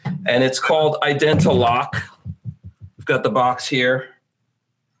it. And it's called Identalock. We've got the box here.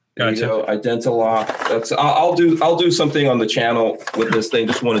 There you go. Identalock. That's I'll do something on the channel with this thing.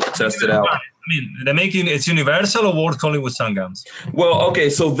 Just wanted to test it out. I mean, they're making it's universal or work only with some guns? Well, okay,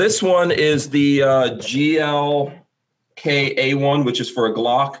 so this one is the GLK-A1, which is for a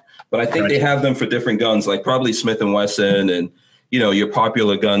Glock, but I think they have them for different guns, like probably Smith & Wesson and, you know, your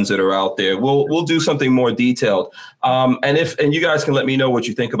popular guns that are out there. We'll do something more detailed. And you guys can let me know what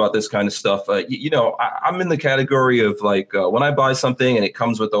you think about this kind of stuff. You know, I'm in the category of like when I buy something and it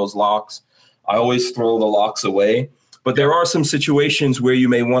comes with those locks, I always throw the locks away. But there are some situations where you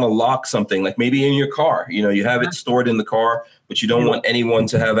may want to lock something, like maybe in your car. You know, you have it stored in the car, but you don't want anyone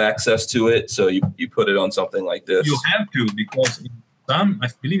to have access to it. So you put it on something like this. You have to, because I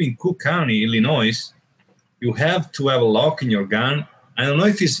believe in Cook County, Illinois, you have to have a lock in your gun. I don't know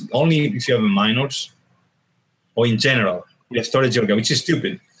if it's only if you have minors or in general, you have storage your gun, which is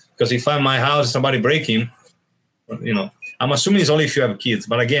stupid. Because if I'm in my house, somebody breaking, you know, I'm assuming it's only if you have kids.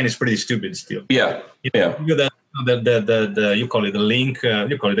 But again, it's pretty stupid still. Yeah, the you call it the link,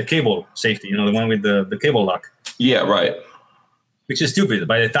 you call it the cable safety, you know, the one with the cable lock. Yeah, right. Which is stupid.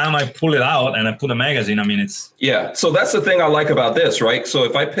 By the time I pull it out and I put a magazine, I mean, it's... Yeah, so that's the thing I like about this, right? So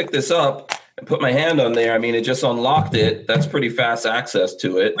if I pick this up and put my hand on there, I mean, it just unlocked it. That's pretty fast access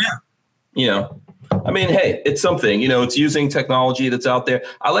to it. Yeah. You know, I mean, hey, it's something, you know, it's using technology that's out there.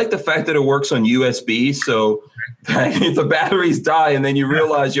 I like the fact that it works on USB. So if the batteries die and then you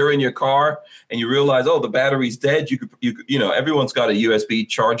realize you're in your car and you realize, oh, the battery's dead, you know, everyone's got a USB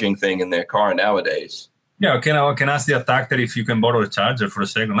charging thing in their car nowadays. Yeah, can I ask the attacker if you can borrow a charger for a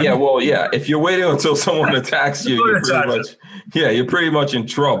second? Yeah, well, yeah. If you're waiting until someone attacks you, you're pretty much in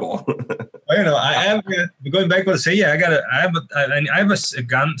trouble. Well, you know, I have going back to say, yeah, I have a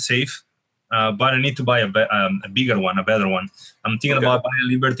gun safe, but I need to buy a bigger one, a better one. I'm thinking about buying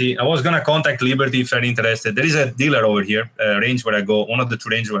Liberty. I was gonna contact Liberty if they're interested. There is a dealer over here, range where I go. One of the two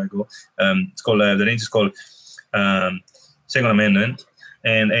ranges where I go. It's called the range is called Second Amendment,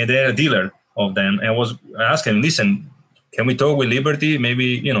 and they're a dealer of them. And I was asking, listen, can we talk with Liberty? Maybe,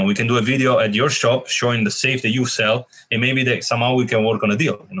 you know, we can do a video at your shop showing the safe that you sell, and maybe somehow we can work on a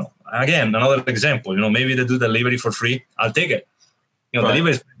deal. You know, again, another example. You know, maybe they do the delivery for free. I'll take it. You know,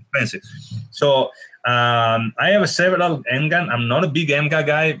 delivery is expensive. So I have several M-gun. I'm not a big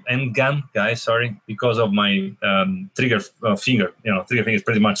M-gun guy, sorry, because of my trigger finger. You know, trigger finger is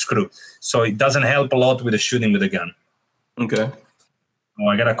pretty much screwed. So it doesn't help a lot with the shooting with the gun. Okay. So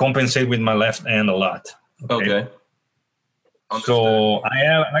I gotta compensate with my left hand a lot. Okay. So I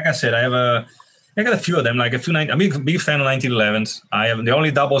have, like I said, I got a few of them, like a few. I'm a big fan of 1911s. I have the only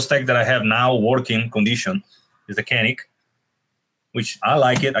double stack that I have now working condition is the Koenig, which I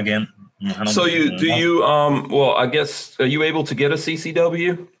like it again. So well, I guess, are you able to get a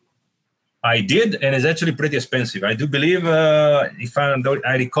CCW? I did, and it's actually pretty expensive. I do believe, if I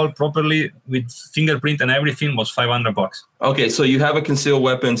recall properly, with fingerprint and everything, was $500. Okay, so you have a concealed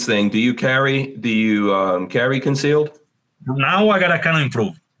weapons thing. Do you carry concealed? Now I gotta kind of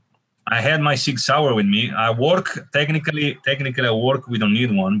improve. I had my Sig Sauer with me. I work technically I work. We don't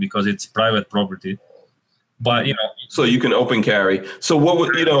need one because it's private property. But you know, so you can open carry. So what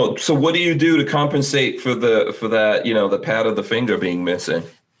would you know? So what do you do to compensate for that? You know, the pad of the finger being missing.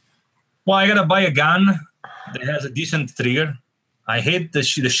 Well, I gotta buy a gun that has a decent trigger. I hate the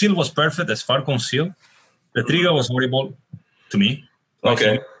shield was perfect as far concealed. The trigger was horrible to me.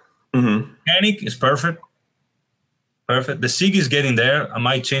 Okay. Mm-hmm. Mechanic is perfect. The Sig is getting there. I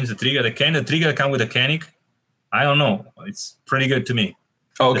might change the trigger. The trigger come with a Koenig. I don't know. It's pretty good to me.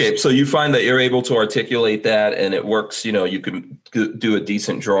 Okay, so you find that you're able to articulate that and it works. You know, you can do a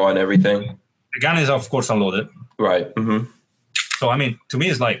decent draw and everything. The gun is, of course, unloaded. Right. Mm-hmm. So, I mean, to me,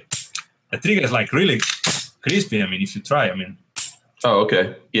 it's like the trigger is like really crispy. I mean, if you try, I mean. Oh,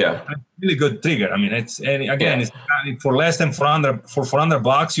 okay. Yeah. Really good trigger. I mean, it's for less than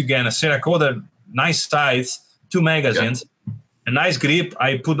 $400, you get a Cerakote, nice size, 2 magazines, a nice grip.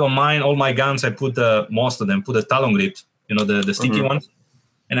 I put on mine, all my guns, I put most of them, put a Talon grip, you know, the sticky ones,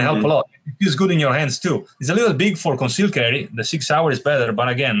 and it helps a lot. It feels good in your hands too. It's a little big for concealed carry. The Sig Sauer is better, but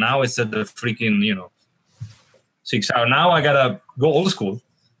again, now it's at the freaking, you know, 6 hours. Now I gotta go old school.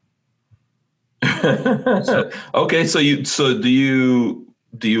 Okay, so do you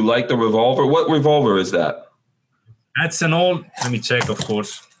like the revolver? What revolver is that? That's an old. Let me check. Of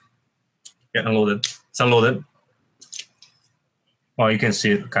course, get unloaded. It's unloaded. Oh, you can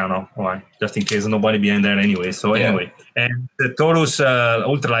see it, kind of. Why? Just in case nobody behind there anyway. So anyway, and the Taurus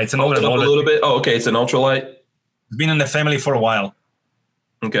ultralight. It's an old Open up a little bit. Oh, okay. It's an ultralight. It's been in the family for a while.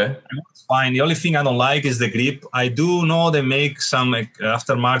 Okay. It's fine. The only thing I don't like is the grip. I do know they make some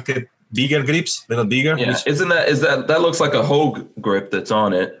aftermarket bigger grips, a little bigger. Yeah. That looks like a Hogue grip that's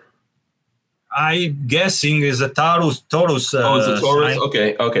on it? I'm guessing is a Taurus. Oh, it's a Taurus. Sign.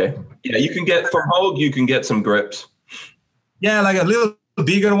 Okay. Yeah, you can get from Hogue. You can get some grips. Yeah, like a little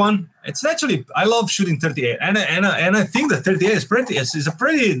bigger one. It's actually, I love shooting 38, and I think the 38 is a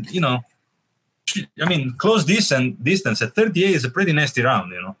pretty, you know, I mean, close distance at 38 is a pretty nasty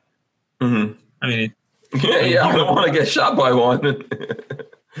round, you know. Mm-hmm. I mean, yeah, I don't want to get shot by one. You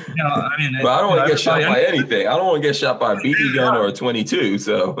know, I mean, but I don't want to get shot by anything. I don't want to get shot by a BB gun or a 22.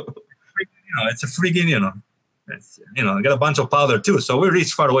 So, you know, it's a freaking, you know, I got a bunch of powder too, so we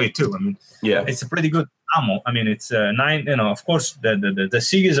reach far away too. I mean, yeah, it's a pretty good ammo. I mean, it's 9. You know, of course, the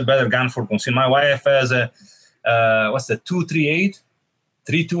SIG is a better gun for concealment. My wife has a what's the 238,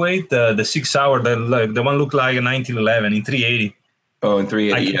 328, the 6 hour, the one look like a 1911 in 380. Oh, in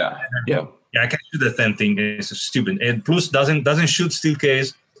 380, yeah. Yeah, I can shoot the 10 thing. It's stupid. And plus, doesn't shoot steel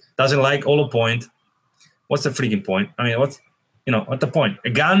case. Doesn't like hollow point. What's the freaking point? I mean, what's the point? A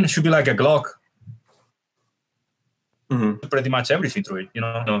gun should be like a Glock. Mm-hmm. Pretty much everything through it. You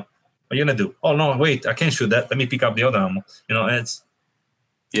know, what are you gonna do? Oh no, wait, I can't shoot that. Let me pick up the other ammo. You know, it's.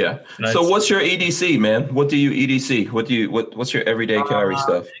 Yeah. So what's your EDC, man? What do you EDC? What's your everyday carry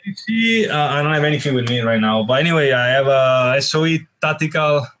stuff? EDC, I don't have anything with me right now. But anyway, I have a SOE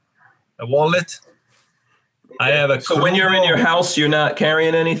tactical wallet. I have a. So when you're in your house, you're not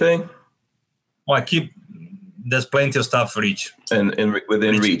carrying anything? Well, there's plenty of stuff for each. And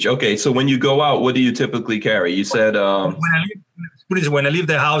within reach. Okay. So when you go out, what do you typically carry? You said. When I leave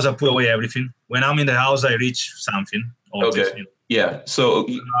the house, I put away everything. When I'm in the house, I reach something. Always, okay. You know. Yeah. So.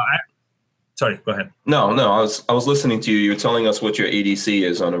 Sorry. Go ahead. No. I was listening to you. You're telling us what your EDC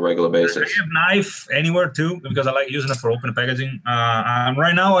is on a regular basis. I have knife anywhere too because I like using it for open packaging.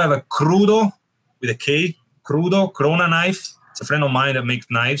 Right now I have a Crudo with a K. Crudo Corona knife. It's a friend of mine that makes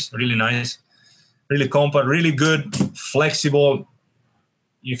knives. Really nice. Really compact. Really good. Flexible.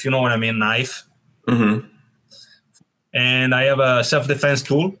 If you know what I mean. Knife. Mm-hmm. And I have a self-defense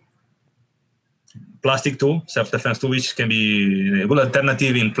tool. Plastic tool, self-defense tool, which can be a good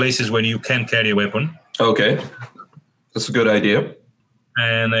alternative in places where you can't carry a weapon. Okay. That's a good idea.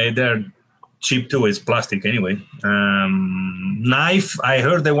 And they're cheap too. It's plastic anyway. Knife, I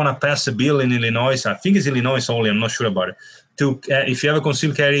heard they want to pass a bill in Illinois. I think it's Illinois only. I'm not sure about it. If you have a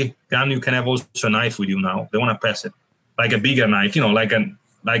concealed carry gun, you can have also a knife with you now. They want to pass it. Like a bigger knife, you know, like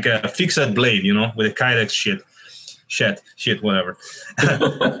a fixed blade, you know, with a Kydex shit, whatever.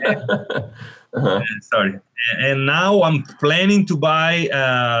 Uh-huh. Sorry. And now I'm planning to buy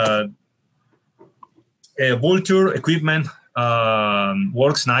a Vulture Equipment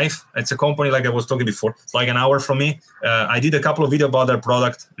Works knife. It's a company like I was talking before. It's like an hour from me. I did a couple of videos about their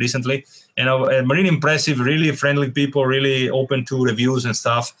product recently, and really impressive, really friendly people, really open to reviews and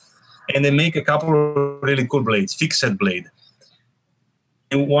stuff. And they make a couple of really cool blades, fixed blade.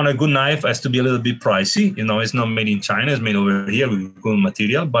 You want a good knife, has to be a little bit pricey. You know, it's not made in China. It's made over here with good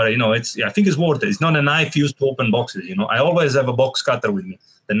material. But, you know, I think it's worth it. It's not a knife used to open boxes, you know. I always have a box cutter with me.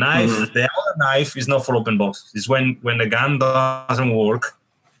 The knife, The other knife is not for open boxes. It's when the gun doesn't work,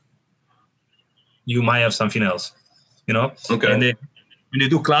 you might have something else, you know. Okay. And when you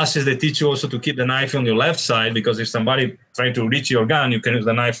do classes, they teach you also to keep the knife on your left side because if somebody trying to reach your gun, you can use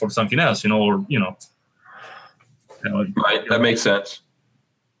the knife for something else, you know, or, you know. Right. That makes sense.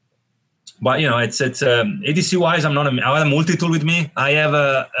 But you know, it's ADC wise. I have a multi-tool with me. I have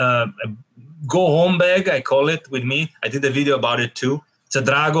a go home bag, I call it, with me. I did a video about it too. It's a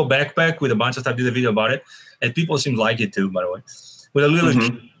Drago backpack with a bunch of stuff. I did a video about it, and people seem to like it too. By the way, with a little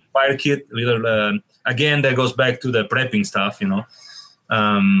fire kit, again that goes back to the prepping stuff. You know,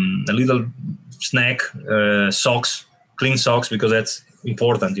 a little snack, socks, clean socks because that's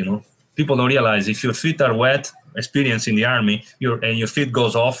important. You know, people don't realize if your feet are wet. Experience in the army, your feet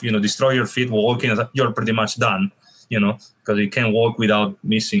goes off, you know, destroy your feet walking, you're pretty much done, you know, because you can't walk without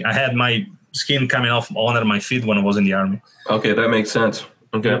missing. I had my skin coming off under my feet when I was in the army. Okay, that makes sense.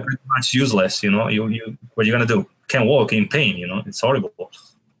 Okay, you're pretty much useless, you know. You what are you gonna do? Can't walk in pain, you know. It's horrible,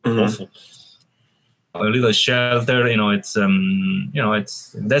 awful. a little shelter. It's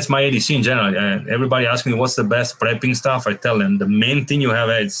that's my ADC in general. Everybody asks me what's the best prepping stuff. I tell them the main thing you have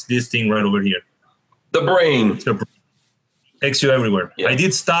is this thing right over here. The brain. Takes you everywhere. Yeah. I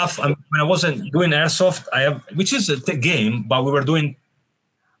did stuff when I wasn't doing airsoft. Which is a game, but we were doing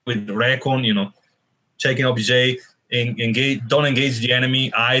with Recon, checking OBJ, don't engage the enemy,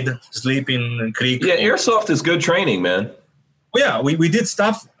 hide, sleep in creek. Yeah, airsoft is good training, man. Yeah, we did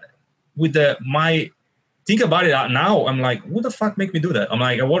stuff with think about it now. I'm like, who the fuck make me do that?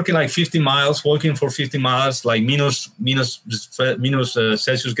 I'm working like 50 miles, walking for 50 miles, like minus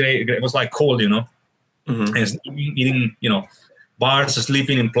Celsius grade. It was like cold, Mm-hmm. And eating, bars,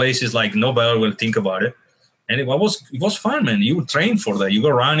 sleeping in places like nobody will think about it. And it was fun, man. You train for that. You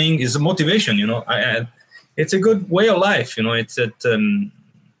go running. It's a motivation, it's a good way of life, it's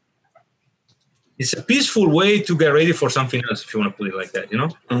a peaceful way to get ready for something else, if you want to put it like that,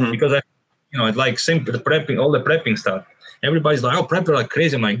 Mm-hmm. Because it's like the prepping, all the prepping stuff. Everybody's like, oh, prepper like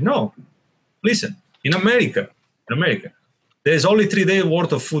crazy. I'm like, no, listen, in America, there's only 3 days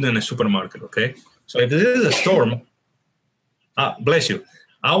worth of food in a supermarket, okay? So if there is a storm, bless you,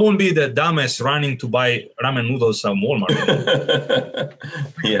 I won't be the dumbest running to buy ramen noodles at Walmart.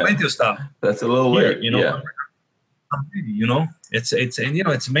 Yeah, plenty of stuff. That's a little late. Yeah. It's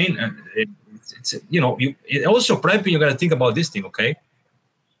main. It's also prepping. You got to think about this thing, okay?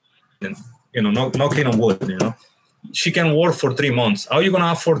 And knocking on wood. She can work for 3 months. How are you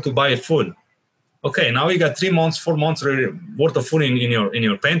gonna afford to buy food? Okay, now you got 3 months, 4 months worth of food in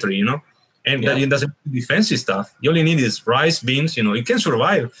your pantry. And that it doesn't be fancy stuff. You only need is rice, beans. You can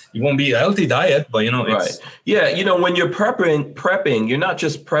survive. It won't be a healthy diet, but it's right. Yeah, when you're prepping, you're not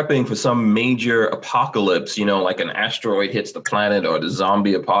just prepping for some major apocalypse. Like an asteroid hits the planet or the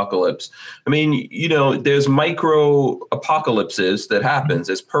zombie apocalypse. I mean, there's micro apocalypses that happens.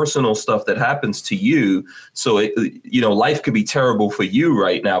 There's personal stuff that happens to you. So life could be terrible for you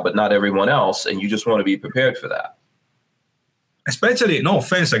right now, but not everyone else, and you just want to be prepared for that. Especially, no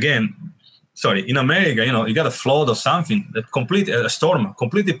offense again. Sorry, in America, you got a flood or something that a storm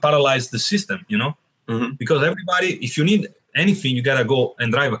completely paralyzed the system, Mm-hmm. Because everybody, if you need anything, you got to go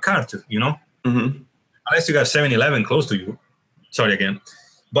and drive a car to, Mm-hmm. Unless you got 7-Eleven close to you. Sorry again.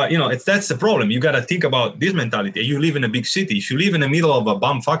 But, that's the problem. You got to think about this mentality. You live in a big city. If you live in the middle of a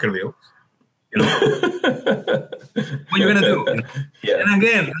bumfuckerville, what are you going to do? Yeah. And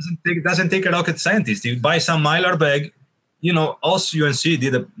again, it doesn't take a rocket scientist. You buy some Mylar bag. us UNC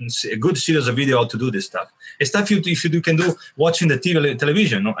did a good series of video how to do this stuff. It's stuff you can do watching the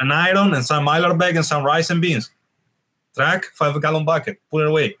television. An iron and some Mylar bag and some rice and beans. Track, 5-gallon bucket, put it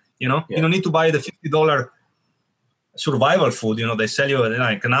away. You don't need to buy the $50 survival food. They sell you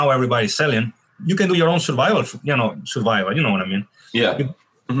like now everybody's selling. You can do your own survival. Survival. You know what I mean? Yeah.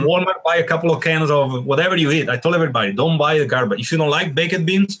 Walmart, buy a couple of cans of whatever you eat. I told everybody, don't buy the garbage. If you don't like baked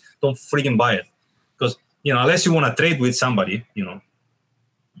beans, don't freaking buy it. Because unless you want to trade with somebody,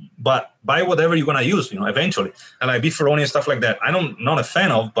 but buy whatever you're gonna use, eventually. And like beefaroni and stuff like that, not a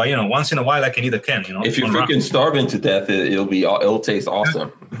fan of, but once in a while I can eat a can. If you're freaking starving to death, it'll taste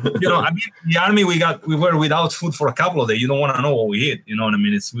awesome. In the army we were without food for a couple of days. You don't want to know what we eat. You know what I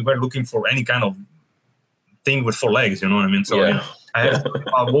mean? We were looking for any kind of thing with 4 legs. You know what I mean? So I have my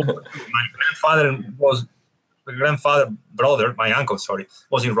grandfather brother, my uncle,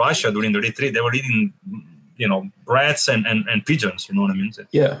 was in Russia during the retreat. They were eating, rats and pigeons. You know what I mean?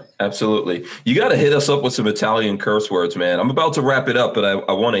 Yeah, absolutely. You got to hit us up with some Italian curse words, man. I'm about to wrap it up, but I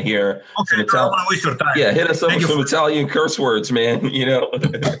want to hear some Italian. I don't want to waste your time. Yeah, hit us up with some Italian curse words, man.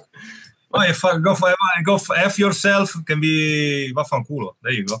 Oh, if I go for F yourself, can be vaffanculo.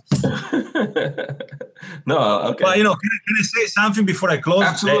 There you go. No, okay. But can I say something before I close?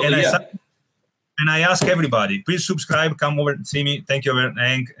 Absolutely. And I ask everybody, please subscribe, come over and see me. Thank you,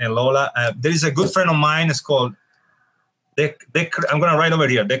 Hank and Lola. There is a good friend of mine. It's called, I'm going to write over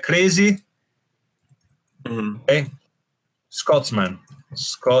here, The Crazy Scotsman.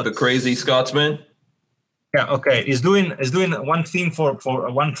 The Crazy Scotsman? Yeah, okay. He's doing one thing for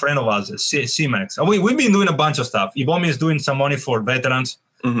one friend of ours, C-Max. We've been doing a bunch of stuff. Ibomi is doing some money for veterans,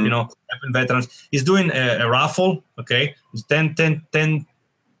 veterans. He's doing a raffle, okay? It's $10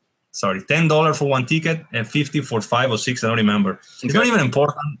 for one ticket and $50 for 5 or 6. I don't remember. Okay. It's not even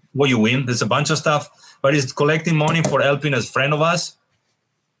important what you win. There's a bunch of stuff, but he's collecting money for helping a friend of us,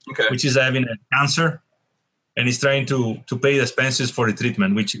 which is having cancer, and he's trying to pay the expenses for the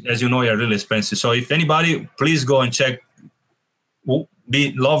treatment, which, as you know, are really expensive. So if anybody, please go and check. Would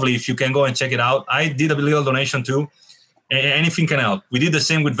be lovely if you can go and check it out. I did a little donation too. Anything can help. We did the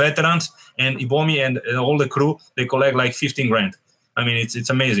same with veterans, and Ibomi and all the crew, they collect like 15 grand. I mean, it's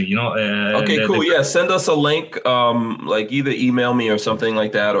amazing, you know. Okay, cool. Yeah, send us a link. Like either email me or something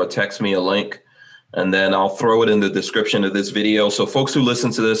like that, or text me a link, and then I'll throw it in the description of this video. So folks who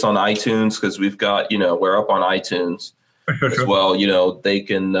listen to this on iTunes, because we've got, we're up on iTunes as well. They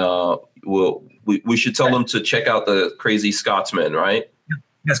can. We should tell them to check out the Crazy Scotsman, right?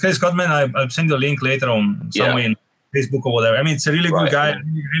 Yes, Crazy Scotsman. I'll send you a link later on somewhere in Facebook or whatever. I mean, it's a really good guy,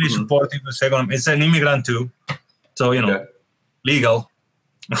 really supportive. Second, it's an immigrant too, so legal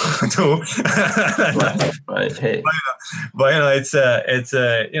too. Right. Hey. But it's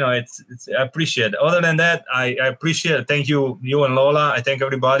I appreciate it. Other than that, I appreciate it. Thank you and Lola. I thank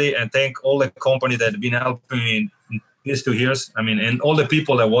everybody and thank all the company that have been helping me in these 2 years. I mean, and all the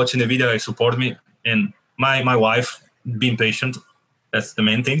people that watching the video support me, and my wife being patient. That's the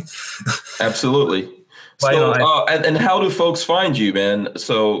main thing. Absolutely. So, and how do folks find you, man?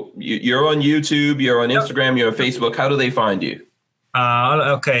 So you're on YouTube, you're on Instagram, you're on Facebook. How do they find you?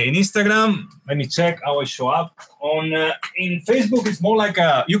 Okay, in Instagram, let me check how I show up. In Facebook, it's more like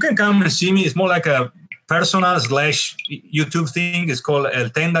you can come and see me. It's more like a personal / YouTube thing. It's called El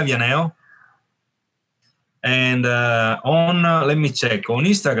Tenda Vianeo. And let me check, on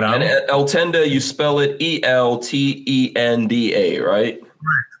Instagram. And El Tenda, you spell it ELTENDA, right?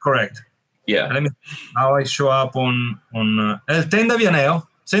 Correct. Yeah. Let me see how I show up on El Tenda Vianeo,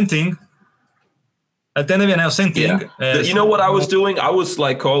 same thing. El Tenda Vianeo, same thing. Yeah. You know what I was doing? I was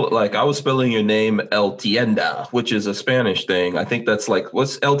I was spelling your name El Tienda, which is a Spanish thing. I think that's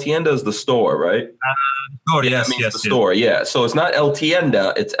what's El Tienda is the store, right? Yes. The store, yeah. So it's not El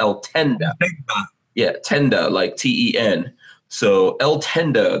Tienda, it's El Tenda. Yeah, Tenda, like TEN. So El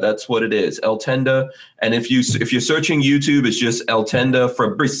Tenda, that's what it is, El Tenda. And if you're searching YouTube, it's just El Tenda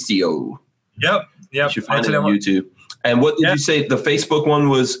Fabrizio. Yep. You should find it on YouTube. And what did you say? The Facebook one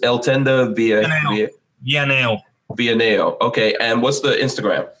was El Tenda Vianeo. Okay, and what's the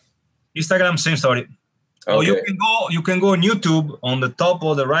Instagram? Instagram, same story. Okay. Oh, you can go on YouTube. On the top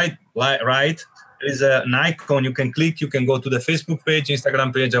or the right. There is an icon you can click. You can go to the Facebook page,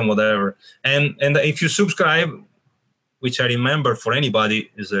 Instagram page, and whatever. And if you subscribe, which I remember for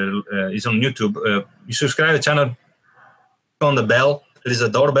anybody is on YouTube, you subscribe to the channel on the bell. There is a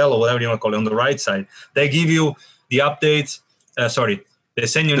doorbell or whatever you want to call it on the right side. They give you the updates. They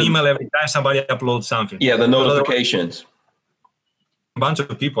send you an email every time somebody uploads something. Yeah, the notifications. A bunch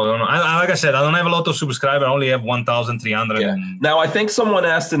of people. I don't know. Like I said, I don't have a lot of subscribers. I only have 1,300. Yeah. Now, I think someone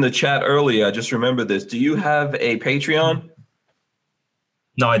asked in the chat earlier. I just remember this. Do you have a Patreon?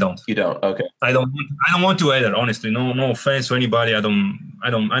 No, I don't. You don't? Okay. I don't want to either. Honestly, no offense to anybody. I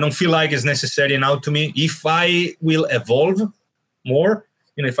don't feel like it's necessary now to me. If I will evolve more,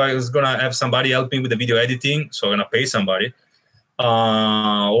 if I was gonna have somebody help me with the video editing, so I'm gonna pay somebody.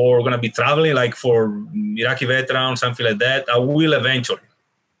 Or going to be traveling like for Iraqi veteran, something like that, I will eventually.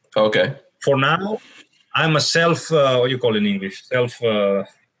 Okay. For now, I'm a what do you call it in English?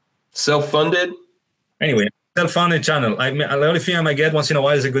 Self-funded? Anyway, self-funded channel. The only thing I might get once in a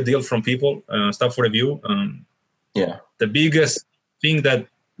while is a good deal from people, stuff for review. The biggest thing that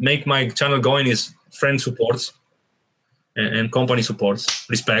make my channel going is friend supports and company supports.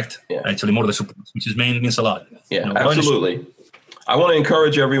 Respect, actually, more the supports, which means a lot. Yeah, absolutely. I want to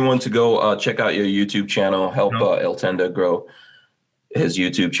encourage everyone to go check out your YouTube channel, help El Tenda grow his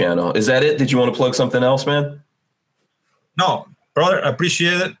YouTube channel. Is that it? Did you want to plug something else, man? No, brother, I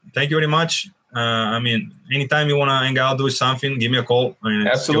appreciate it. Thank you very much. Anytime you want to hang out, do something, give me a call.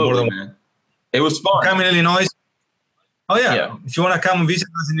 Absolutely, man. It was fun. Come in Illinois. Oh, yeah. If you want to come visit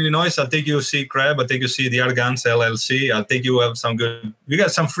us in Illinois, I'll take you to see Crab. I'll take you to see the Argans LLC. I'll take you have some good. We got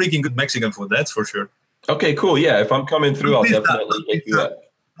some freaking good Mexican food, that's for sure. Okay, cool. Yeah, if I'm coming through, I'll definitely take you up.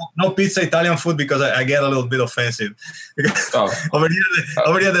 No pizza, Italian food, because I get a little bit offensive. Over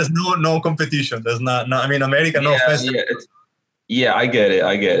here, there's no competition. There's not. America, no offense. Yeah, I get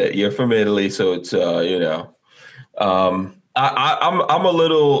it. You're from Italy, so it's I'm a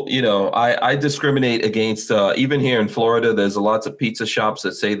little, I discriminate against even here in Florida. There's lots of pizza shops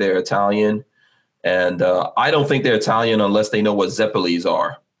that say they're Italian, and I don't think they're Italian unless they know what Zeppelis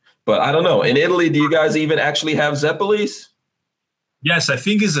are. But I don't know. In Italy, do you guys even actually have Zeppelis? Yes, I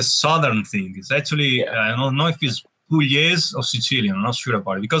think it's a southern thing. It's actually, I don't know if it's Pugliese or Sicilian. I'm not sure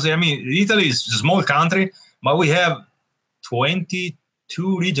about it. Because, Italy is a small country, but we have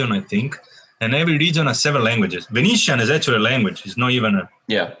 22 regions, I think. And every region has several languages. Venetian is actually a language. It's not even a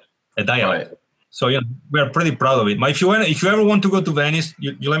dialect. Right. So we are pretty proud of it. But if you ever want to go to Venice,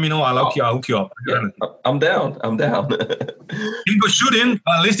 you let me know. I'll hook you up. Yeah, I'm down. You can go shooting.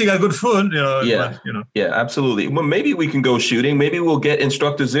 At least you got good food. Yeah, absolutely. Well, maybe we can go shooting. Maybe we'll get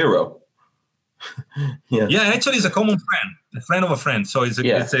Instructor Zero. Yeah. Yeah, actually, it's a common friend, a friend of a friend. So it's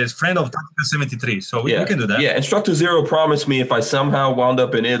a friend of Tactica 73. So we can do that. Yeah, Instructor Zero promised me if I somehow wound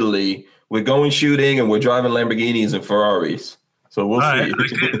up in Italy, we're going shooting and we're driving Lamborghinis and Ferraris. So we'll see.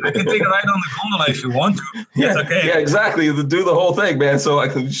 I can take a ride on the gondola if you want to. Yeah, it's okay. Yeah, exactly. Do the whole thing, man. So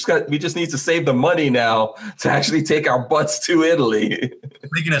we just need to save the money now to actually take our butts to Italy.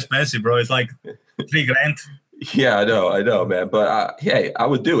 Freaking expensive, bro. It's like $3,000. Yeah, I know, man. But hey, I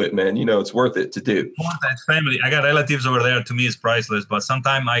would do it, man. You know, it's worth it to do. Family. I got relatives over there. To me, it's priceless. But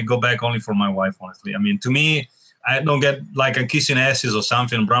sometimes I go back only for my wife, honestly. I mean, to me, I don't get like a kissing asses or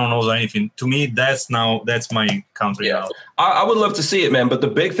something, brown nose or anything. To me, that's my country now. I would love to see it, man. But the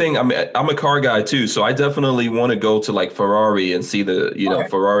big thing, I'm a car guy too, so I definitely want to go to like Ferrari and see the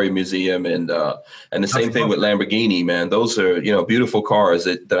Ferrari museum and the same thing with Lamborghini, man. Those are beautiful cars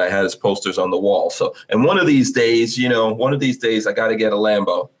that I had as posters on the wall. So and one of these days, I got to get a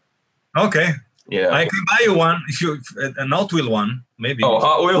Lambo. Okay. Yeah, I can buy you one if you a Hot Wheel one, maybe. Oh,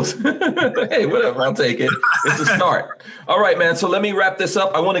 Hot Wheels. Hey, whatever, I'll take it. It's a start. All right, man. So let me wrap this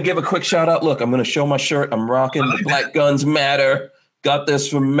up. I want to give a quick shout out. Look, I'm going to show my shirt. I'm rocking the Black Guns Matter. Got this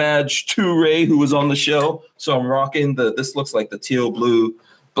from Madge Toure, who was on the show. So I'm rocking this looks like the teal blue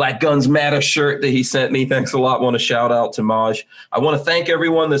Black Guns Matter shirt that he sent me. Thanks a lot. Want to shout out to Maj. I want to thank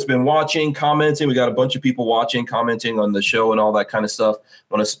everyone that's been watching, commenting. We got a bunch of people watching, commenting on the show and all that kind of stuff.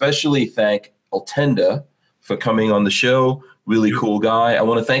 I want to especially thank Altenda for coming on the show. Really cool guy. I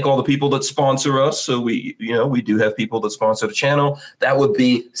want to thank all the people that sponsor us. So we do have people that sponsor the channel. That would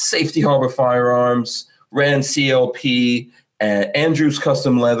be Safety Harbor Firearms, Rand CLP, and Andrews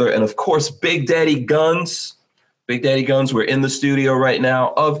Custom Leather, and of course, Big Daddy Guns. Big Daddy Guns. We're in the studio right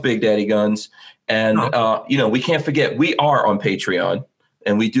now of Big Daddy Guns. And, we can't forget, we are on Patreon.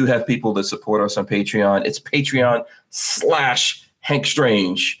 And we do have people that support us on Patreon. It's Patreon/Hank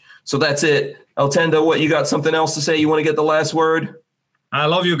Strange. So that's it. Altenda, what, you got something else to say? You want to get the last word? I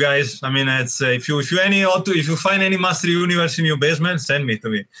love you guys. I mean, it's if you find any Master Universe in your basement, send me to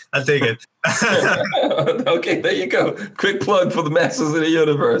me. I'll take it. Okay, there you go. Quick plug for the Masters of the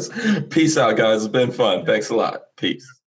Universe. Peace out, guys. It's been fun. Thanks a lot. Peace.